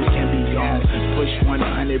troubles can be gone. Push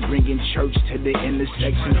 100, bringing church to the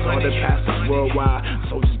intersections. All the pastors worldwide,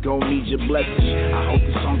 soldiers gon' need your blessing. I hope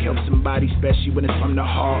this song helps somebody, especially when it's from the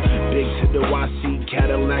heart. Big to the YC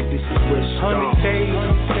Cadillac, this is where it starts. 100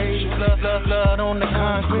 days, blood on the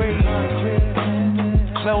concrete.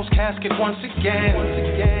 Closed casket once again.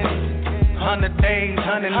 100 days,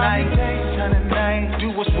 100 nights.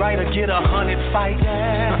 Do what's right or get 100 fights.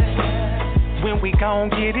 When we gon'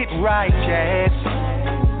 get it right, Jazz.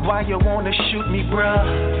 Why you wanna shoot me, bruh?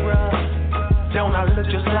 Don't I look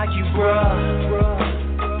just like you, bruh?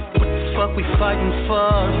 What the fuck we fighting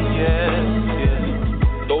for, yeah.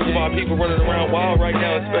 Those of our people running around wild right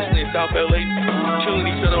now, especially in South LA, killing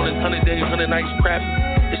each other on this 100 days, 100 nights crap.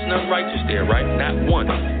 It's none righteous there, right? Not one.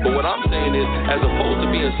 But what I'm saying is, as opposed to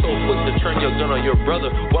being so quick to turn your gun on your brother,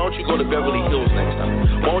 why don't you go to Beverly Hills next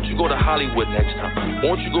time? Why don't you go to Hollywood next time?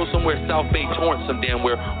 Why don't you go somewhere South Bay, Torrance, some damn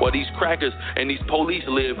where these crackers and these police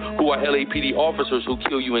live, who are LAPD officers who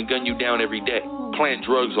kill you and gun you down every day, plant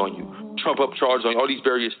drugs on you, trump up charges on you, all these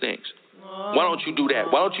various things. Why don't you do that?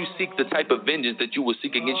 Why don't you seek the type of vengeance that you would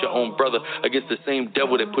seek against your own brother, against the same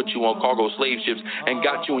devil that put you on cargo slave ships and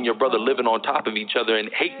got you and your brother living on top of each other and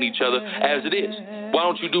hating each other as it is? Why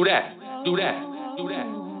don't you do that? Do that. Do that.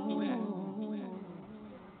 Do that.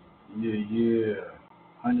 Yeah.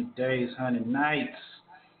 100 days, 100 nights.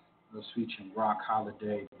 That's featuring Rock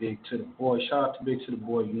Holiday, Big to the Boy. Shout out to Big to the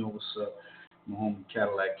Boy. You know what's up. My homie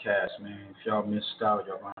Cadillac Cast, man. If y'all missed out,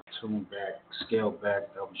 y'all gonna tune back, scale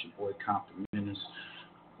back. That was your boy Compton Menace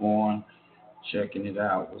on checking it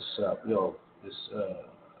out. What's up, yo? This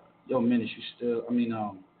Menace, you still?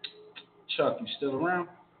 Chuck, you still around?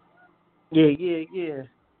 Yeah. You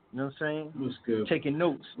know what I'm saying? What's good? Taking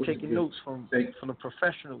notes from the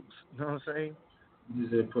professionals. You know what I'm saying? You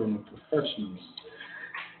said put them professionals.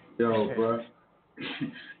 Yo, bro.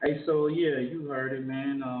 Hey, so yeah, you heard it,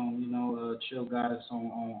 man. Chill got us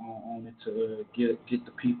on it to get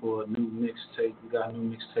the people a new mixtape. We got a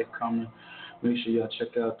new mixtape coming. Make sure y'all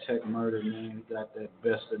check out Tech Murder, man. We got that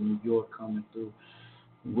Best of New York coming through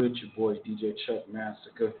with your boy DJ CHUCKMASS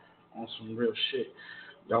on some real shit.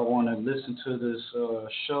 Y'all want to listen to this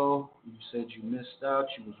show? You said you missed out,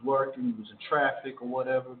 you was working, you was in traffic or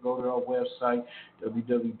whatever. Go to our website,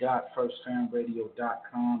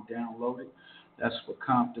 www.firstfamradio.com. Download it. That's for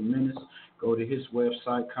Compton Menace. Go to his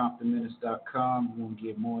website, ComptonMenace.com. You want to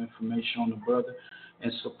get more information on the brother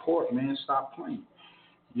and support, man. Stop playing.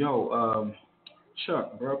 Yo,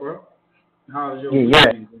 Chuck, bro. How's your week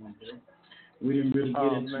been going, bro? We didn't really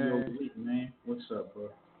get into your week, man. What's up, bro?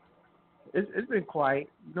 It's been quiet,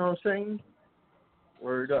 you know what I'm saying?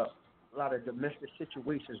 Word up. A lot of domestic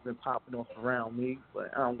situations been popping off around me,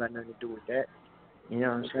 but I don't got nothing to do with that. You know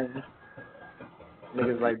what I'm saying?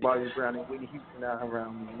 Niggas like Bobby Brown and Whitney Houston out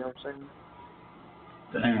around me, you know what I'm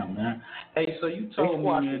saying? Damn, man. Hey, so you told me,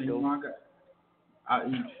 man,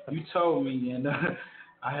 you told me, and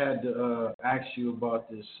I had to ask you about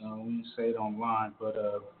this. We didn't say it online,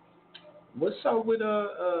 but what's up with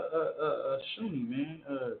Shuni, man?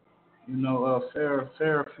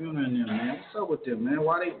 Fair Funeral and them, man. What's up with them, man?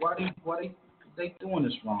 Why they doing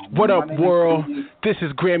this wrong? Man? What up, world? This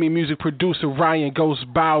is Grammy music producer Ryan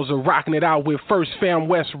Ghost Bowser rocking it out with First Fam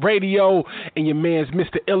West Radio and your man's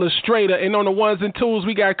Mr. Illustrator. And on the ones and twos,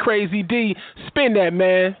 we got Crazy D. Spin that,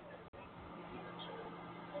 man.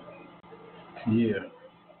 Yeah.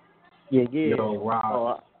 Yo,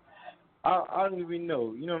 wow. I don't even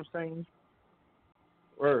know. You know what I'm saying?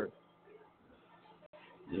 Word.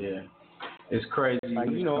 Yeah, it's crazy. Like,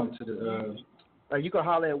 when you come to the like you can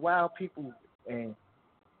holler at wild people and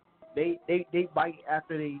they bite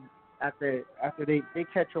after they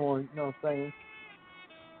catch on. You know what I'm saying?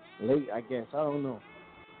 Late, I guess. I don't know.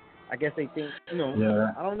 I guess they think,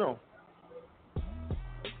 Yeah. I don't know.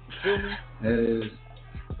 Feel me?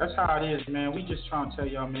 That's how it is, man. We just trying to tell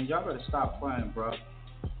y'all, man. Y'all better stop playing, bro.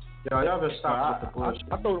 Y'all better stop with the bullshit.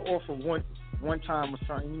 I thought it off for one time or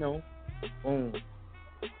something. Boom.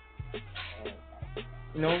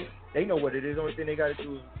 They know what it is. The only thing they got to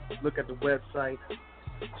do is look at the website,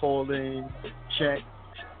 call in, check.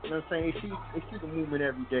 You know what I'm saying? They see the movement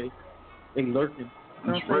every day. They lurking.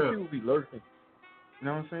 You know what I'm saying? People be lurking. You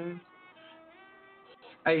know what I'm saying?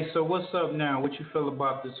 Hey, so what's up now? What you feel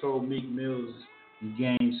about this whole Meek Mill's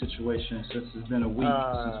game situation since it's been a week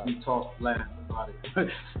since we talked last about it?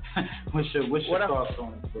 What's your thoughts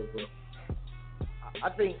on it, bro? I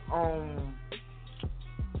think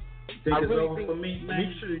Think it's over for Meek,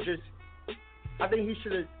 man? I think he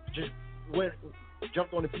should have just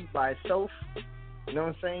jumped on the beat by himself. You know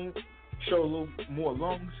what I'm saying? Show a little more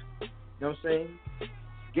lungs. You know what I'm saying?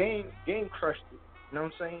 Game crushed it. You know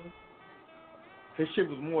what I'm saying? His shit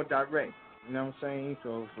was more direct. You know what I'm saying?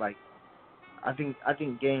 So it's like, I think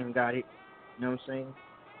Game got it. You know what I'm saying?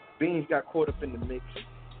 Beans got caught up in the mix.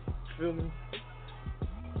 Feel me?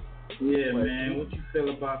 Yeah, but man. What you feel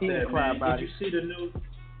about that, man?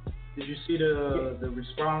 Did you see the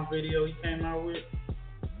response video he came out with?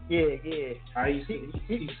 Yeah. He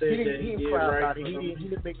said that he did cry right about it. He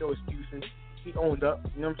didn't make no excuses. He owned up.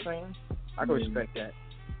 You know what I'm saying? I can respect that.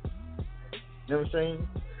 You know what I'm saying?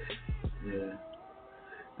 Yeah.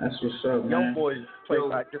 That's what's up, man. Young boys play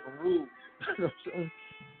by different rules. You know what I'm saying?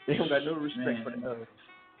 They don't got no respect for the others.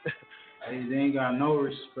 They ain't got no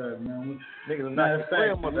respect, man. Niggas are not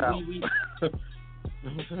grandmother out.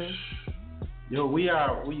 Yo, we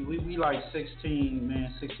like 16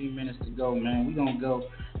 minutes to go, man. We gonna go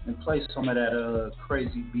and play some of that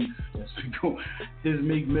crazy beef that's going. His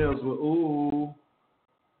Meek Mills with ooh.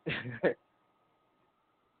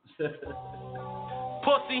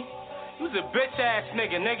 Pussy, you was a bitch ass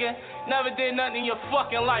nigga. Never did nothing in your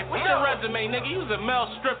fucking life. What's your resume, nigga? You was a male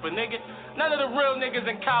stripper, nigga. None of the real niggas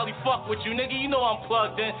in Cali fuck with you, nigga. You know I'm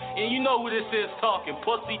plugged in, and you know who this is talking,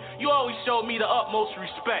 pussy. You always showed me the utmost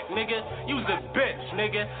respect, nigga. You was a bitch,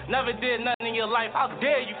 nigga. Never did nothing in your life. How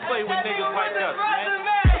dare you play with niggas like us, man?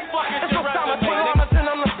 Fuck is your resume, nigga?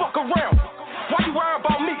 I'm the fuck around. Why you worry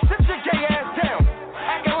about me? Sit your gay ass down.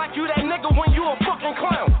 Acting like you that nigga when you a fucking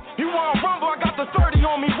clown. You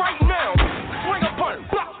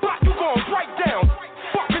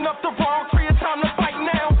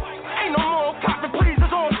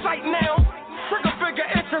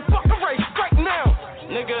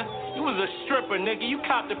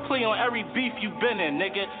you been in,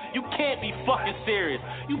 nigga? You can't be fucking serious.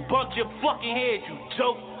 You bumped your fucking head, you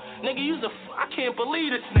joke. Nigga, I can't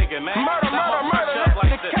believe this nigga, man. Murder, that's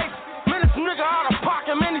like the case. Man, this nigga out of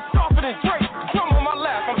pocket, man, he's softer than Drake. Drum on my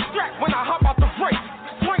lap, I'm strapped when I hop out the race.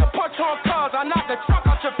 Swing a punch on cars, I knock the truck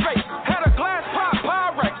out your face. Had a glass pop,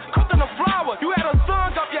 Pyrex, cooked in a flour. You had a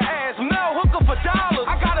sons up your ass, Mel hooker for dollars.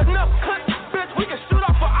 I got enough clips, bitch, we can shoot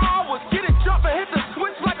up for hours. Get it jumping, hit the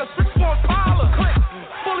switch like a 6-1 Pilot. Click,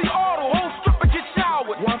 fully auto, whole stripper get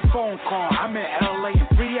showered. One phone call, I'm in LA in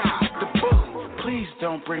 3 hours. The bullet, please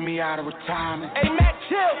don't bring me out of retirement. Hey, Matt,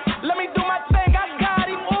 chill, let me do my thing, I got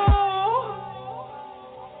him,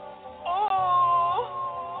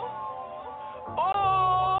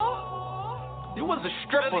 You was a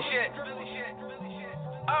stripper.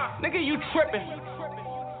 Nigga, you tripping.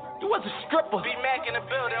 You was a stripper. B-Mac in the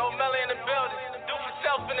building, old Melly in the building, do for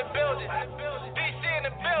self in the building, DC in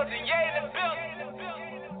the building, yeah in the building.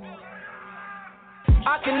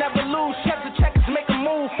 I can never lose, checks and checkers make a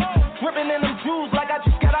move. Dripping in them jewels like I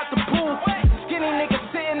just got out the pool. Skinny niggas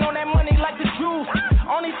sitting on that money like the Jews.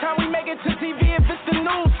 Only time we make it to TV if it's the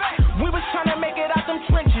news. We was trying to make it out them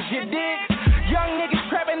trenches, you dig? Young niggas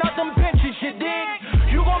trapping out them benches, you dig?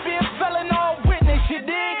 You gon' be a felon or a witness, you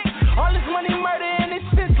dig? All this money murder and it's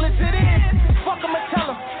senseless, it is. Fuck 'em and tell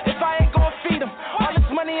 'em if I ain't gon' feed 'em. All this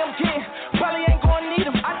money I'm getting, probably ain't gon' need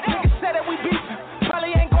 'em. Niggas said that we beefin',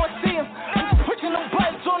 probably ain't gon' see 'em. I'm just pushing them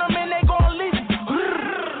buttons on 'em and they gon' leave 'em.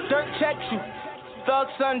 Dirt checked you, Thug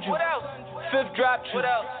sunned you, Fifth dropped you,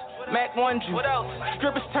 Mac won you. What else?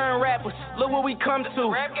 Strippers turn rappers, look what we come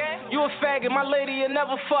to. You a faggot, my lady will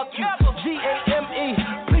never fuck you. G-A-M-E,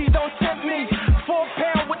 please don't tempt me. 4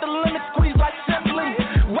 pound with the limit squeeze like Simply.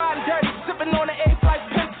 Riding dirty, sipping on the A like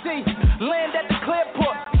Pimp C. Land at the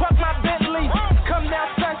Clearport, fuck my Bentley. Come down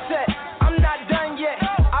Sunset, I'm not done yet.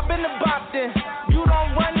 I've been to Boston, you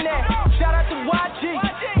don't run that. Shout out to YG,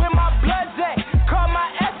 where my blood's at. Call my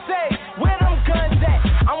essay, where them guns at.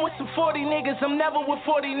 I'm with some 40 niggas, I'm never with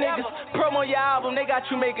 40 niggas. Promo your album, they got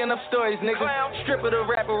you making up stories, nigga. Stripper the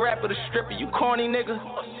rapper, rapper the stripper, you corny nigga.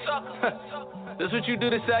 That's what you do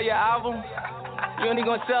to sell your album? You only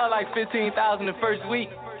gonna sell like 15,000 the first week.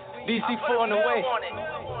 DC4 on the way.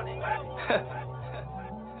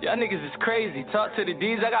 Y'all niggas is crazy. Talk to the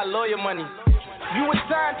D's, I got lawyer money. You was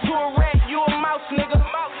signed to a rat, you a mouse nigga.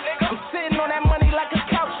 I'm sitting on that money like a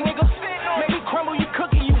couch nigga. Make me crumble you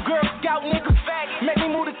cookie, you Girl Scout nigga. Make me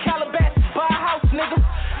move to Calabasas, buy a house nigga.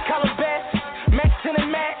 Calabasas, Maxton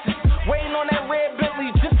and Maxes. Waiting on that red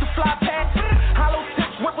Bentley just to fly past it. Hollow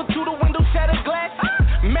tips ripple through the window, shattered glass.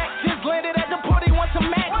 Max just landed at the port, he wants some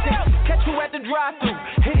Maxton. Catch you at the drive-thru,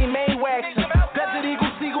 hit him Maywaxon. Desert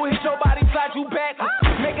Eagle, Seagull, hit your body, slide you back.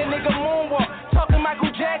 Make a nigga moonwalk, talking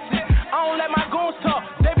Michael Jackson. I don't let my goons talk,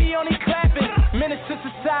 they be only clapping. Menace to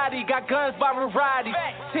society, got guns by variety.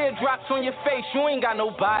 Teardrops on your face, you ain't got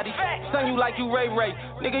no body. Son you like you Ray Ray,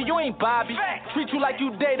 nigga you ain't Bobby. Treat you like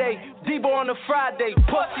you Day Day, Debo on a Friday.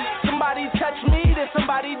 Pussy, somebody touch me, then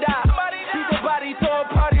somebody die. Beat the body, throw a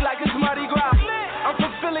party like it's Mardi Gras. I'm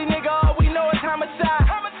from Philly, nigga, all we know is homicide.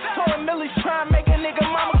 Throwing millies, trying to make a nigga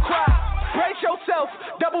mama cry. Brace yourself,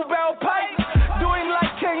 double barrel pipe. Do him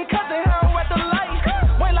like King Cousin, hell at the light.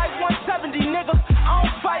 Wait like 170, nigga, I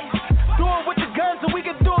don't fight. Do it with the guns and we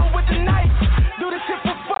can do it with the knife. Do this shit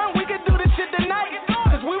for fun, we can do this shit tonight.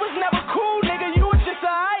 Cause we was never cool, nigga, you was just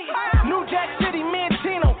a hype. New Jack City, me and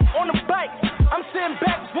Tino on the bike. I'm sitting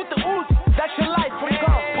back with the Uzi, that's your life, I'm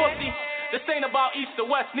gone, pussy. This ain't about East or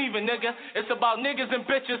West neither, nigga. It's about niggas and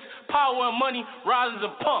bitches, power and money, riders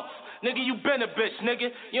and punks. Nigga, you been a bitch, nigga.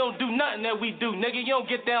 You don't do nothing that we do, nigga. You don't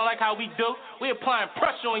get down like how we do. We applying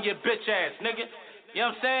pressure on your bitch ass, nigga. You know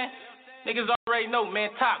what I'm saying? Niggas already know, man.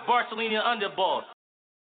 Top, Barcelona, underball.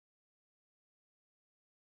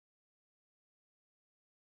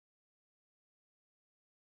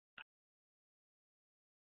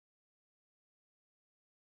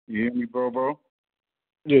 You hear me, bro?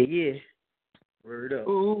 Yeah. Word up.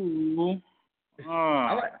 Ooh.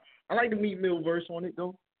 I like the Meek Mill verse on it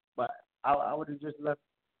though, but I would have just left.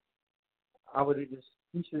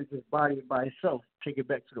 He should have just body it by himself. Take it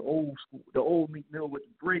back to the old school, the old Meek Mill with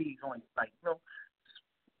the braids on it, like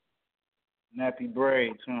nappy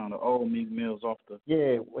braids, the old Meek Mills off the.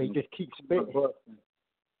 Yeah, where he just keeps spitting. You know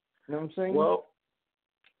what I'm saying? Well,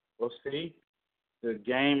 see, the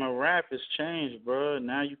game of rap has changed, bro.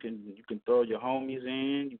 Now you can throw your homies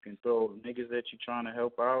in, you can throw niggas that you're trying to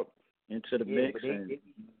help out into the mix, and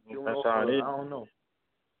that's how it is. I don't know.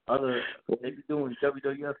 They be doing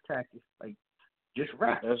WWF tactics, like just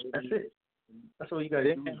rap. That's it. That's all you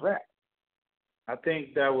gotta do is rap. I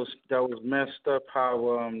think that was messed up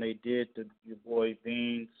how they did your boy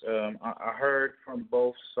Beans. I heard from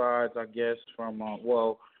both sides, I guess, from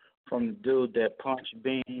the dude that punched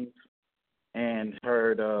Beans, and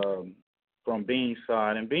heard from Beans'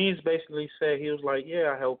 side. And Beans basically said he was like,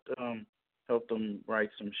 "Yeah, I helped him write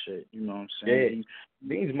some shit." You know what I'm saying? Yeah,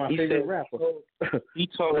 Beans my favorite rapper. He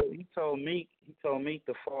told Meek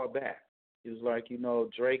to fall back. He was like,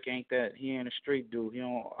 Drake ain't that. He ain't a street dude. He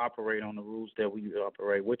don't operate on the rules that we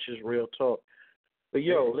operate, which is real talk. But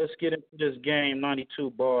let's get into this game. 92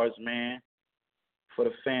 bars, man, for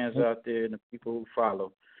the fans out there and the people who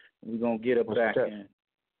follow. We're gonna get it back in.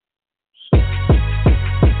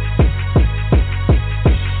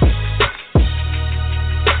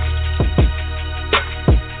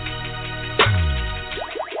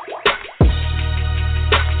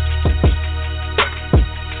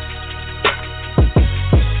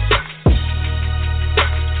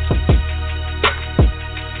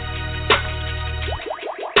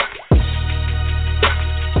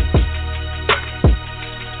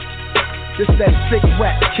 This that sick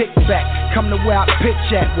rap, kickback. Come to where I pitch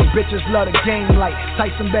at, where bitches love the game like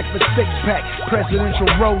Tyson Beck for six-pack. Presidential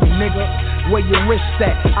road, nigga, where your wrist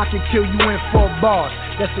at? I can kill you in 4 bars,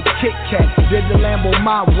 that's a Kit Kat. Did the Lambo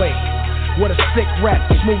my way. What a sick rap,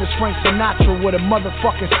 smooth as Frank Sinatra with a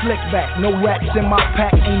motherfucking slick back. No rats in my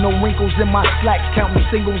pack, ain't no wrinkles in my slacks. Counting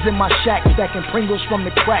singles in my shack, stacking Pringles from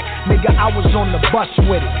the crack. Nigga, I was on the bus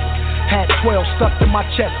with it. Had 12 stuck to my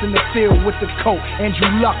chest in the field with the coat.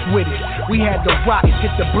 Andrew Luck with it. We had the rock,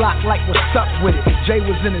 hit the block like we're stuck with it. Jay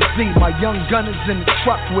was in the Z, my young gunners in the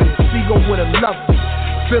truck with it. Seagull would've loved it.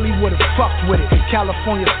 Philly would've fucked with it.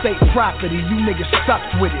 California state property, you niggas stuck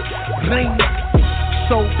with it. Ring.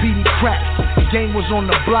 Sold PD crap. Game was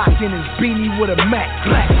on the block in his beanie with a Mac.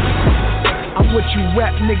 Black. I'm what you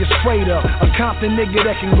rap niggas afraid of. A Compton nigga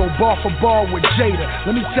that can go ball for ball with Jada.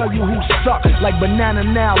 Let me tell you who suck like banana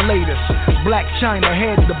now laters. Black China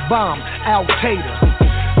had the bomb,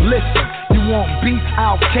 Al-Qaeda. Listen, you want beef,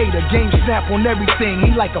 Al-Qaeda. Game snap on everything,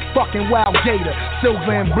 he like a fucking wild gator.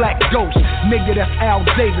 Silver and black ghost, nigga that's Al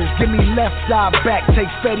Davis. Give me left eye back,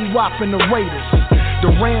 take Fetty Wap and the Raiders. The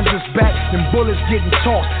Rams is back, them bullets getting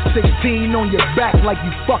tossed. 16 on your back like you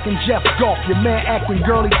fucking Jeff Goff. Your man acting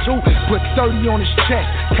girly too, put 30 on his chest.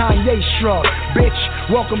 Kanye shrug, bitch,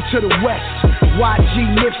 welcome to the West.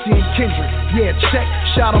 YG, Nipsey, and Kendrick, yeah, check,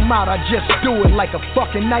 shout them out, I just do it like a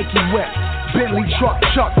fucking Nike rep. Bentley truck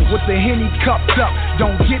chuck with the Henny cupped up.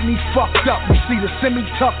 Don't get me fucked up, you see the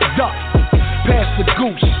semi-tucked duck. Pass the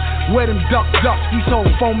goose. Where them ducks, these hoes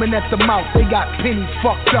foaming at the mouth, they got pennies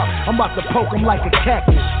fucked up. I'm about to poke them like a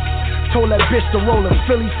cactus. Told that bitch to roll a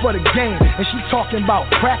Philly for the game, and she talking about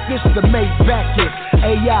practice, the made back is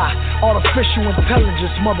AI, artificial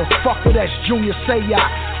intelligence, motherfucker, that's Junior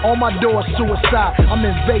Seiyai. On my door, suicide, I'm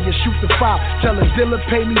in Vegas, shoot the fire. Tell a dealer,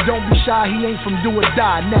 pay me, don't be shy, he ain't from do or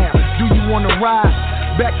die. Now, do you wanna ride?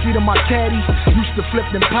 Backseat of my caddy, used to flip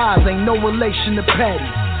them pies, ain't no relation to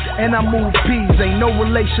Patty. And I move peas, ain't no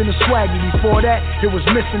relation to Swaggy. Before that, it was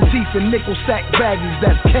missing teeth and nickel sack baggies.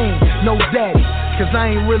 That's Kane, no daddy. Cause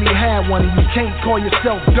I ain't really had one, and you can't call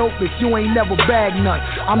yourself dope if you ain't never bagged none.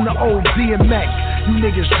 I'm the old DMX, you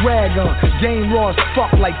niggas drag on. Game raw as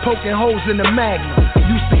fuck like poking holes in the Magnum.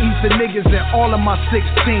 Used to eat the niggas in all of my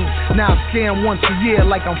 16. Now I scam once a year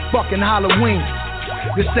like I'm fucking Halloween.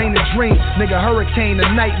 This ain't a dream, nigga, hurricane, a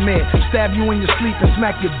nightmare. Stab you in your sleep and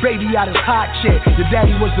smack your baby out his hot chair. Your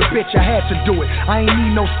daddy was a bitch, I had to do it. I ain't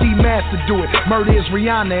need no ski mask to do it. Murder is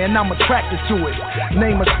Rihanna and I'm attracted to it.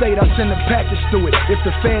 Name a state, I send a package through it. If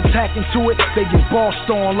the feds hack into it, they get bossed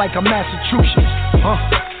on like a Massachusetts.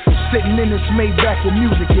 Sitting in this Maybach with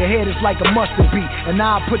music, your head is like a mustard beat, and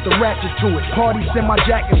now I put the ratchet to it. Party send my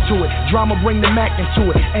jackets to it, drama bring the Mac into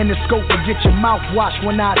it, and the scope will get your mouth washed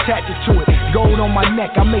when I attach it to it. Gold on my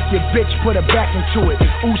neck, I make your bitch put her back into it.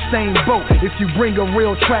 Usain Bolt, if you bring a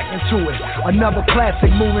real track into it. Another classic,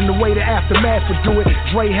 moving the way the Aftermath would do it.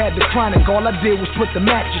 Dre had the Chronic, all I did was put the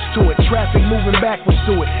matches to it. Traffic moving backwards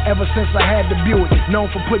to it, ever since I had the Buick. Known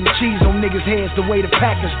for putting cheese on niggas' heads the way the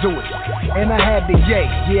Packers do it. And I had the Yay,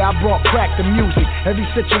 yeah, I brought crack to music. Every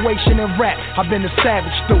situation in rap, I've been a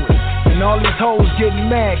savage through it. And all these hoes getting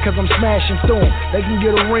mad cause I'm smashing through them. They can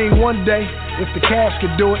get a ring one day if the cash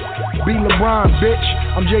could do it. Be LeBron, bitch.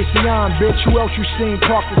 I'm JCon, bitch. Who else you seen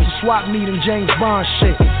parked at the swap meet in James Bond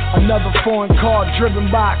shit? Another foreign car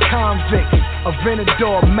driven by a convict. A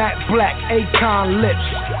Venador, matte black, Akon lips.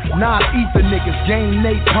 Nah, ether niggas, game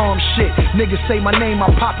napalm shit. Niggas say my name,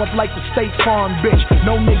 I pop up like the State Farm, bitch.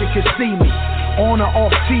 No nigga can see me. On or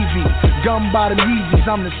off TV, gum by the Yeezys,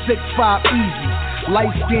 I'm the 6'5 easy.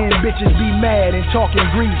 Light-skinned bitches be mad and talking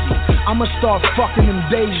greasy. I'ma start fucking them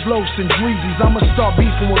Dej Loafs and Dreezies. I'ma start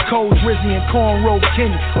beefing with Cole Drizzy and Cornrow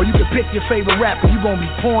Kenny. Or you can pick your favorite rapper, you gon' be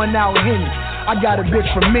pouring out Henny. I got a bitch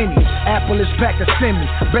from Minnie, Apple is pack a semi.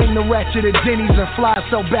 Bang the ratchet at Denny's and fly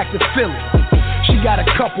herself back to Philly. She got a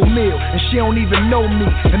couple mil, and she don't even know me.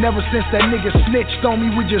 And ever since that nigga snitched on me,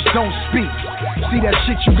 we just don't speak. See that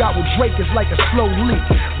shit you got with Drake is like a slow leak.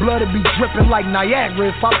 Blood'll be dripping like Niagara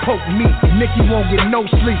if I poke me. Nicki won't get no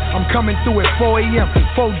sleep. I'm coming through at 4 a.m.,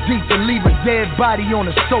 4 deep, and leave a dead body on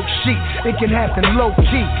a soaked sheet. It can happen low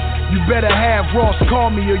key. You better have Ross call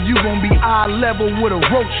me, or you gon' be eye level with a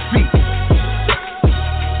roach feet.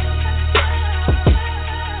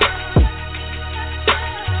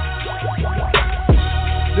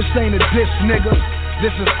 This ain't a diss, nigga.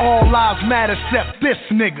 This is all lives matter except this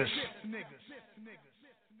niggas.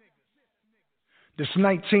 This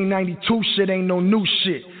 1992 shit ain't no new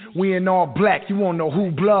shit. We in all black, you won't know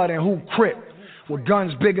who blood and who crip. With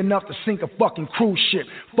guns big enough to sink a fucking cruise ship.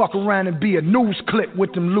 Fuck around and be a news clip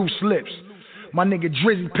with them loose lips. My nigga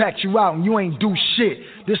Drizzy packed you out and you ain't do shit.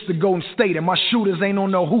 This the Golden State and my shooters ain't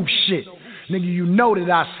on no hoop shit. Nigga, you know that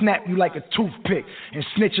I snap you like a toothpick. And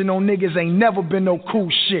snitching on niggas ain't never been no cool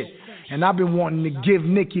shit. And I've been wanting to give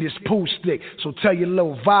Nicki this pool stick. So tell your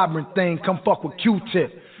little vibrant thing, come fuck with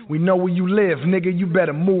Q-Tip. We know where you live, nigga. You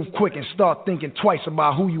better move quick and start thinking twice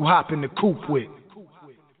about who you hop in the coupe with.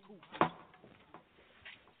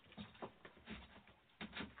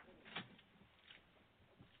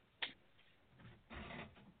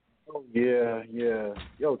 Oh, yeah.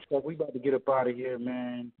 Yo, Chuck, we about to get up out of here,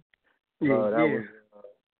 man. That was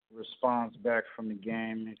a response back from the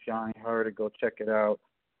game. If y'all ain't heard it, go check it out.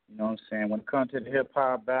 You know what I'm saying? When it comes to the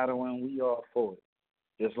hip-hop battling, we all for it.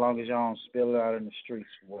 Just as long as y'all don't spill it out in the streets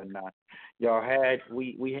and whatnot.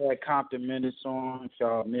 We had Compton Menace on. If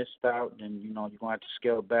y'all missed out, then, you know, you're going to have to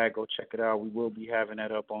scale back. Go check it out. We will be having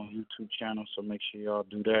that up on YouTube channel, so make sure y'all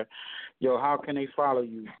do that. Yo, how can they follow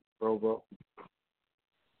you, bro?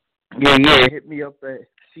 Yeah, hit me up at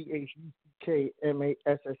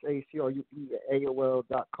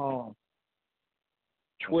CHUKMASSACRUE@AOL.com.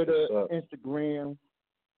 Twitter, Instagram,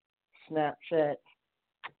 Snapchat,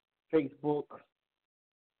 Facebook,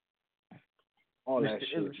 all that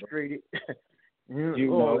shit. Illustrated.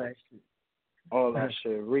 All that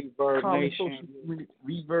shit. Reverb Nation.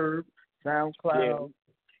 Reverb, SoundCloud.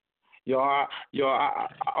 Yeah. Yo, I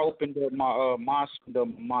opened up my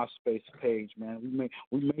MySpace page, man.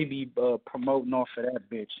 We may be promoting off of that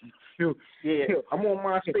bitch. Yeah, I'm on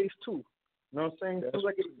MySpace too. You know what I'm saying? As soon as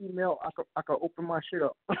I get an email, I can open my shit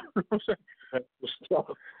up.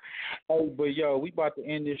 Hey, but yo, we about to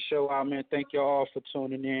end this show out, man. Thank y'all all for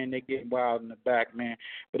tuning in. They getting wild in the back, man.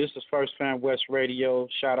 But this is First Fam West Radio.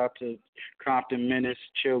 Shout out to Compton Menace,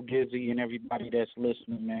 Chill Gizzy, and everybody that's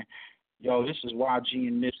listening, man. Yo, this is YG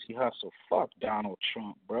and Nipsey Hussle. Fuck Donald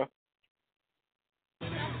Trump, bro.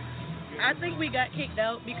 I think we got kicked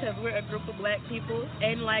out because we're a group of black people,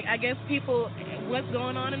 and like I guess people, what's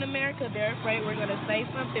going on in America, they're afraid we're gonna say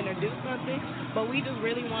something or do something, but we just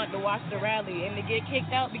really want to watch the rally, and to get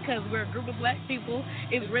kicked out because we're a group of black people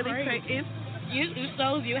is really crazy. It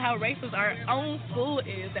shows you how racist our own school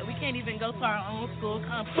is, that we can't even go to our own school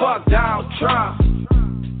complex. Fuck Donald Trump.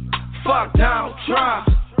 Fuck Donald Trump.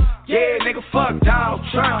 Yeah, nigga, fuck Donald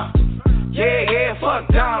Trump. Yeah, fuck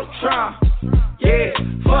Donald Trump. Yeah,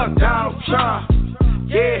 fuck Donald Trump.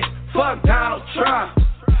 Yeah, fuck Donald Trump.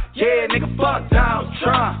 Yeah, nigga, fuck Donald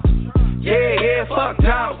Trump. Yeah, fuck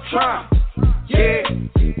Donald Trump. Yeah.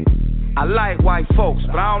 I like white folks,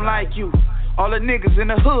 but I don't like you. All the niggas in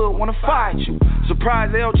the hood wanna fight you.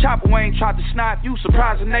 Surprised El Chapo ain't tried to snipe you.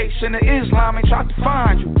 Surprised the nation of Islam ain't tried to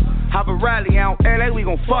find you. Have a rally out LA, we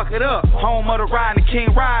gon' fuck it up. Home of the ride and the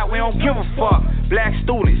King ride, we don't give a fuck. Black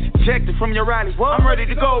students, ejected from your rallies. What? I'm ready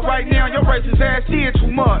to go right now, your racist ass did too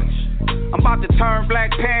much. I'm about to turn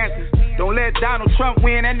Black Panther. Don't let Donald Trump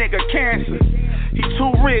win, that nigga cancer. He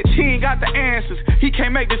too rich, he ain't got the answers. He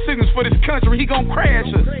can't make decisions for this country, he gon' crash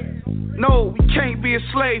us. No, we can't be a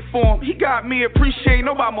slave for him. He got me appreciating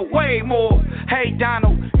Obama way more. Hey,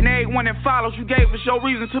 Donald, and everyone that follows, you gave us your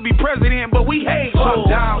reason to be president, but we hate you. Fuck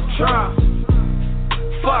Donald Trump.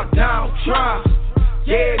 Fuck Donald Trump.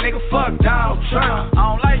 Yeah, nigga, fuck Donald Trump. I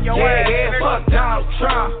don't like your ass. Yeah, fuck Donald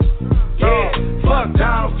Trump. Yeah, fuck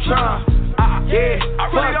Donald Trump.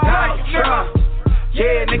 Fuck Donald Trump.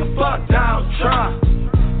 Yeah, nigga, fuck Donald Trump.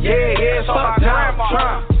 Yeah, fuck Donald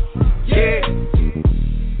Trump. Yeah.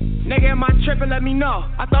 Nigga, am I tripping? Let me know.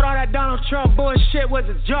 I thought all that Donald Trump bullshit was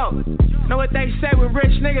a joke. Know what they say when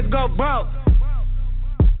rich niggas go broke?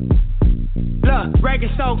 Look, Yeah, Reagan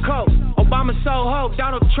sold coke, Obama sold hope,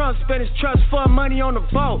 Donald Trump spent his trust fund money on the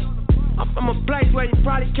vote. I'm from a place where you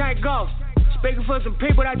probably can't go. Speaking for some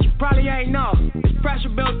people that you probably ain't know. There's pressure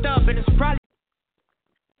built up and it's probably...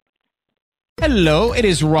 Hello, it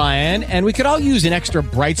is Ryan, and we could all use an extra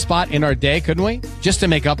bright spot in our day, couldn't we? Just to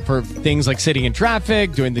make up for things like sitting in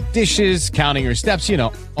traffic, doing the dishes, counting your steps, you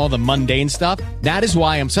know, all the mundane stuff. That is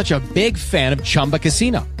why I'm such a big fan of Chumba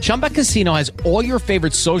Casino. Chumba Casino has all your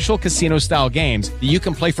favorite social casino-style games that you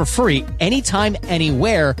can play for free anytime,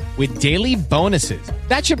 anywhere with daily bonuses.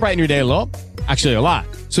 That should brighten your day a little. Actually, a lot.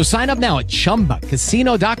 So sign up now at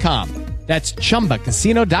ChumbaCasino.com. That's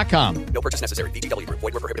ChumbaCasino.com. No purchase necessary. VGW Group.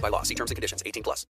 Void where prohibited by law. See terms and conditions. 18+.